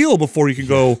let it heal before you can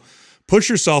go push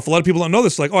yourself. A lot of people don't know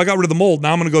this. Like, I got rid of the mold.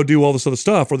 Now I'm going to go do all this other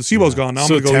stuff. Or the SIBO's gone. Now I'm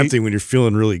going to go tempting when you're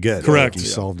feeling really good. Correct. Like you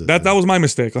solved it. That was my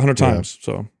mistake 100 times.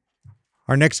 So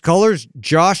our next caller's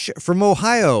Josh from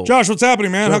Ohio. Josh, what's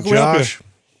happening, man? How can we help you?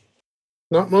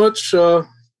 Not much.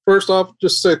 First off,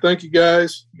 just say thank you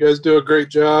guys. You guys do a great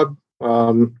job.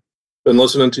 Been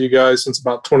listening to you guys since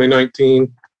about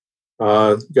 2019.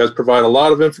 You guys provide a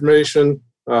lot of information.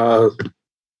 Much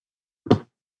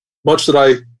that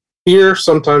I hear,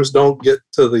 sometimes don't get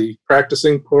to the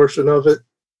practicing portion of it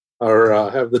or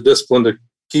have the discipline to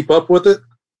keep up with it.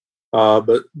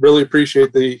 But really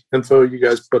appreciate the info you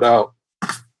guys put out.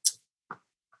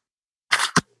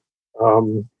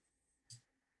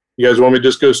 You guys want me to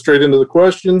just go straight into the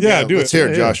question? Yeah, do it. Let's hear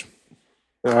it, Josh.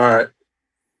 All right.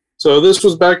 So this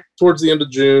was back towards the end of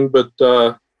June, but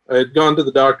I had gone to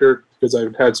the doctor because I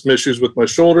had some issues with my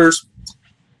shoulders.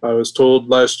 I was told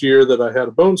last year that I had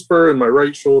a bone spur in my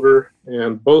right shoulder,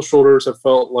 and both shoulders have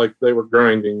felt like they were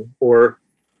grinding, or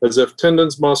as if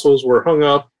tendons, muscles were hung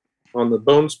up on the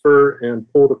bone spur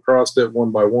and pulled across it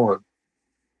one by one.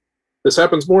 This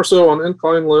happens more so on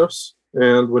incline lifts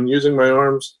and when using my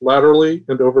arms laterally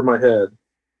and over my head.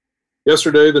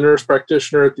 Yesterday, the nurse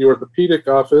practitioner at the orthopedic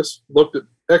office looked at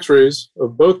x-rays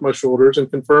of both my shoulders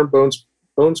and confirmed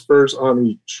bone spurs on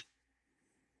each.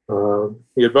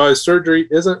 He advised surgery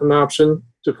isn't an option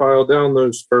to file down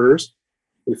those spurs.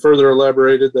 He further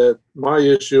elaborated that my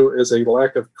issue is a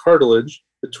lack of cartilage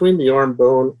between the arm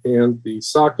bone and the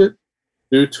socket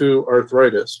due to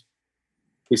arthritis.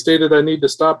 He stated I need to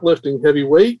stop lifting heavy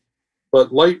weight,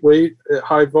 but light weight at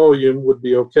high volume would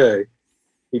be okay.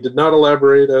 He did not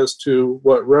elaborate as to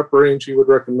what rep range he would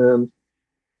recommend.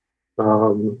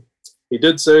 He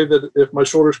did say that if my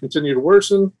shoulders continue to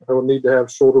worsen, I will need to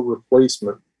have shoulder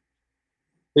replacement.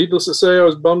 Needless to say, I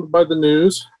was bummed by the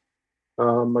news.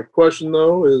 My question,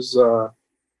 though, is I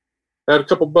had a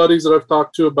couple buddies that I've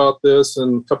talked to about this,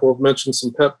 and a couple have mentioned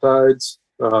some peptides.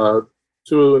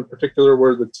 Two in particular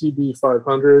were the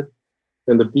TB500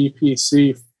 and the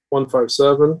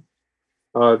BPC157.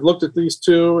 I've looked at these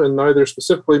two, and neither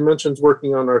specifically mentions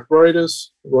working on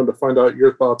arthritis. I wanted to find out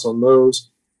your thoughts on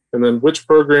those. And then which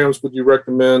programs would you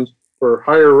recommend for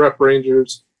higher rep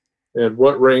ranges, and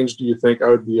what range do you think I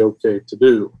would be okay to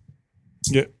do?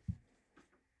 Yeah.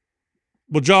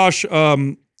 Well, Josh,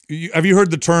 have you heard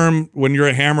the term when you're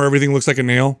a hammer, everything looks like a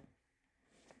nail?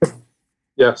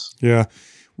 Yes. Yeah.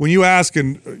 When you ask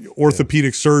an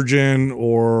orthopedic surgeon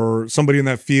or somebody in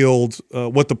that field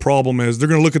what the problem is, they're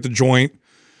going to look at the joint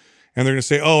and they're going to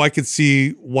say, oh, I could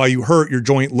see why you hurt. Your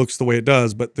joint looks the way it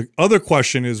does. But the other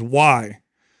question is why?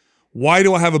 Why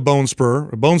do I have a bone spur?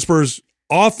 Bone spurs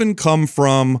often come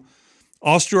from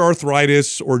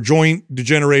osteoarthritis or joint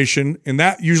degeneration, and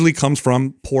that usually comes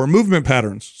from poor movement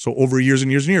patterns. So over years and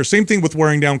years and years. Same thing with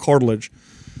wearing down cartilage.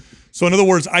 So in other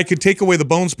words, I could take away the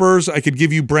bone spurs, I could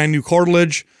give you brand new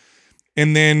cartilage,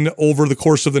 and then over the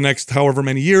course of the next however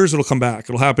many years, it'll come back.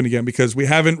 It'll happen again because we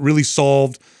haven't really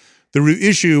solved the root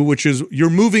issue, which is you're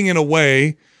moving in a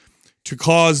way to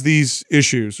cause these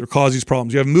issues or cause these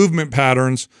problems. You have movement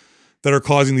patterns that are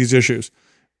causing these issues.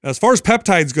 As far as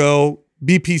peptides go,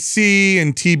 BPC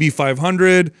and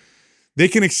TB500, they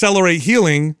can accelerate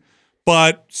healing,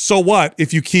 but so what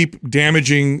if you keep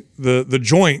damaging the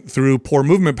joint through poor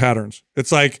movement patterns?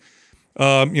 It's like,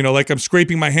 like I'm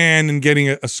scraping my hand and getting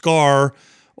a scar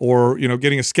or,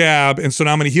 getting a scab. And so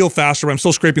now I'm going to heal faster, but I'm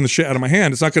still scraping the shit out of my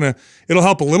hand. It'll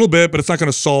help a little bit, but it's not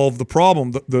going to solve the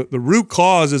problem. The root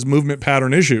cause is movement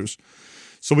pattern issues.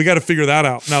 So we got to figure that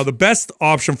out. Now, the best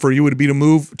option for you would be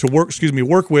to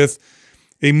work with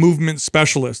a movement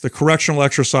specialist, a correctional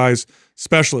exercise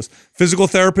specialist. Physical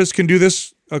therapists can do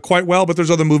this quite well, but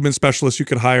there's other movement specialists you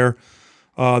could hire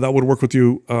that would work with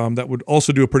you that would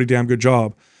also do a pretty damn good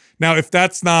job. Now, if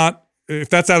that's out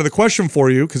of the question for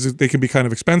you, because they can be kind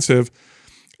of expensive,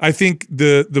 I think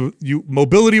the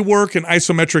mobility work and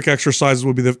isometric exercises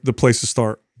would be the place to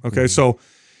start. Okay, So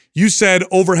you said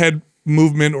overhead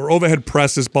movement or overhead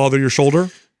presses bother your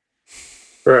shoulder?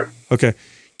 Correct. Okay.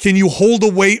 Can you hold a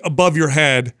weight above your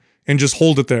head and just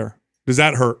hold it there? Does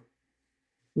that hurt?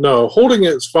 No, holding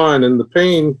it is fine, and the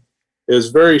pain is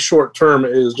very short term.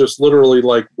 It is just literally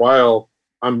like while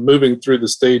I'm moving through the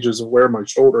stages of where my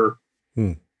shoulder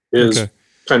is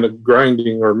kind of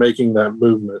grinding or making that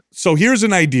movement. So here's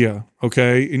an idea,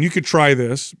 okay? And you could try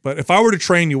this, but if I were to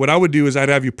train you, what I would do is I'd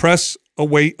have you press a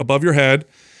weight above your head,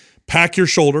 pack your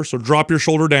shoulder, so drop your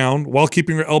shoulder down while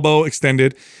keeping your elbow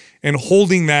extended and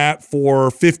holding that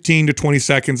for 15 to 20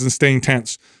 seconds and staying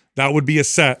tense. That would be a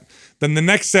set. Then the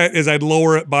next set is I'd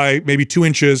lower it by maybe 2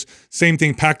 inches. Same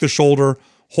thing, pack the shoulder,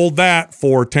 hold that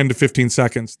for 10 to 15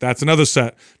 seconds. That's another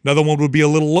set. Another one would be a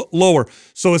little lower.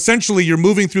 So essentially you're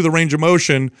moving through the range of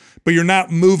motion, but you're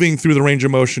not moving through the range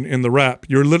of motion in the rep.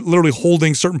 You're literally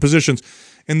holding certain positions.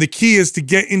 And the key is to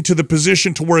get into the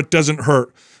position to where it doesn't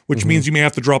hurt, which means you may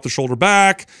have to drop the shoulder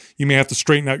back. You may have to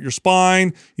straighten out your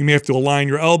spine. You may have to align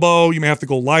your elbow. You may have to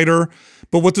go lighter.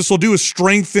 But what this will do is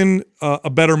strengthen a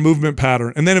better movement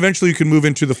pattern. And then eventually you can move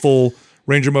into the full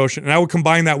range of motion. And I would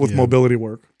combine that with mobility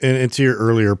work. And to your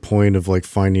earlier point of like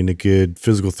finding a good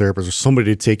physical therapist or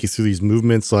somebody to take you through these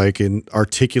movements, like and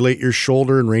articulate your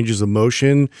shoulder and ranges of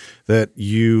motion, that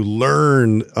you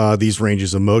learn these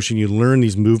ranges of motion, you learn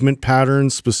these movement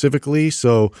patterns specifically.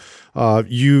 So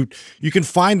you can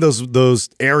find those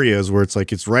areas where it's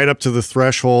like it's right up to the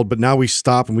threshold, but now we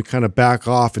stop and we kind of back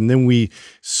off, and then we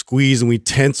squeeze and we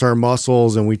tense our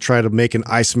muscles and we try to make an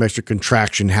isometric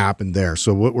contraction happen there.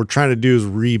 So what we're trying to do is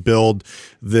rebuild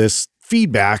this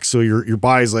feedback, so your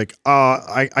body's like,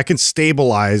 I can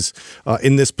stabilize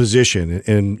in this position,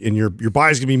 and your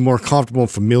body's gonna be more comfortable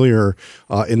and familiar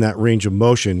in that range of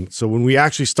motion. So when we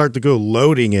actually start to go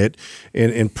loading it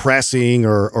and pressing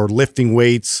or lifting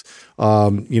weights,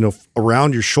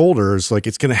 around your shoulders, like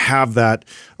it's gonna have that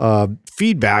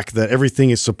feedback that everything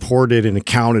is supported and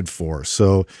accounted for.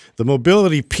 So the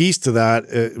mobility piece to that,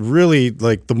 really,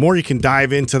 like the more you can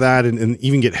dive into that and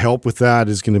even get help with that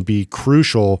is going to be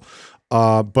crucial.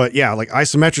 But yeah, like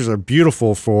isometrics are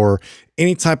beautiful for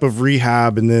any type of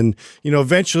rehab. And then,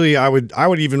 eventually I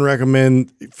would even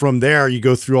recommend from there, you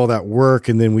go through all that work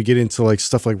and then we get into like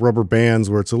stuff like rubber bands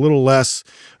where it's a little less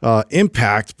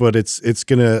impact, but it's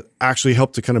going to actually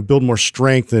help to kind of build more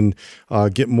strength and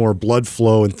get more blood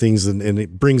flow and things. And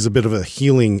it brings a bit of a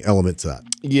healing element to that.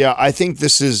 Yeah. I think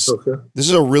this is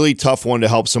a really tough one to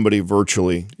help somebody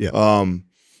virtually. Yeah.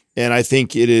 And I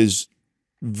think it is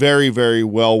very, very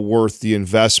well worth the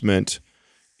investment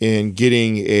in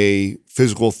getting a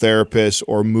physical therapist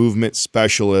or movement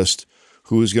specialist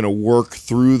who is going to work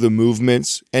through the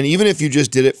movements. And even if you just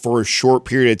did it for a short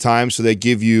period of time, so they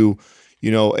give you,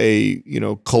 a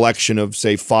collection of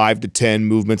say 5 to 10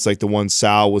 movements like the one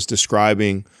Sal was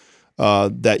describing,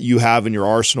 that you have in your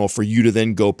arsenal for you to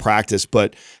then go practice.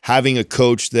 But having a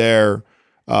coach there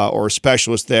or a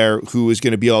specialist there who is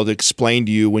going to be able to explain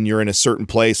to you when you're in a certain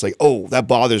place, like, oh, that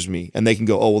bothers me. And they can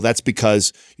go, oh, well, that's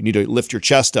because you need to lift your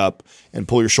chest up and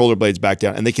pull your shoulder blades back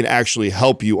down. And they can actually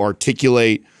help you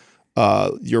articulate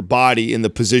your body in the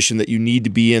position that you need to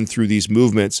be in through these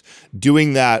movements.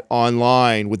 Doing that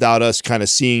online without us kind of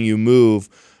seeing you move,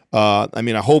 I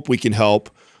hope we can help.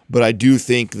 But I do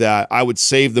think that I would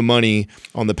save the money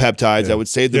on the peptides. I would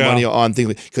save the money on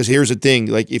things, because here's the thing: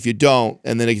 like if you don't,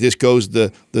 and then it just goes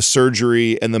the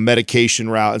surgery and the medication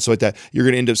route and so like that, you're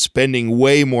going to end up spending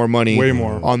way more money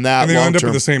on that. And they end up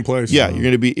in the same place. Yeah, you're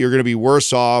going to be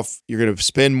worse off. You're going to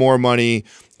spend more money,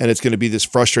 and it's going to be this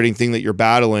frustrating thing that you're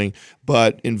battling.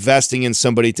 But investing in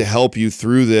somebody to help you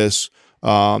through this.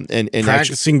 And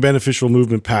practicing beneficial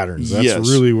movement patterns. That's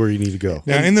really where you need to go.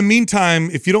 Yeah. In the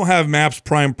meantime, if you don't have MAPS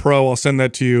Prime Pro, I'll send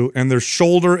that to you. And there's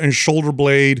shoulder and shoulder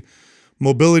blade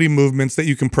mobility movements that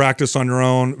you can practice on your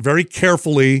own very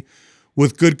carefully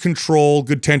with good control,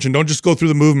 good tension. Don't just go through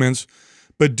the movements,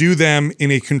 but do them in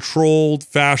a controlled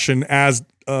fashion as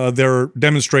they're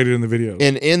demonstrated in the videos.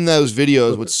 And in those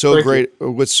videos, what's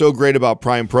so great about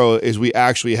Prime Pro is we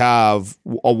actually have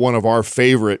one of our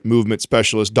favorite movement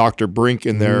specialists, Dr. Brink,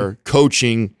 in there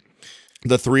coaching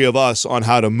the three of us on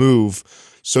how to move.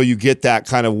 So you get that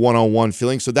kind of one-on-one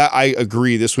feeling. So that, I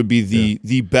agree, this would be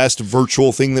the best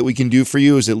virtual thing that we can do for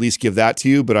you, is at least give that to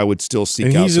you. But I would still seek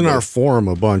out. And he's in our forum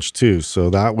a bunch too,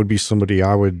 so that would be somebody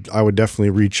I would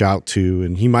definitely reach out to,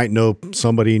 and he might know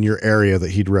somebody in your area that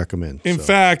he'd recommend. In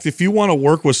fact, if you want to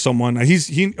work with someone,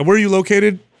 where are you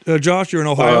located? Josh, you're in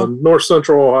Ohio? North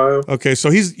Central Ohio. Okay,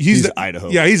 so he's Idaho.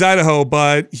 Yeah, he's Idaho,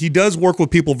 but he does work with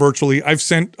people virtually. I've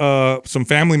sent some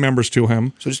family members to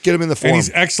him. So just get him in the forum. And he's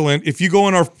excellent. If you go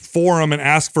in our forum and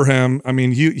ask for him,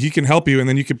 he can help you, and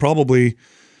then you could probably,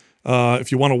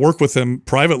 if you want to work with him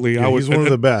privately, he's one of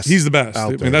the best. He's the best.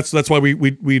 And that's why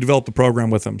we developed the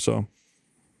program with him. So.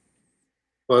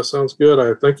 Well, that sounds good.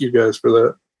 I thank you guys for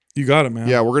that. You got it, man.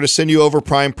 Yeah, we're going to send you over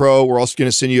Prime Pro. We're also going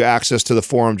to send you access to the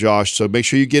forum, Josh. So make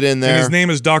sure you get in there. And his name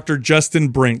is Dr. Justin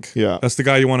Brink. Yeah. That's the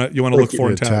guy you want to look for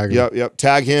and tag. Yep.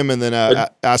 Tag him and then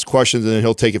ask questions, and then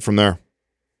he'll take it from there.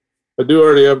 I do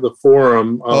already have the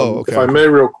forum. Okay. If I may,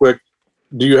 real quick,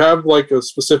 do you have like a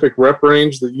specific rep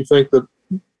range that you think that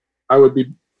I would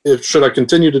be, should I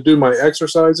continue to do my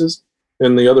exercises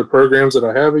in the other programs that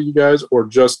I have of you guys, or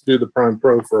just do the Prime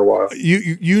Pro for a while?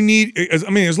 You need,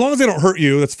 I mean, as long as they don't hurt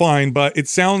you, that's fine. But it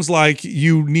sounds like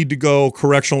you need to go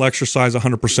correctional exercise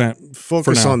 100%.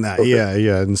 Focus on that. Okay.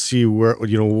 Yeah. And see where,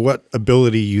 what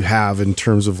ability you have in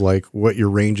terms of like what your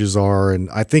ranges are. And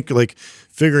I think like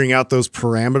figuring out those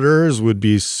parameters would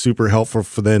be super helpful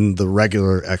for then the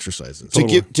regular exercises.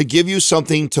 To give you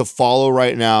something to follow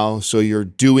right now, so you're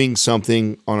doing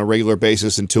something on a regular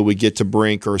basis until we get to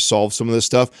Brink or solve some of this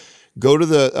stuff, go to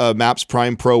the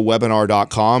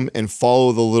mapsprimeprowebinar.com and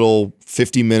follow the little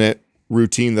 50-minute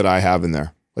routine that I have in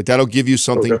there. Like that'll give you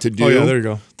something to do. Oh, yeah, there you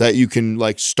go. That you can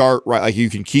like start right, like you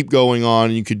can keep going on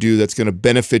and you could do that's going to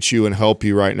benefit you and help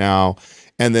you right now.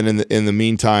 And then in the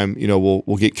meantime,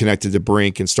 we'll get connected to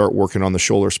Brink and start working on the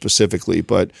shoulder specifically.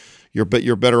 But you're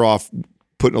better off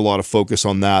putting a lot of focus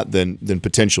on that than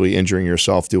potentially injuring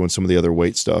yourself doing some of the other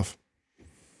weight stuff.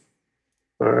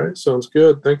 All right, sounds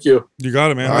good. Thank you. You got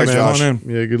it, man. All right, Josh.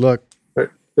 Yeah, good luck. All right,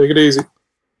 take it easy.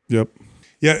 Yep.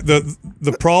 Yeah,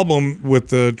 the problem with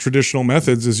the traditional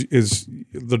methods is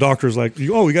the doctor's like,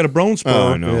 we got a bone spur.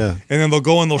 Oh, no. Yeah. And then they'll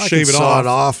go and they'll shave it saw off. it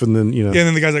off, and then and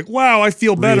then the guy's like, wow, I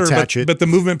feel better, Reattach it. but the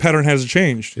movement pattern hasn't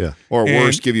changed. Yeah. Or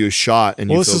worse, give you a shot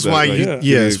and this is why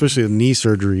especially with knee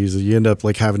surgeries, you end up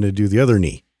like having to do the other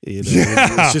knee. It's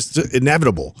just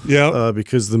inevitable. Yeah.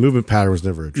 Because the movement pattern was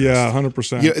never addressed. Yeah,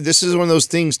 100%. This is one of those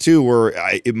things too where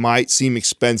it might seem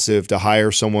expensive to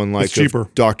hire someone like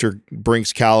Dr.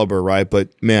 Brink's caliber, right?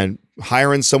 But man,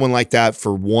 hiring someone like that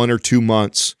for 1 or 2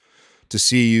 months to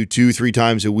see you 2-3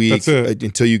 times a week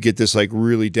until you get this like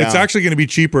really down. It's actually going to be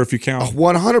cheaper if you count.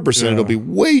 100%. Yeah. It'll be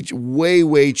way, way,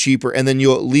 way cheaper. And then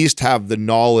you'll at least have the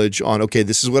knowledge on, okay,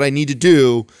 this is what I need to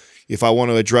do if I want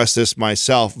to address this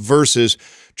myself versus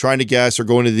trying to guess or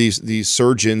going to these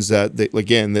surgeons that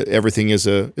everything is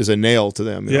a nail to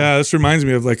them. Yeah, this reminds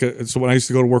me of so when I used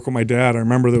to go to work with my dad, I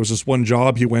remember there was this one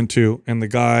job he went to, and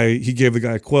he gave the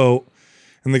guy a quote,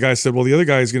 and the guy said, well, the other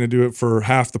guy is going to do it for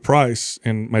half the price,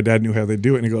 and my dad knew how they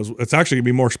do it, and he goes, it's actually going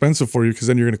to be more expensive for you because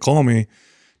then you're going to call me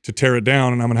to tear it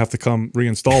down, and I'm going to have to come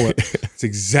reinstall it. It's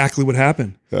exactly what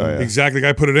happened. Oh, yeah. Exactly. The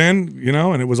guy put it in,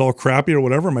 and it was all crappy or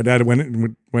whatever. My dad went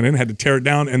in, had to tear it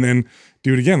down, and then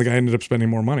do it again. The guy ended up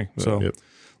spending more money. So,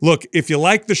 Look, if you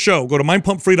like the show, go to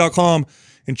mindpumpfree.com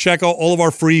and check out all of our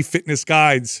free fitness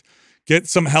guides. Get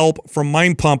some help from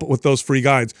Mind Pump with those free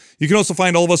guides. You can also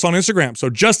find all of us on Instagram. So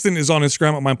Justin is on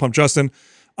Instagram at mindpumpjustin.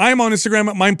 I'm on Instagram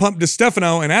at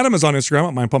mindpumpdestefano, and Adam is on Instagram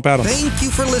at mindpumpadam. Thank you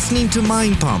for listening to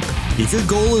Mind Pump. If your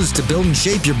goal is to build and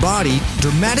shape your body,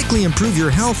 dramatically improve your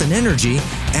health and energy,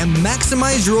 and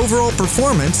maximize your overall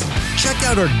performance, check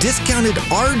out our discounted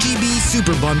RGB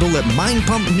Super Bundle at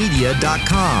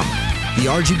mindpumpmedia.com. The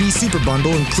RGB Super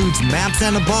Bundle includes MAPS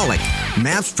Anabolic,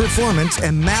 MAPS Performance,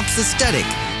 and MAPS Aesthetic.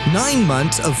 9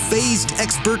 months of phased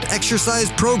expert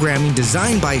exercise programming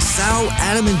designed by Sal,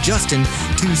 Adam, and Justin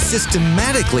to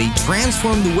systematically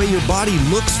transform the way your body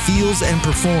looks, feels, and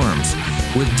performs.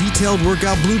 With detailed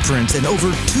workout blueprints and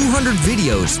over 200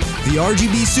 videos, the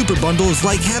RGB Super Bundle is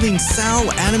like having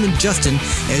Sal, Adam, and Justin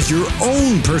as your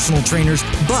own personal trainers,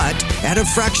 but at a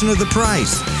fraction of the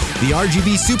price. The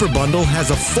RGB Super Bundle has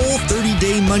a full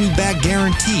 30-day money-back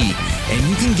guarantee, and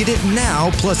you can get it now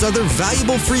plus other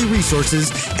valuable free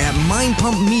resources at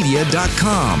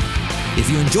mindpumpmedia.com. If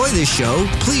you enjoy this show,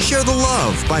 please share the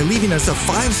love by leaving us a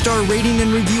 5-star rating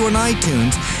and review on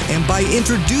iTunes and by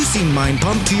introducing Mind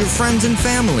Pump to your friends and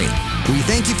family. We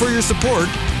thank you for your support,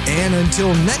 and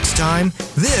until next time,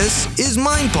 this is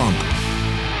Mind Pump.